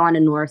haven't gone to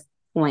North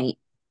Point.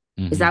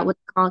 Is Mm-hmm. that what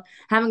it's called?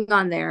 I haven't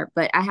gone there,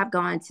 but I have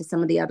gone to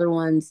some of the other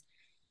ones,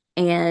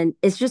 and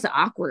it's just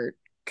awkward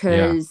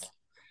Yeah. because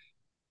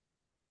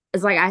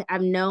it's like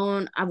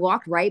I've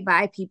walked right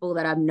by people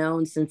that I've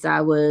known since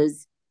I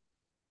was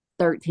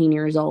 13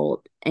 years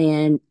old,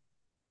 and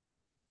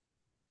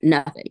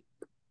nothing.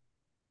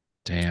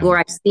 Or Damn.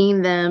 I've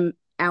seen them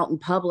out in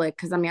public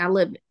because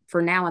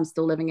for now, I'm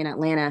still living in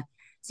Atlanta.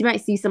 So you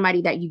might see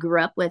somebody that you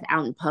grew up with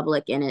out in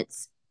public, and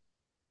it's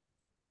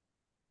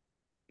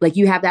like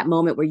you have that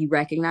moment where you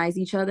recognize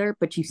each other,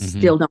 but you Mm-hmm.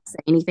 still don't say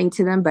anything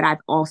to them. But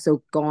I've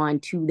also gone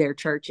to their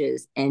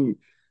churches, and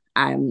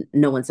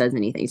no one says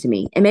anything to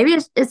me. And maybe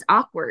it's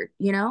awkward,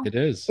 you know? It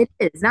is. It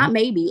is Mm-hmm. not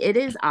maybe, it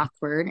is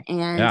awkward.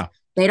 And Yeah.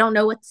 they don't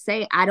know what to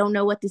say. I don't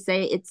know what to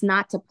say. It's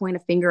not to point a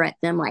finger at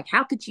them like,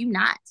 how could you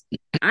not?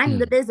 I'm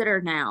the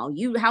visitor now.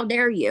 How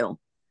dare you?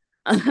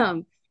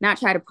 Not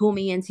try to pull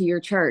me into your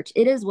church.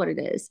 It is what it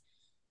is.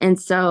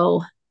 And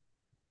so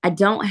I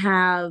don't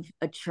have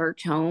a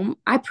church home.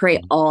 I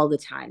pray all the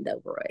time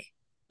though, Roy.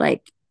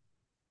 Like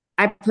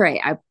I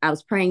pray. I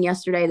was praying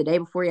yesterday, the day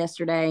before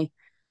yesterday.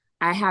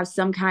 I have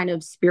some kind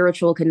of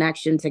spiritual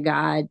connection to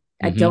God.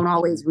 I Mm-hmm. don't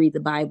always read the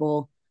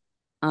Bible,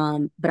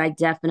 but I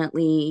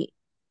definitely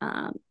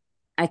um,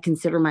 I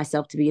consider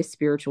myself to be a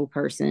spiritual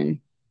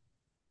person.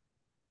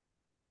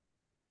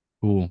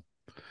 Cool.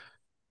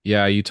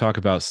 Yeah, you talk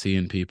about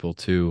seeing people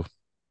too.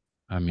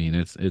 I mean,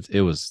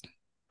 it was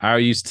I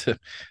used to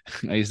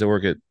I used to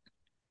work at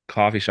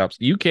coffee shops.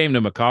 You came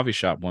to my coffee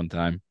shop one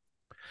time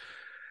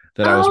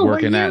that I was Oh, were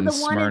working at you in the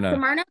one in Smyrna.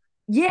 Smyrna?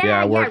 Yeah, Yeah,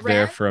 I yeah, worked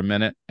there Rev. for a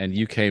minute and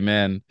you came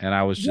in and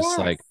I was just Yes.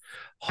 like,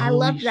 I holy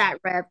love that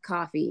Rev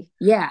coffee.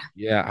 Yeah.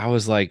 yeah, I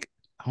was like,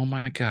 oh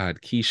my God,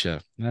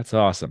 Keisha, that's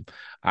awesome.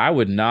 I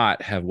would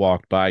not have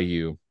walked by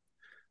you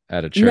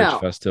at a church if No,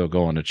 I was still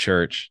going to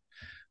church.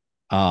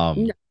 no,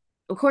 Um,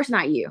 of course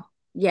not you.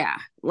 Yeah.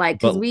 Like,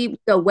 cause but we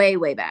go way,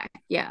 way back.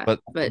 Yeah.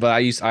 But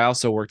I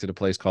also worked at a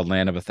place called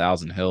Land of a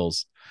Thousand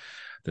Hills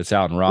that's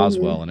out in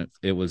Roswell, mhm. and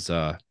it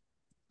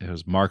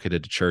was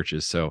marketed to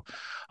churches. So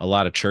a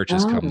lot of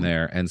churches come Oh,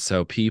 there. And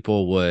so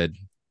people would,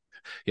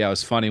 yeah, it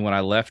was funny when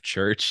I left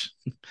church,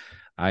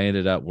 I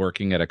ended up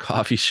working at a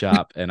coffee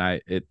shop and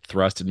it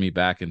thrusted me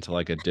back into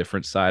like a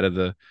different side of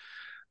the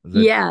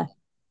yeah.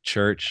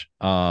 church.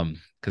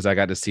 Because I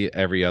got to see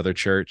every other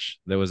church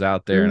that was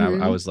out there. And I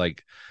Hmm. was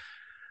like,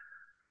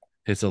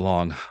 it's a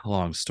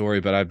long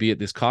story, but I'd be at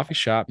this coffee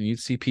shop and you'd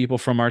see people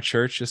from our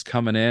church just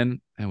coming in.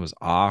 And it was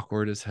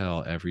awkward as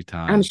hell every I'm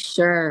time.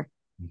 sure.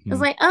 I was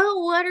Mhm. like,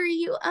 oh, what are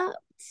you up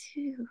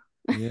to?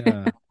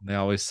 Yeah. They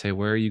always say,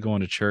 where are you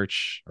going to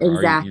church? Or are you,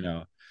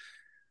 Exactly.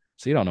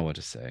 so you don't know what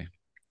to say.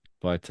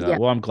 But Yeah.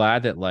 well, I'm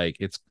glad that like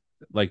it's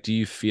like, do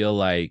you feel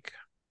like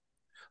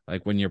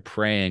when you're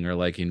praying or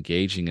like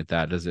engaging at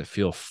that, does it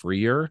feel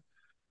freer?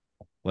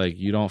 Like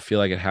you don't feel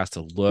like it has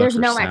to look There's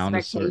or no sound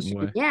a certain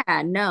expectation. way?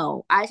 Yeah,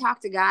 no. I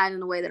talk to God in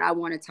the way that I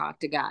want to talk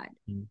to God.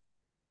 Mm.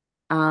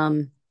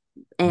 Um,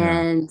 Yeah.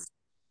 and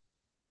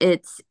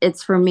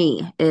it's for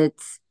me.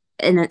 It's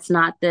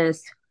not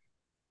this,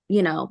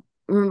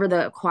 remember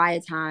the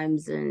quiet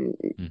times and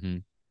Mm-hmm.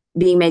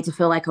 being made to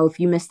feel like, oh, if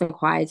you missed the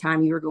quiet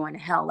time, you were going to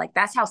hell. Like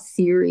that's how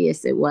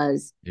serious it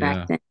was back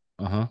Yeah. then.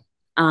 Uh-huh.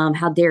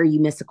 How dare you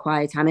miss a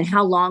quiet time? And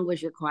how long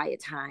was your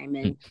quiet time?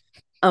 And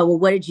oh, well,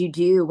 what did you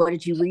do? What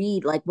did you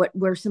read? Like, what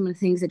were some of the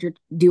things that you're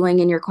doing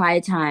in your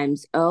quiet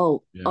times? Yeah.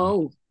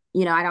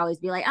 I'd always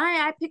be like,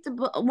 I picked a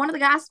book, one of the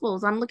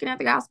gospels. I'm looking at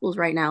the gospels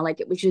right now.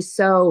 Like, it was just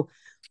so,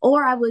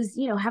 or I was,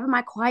 having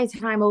my quiet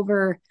time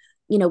over,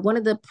 one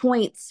of the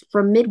points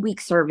from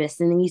midweek service.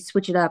 And then you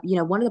switch it up,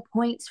 one of the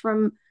points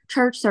from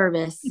church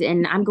service.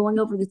 And I'm going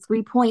over the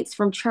 3 points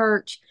from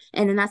church.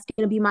 And then that's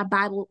going to be my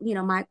Bible,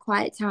 my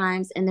quiet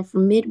times. And then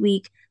from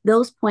midweek,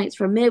 those points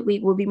from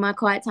midweek will be my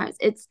quiet times.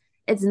 It's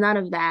none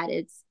of that.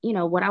 It's,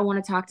 what I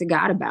want to talk to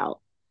God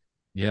about.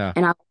 Yeah.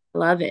 And I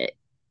love it.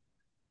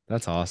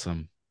 That's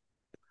awesome.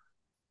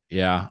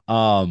 Yeah.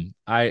 You're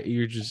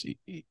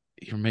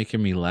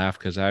making me laugh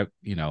because at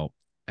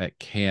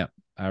camp,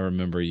 I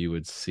remember you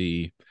would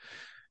see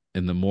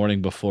in the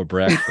morning before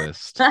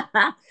breakfast.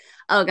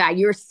 Oh God,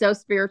 you were so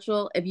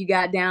spiritual if you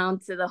got down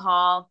to the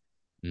hall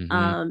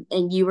Mm-hmm.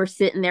 and you were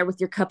sitting there with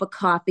your cup of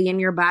coffee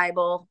and your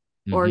Bible,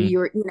 or Mm-hmm. you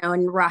were,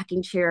 in your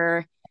rocking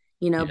chair,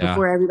 Yeah.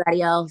 before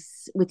everybody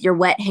else with your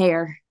wet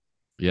hair,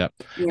 Yep.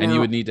 you And you know.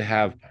 would need to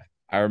have,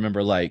 I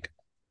remember like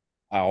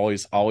I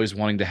always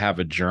wanting to have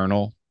a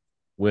journal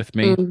with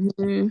me,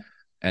 Mm-hmm.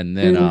 and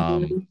then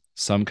Mm-hmm.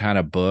 some kind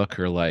of book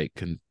or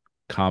like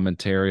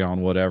commentary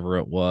on whatever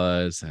it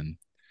was. And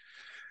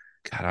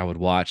God, I would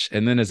watch,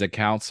 and then as a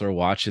counselor,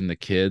 watching the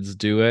kids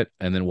do it,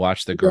 and then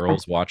watch the Yeah.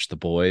 girls watch the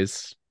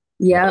boys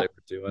while they Yep.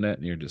 were doing it,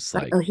 and you're just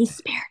Like, like, oh, he's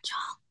spiritual.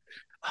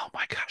 oh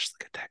my gosh,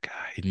 look at that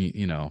guy. And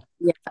you know,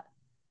 Yeah.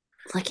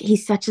 Like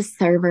he's such a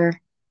server.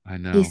 I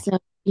He's know.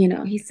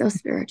 so, he's so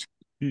spiritual.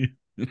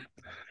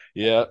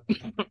 Yeah.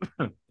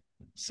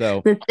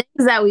 So The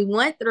things that we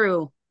went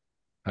through.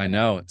 I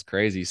know it's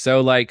crazy.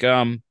 So like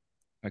I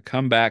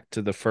come back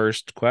to the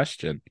first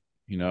question,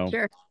 you know,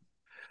 Sure.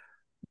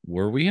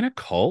 were we in a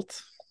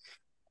cult,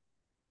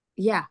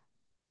 Yeah.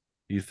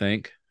 you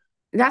think?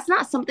 That's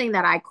not something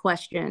that I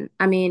question.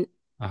 I mean, it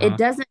Uh-huh.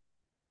 doesn't,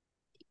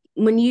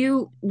 when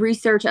you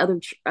research other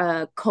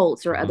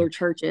cults or Uh-huh. other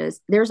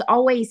churches, there's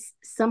always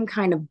some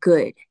kind of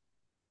good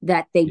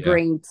that they Yeah.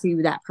 bring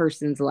to that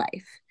person's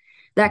life.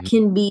 That Mhm.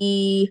 can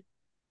be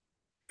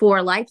for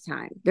a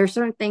lifetime. There's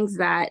certain things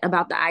that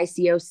about the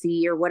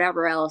ICOC or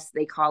whatever else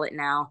they call it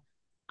now,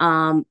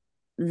 um,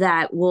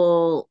 that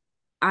will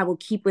I will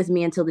keep with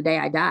me until the day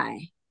I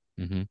die.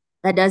 Mhm.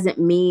 That doesn't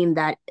mean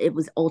that it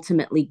was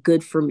ultimately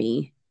good for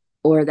me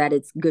or that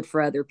it's good for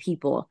other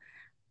people.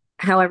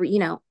 However,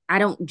 I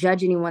don't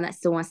judge anyone that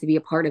still wants to be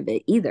a part of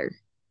it either.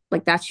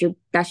 Like that's your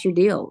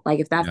deal. Like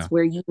if Yeah. that's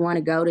where you want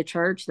to go to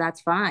church,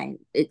 that's fine.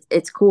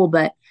 It's cool,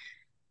 but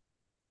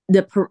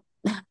the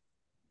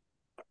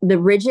the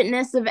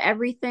rigidness of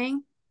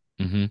everything,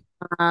 Mhm.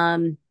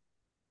 um,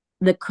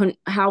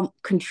 how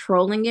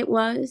controlling it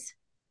was,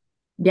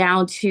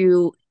 down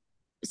to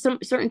some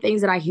certain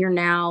things that I hear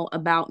now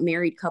about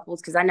married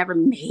couples because I never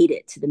made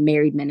it to the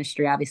married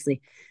ministry,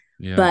 obviously,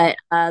 Yeah. but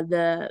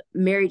the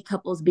married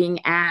couples being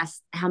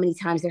asked how many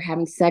times they're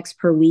having sex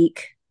per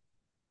week.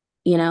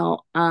 You know,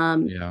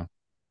 Yeah.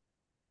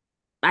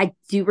 I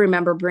do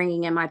remember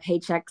bringing in my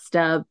paycheck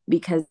stub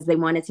because they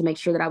wanted to make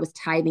sure that I was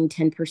tithing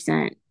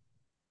 10%.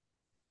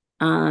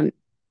 Um,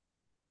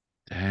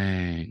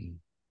 Dang.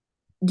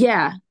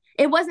 yeah,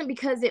 it wasn't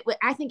because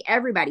I think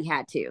everybody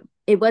had to.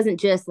 It wasn't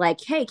just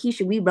like, hey,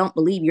 Keisha, we don't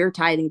believe you're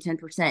tithing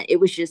 10%. It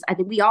was just, I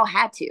think we all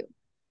had to.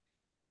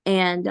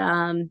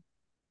 And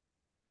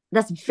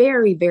that's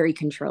very, very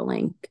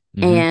controlling.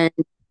 Mhm.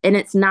 And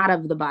it's not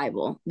of the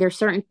Bible. There's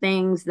certain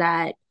things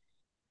that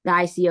the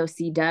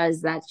ICOC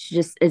does that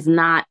just is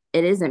not,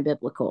 it isn't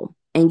biblical.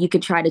 And you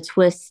could try to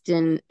twist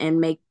and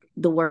make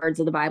the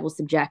words of the Bible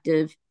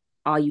subjective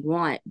all you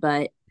want,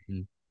 but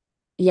Mhm.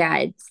 yeah,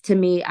 it's to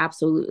me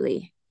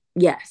absolutely.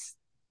 Yes,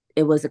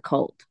 it was a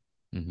cult.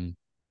 Mhm.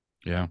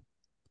 Yeah.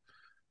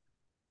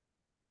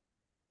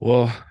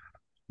 Well,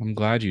 I'm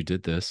glad you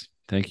did this.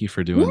 Thank you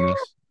for Yeah, doing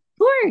this. of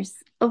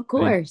course. Of Thank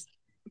course.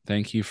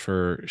 thank you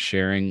for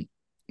sharing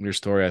your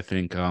story. I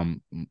think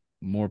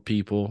more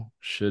people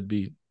should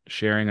be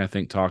sharing. I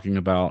think talking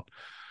about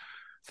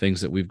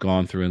things that we've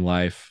gone through in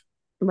life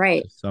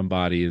Right. to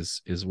somebody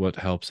is what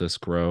helps us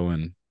grow,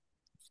 and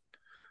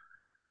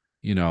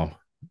you know,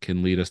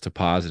 can lead us to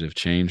positive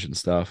change and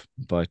stuff.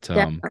 But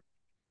Definitely.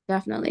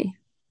 Definitely.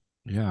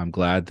 yeah, I'm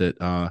glad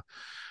that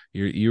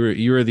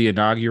you were the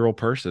inaugural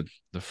person,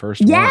 the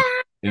first Yeah. one,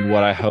 in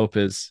what I hope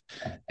is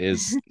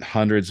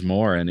hundreds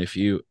more. And if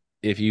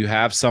you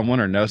have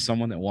someone or know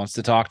someone that wants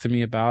to talk to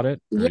me about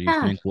it, or you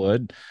Yeah. think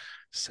would,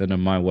 send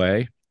them my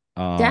way.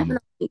 Um,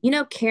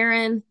 Definitely.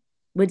 Karen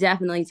would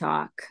definitely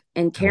talk.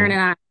 And Karen oh,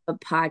 and I have a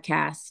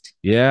podcast.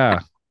 yeah,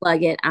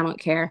 Plug it. I don't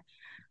care.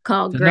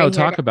 Called no, Gray Hair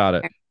talk Down about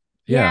it. There.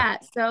 Yeah. Yeah.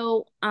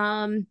 So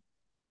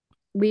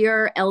we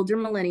are elder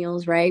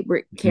millennials, right?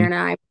 Mhm. Karen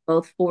and I are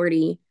both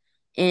 40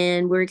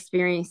 and we're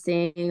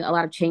experiencing a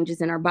lot of changes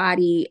in our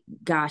body.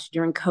 Gosh,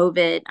 during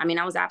COVID, I mean,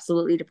 I was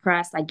absolutely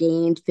depressed. I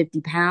gained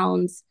 50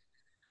 pounds.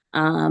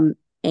 Um,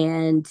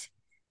 and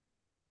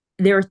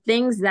there were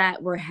things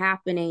that were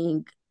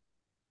happening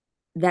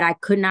that I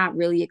could not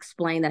really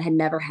explain that had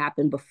never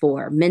happened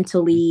before,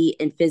 mentally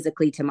and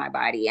physically to my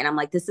body. And I'm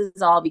like, this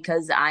is all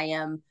because I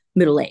am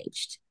middle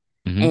aged.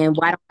 Mhm. And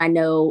why don't I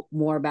know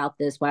more about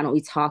this? Why don't we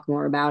talk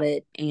more about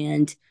it?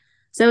 And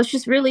so it's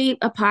just really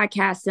a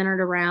podcast centered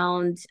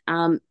around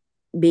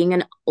being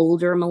an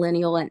older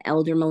millennial and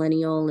elder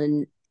millennial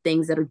and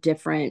things that are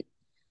different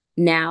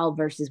now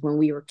versus when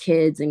we were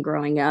kids and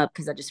growing up.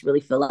 Cause I just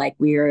really feel like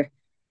we're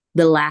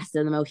the last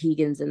of the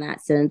Mohegans in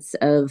that sense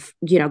of,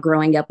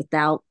 growing up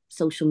without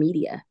social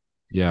media.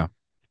 Yeah.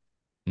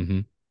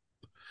 Mhm.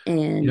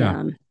 And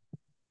Yeah.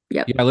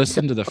 yep. Yeah, I So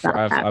listened to about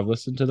I've that. I've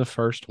listened to the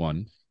first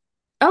one.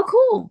 Oh,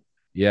 cool.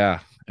 Yeah,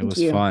 it Thank was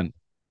you. fun.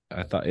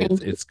 I thought it's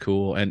Thank you. it's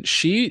cool. And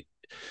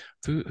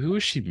who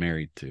is she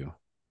married to?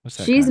 What's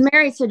that She's guy's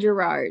married to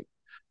Gerard?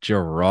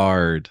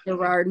 Gerard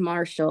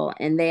Marshall,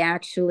 and they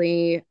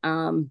actually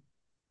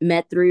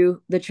met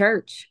through the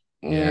church.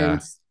 And Yeah,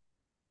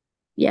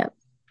 yeah,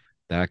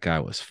 that guy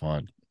was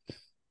fun.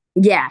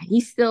 yeah,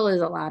 he still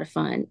is a lot of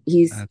fun.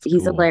 He's That's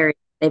he's cool. hilarious.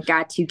 They've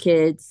got two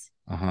kids.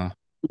 Uh-huh.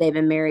 They've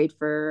been married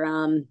for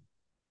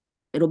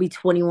it'll be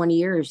 21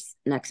 years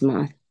next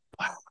month,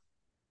 Wow,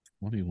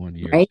 21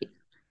 years. right?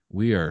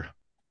 We are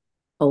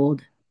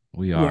Old.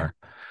 We Yeah. are.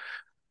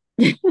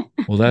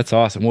 Well, that's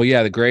awesome. Well,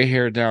 yeah, the gray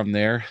hair down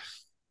there.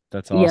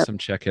 That's Yep. awesome.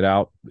 Check it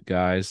out,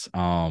 guys.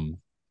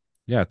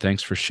 Yeah,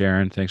 thanks for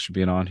sharing. Thanks for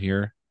being on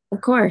here.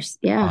 Of course.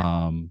 Yeah.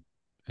 Um,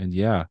 and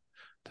yeah,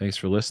 thanks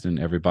for listening,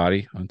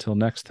 everybody. Until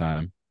next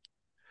time.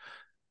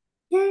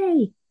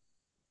 Yay.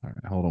 All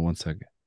right, hold on one second.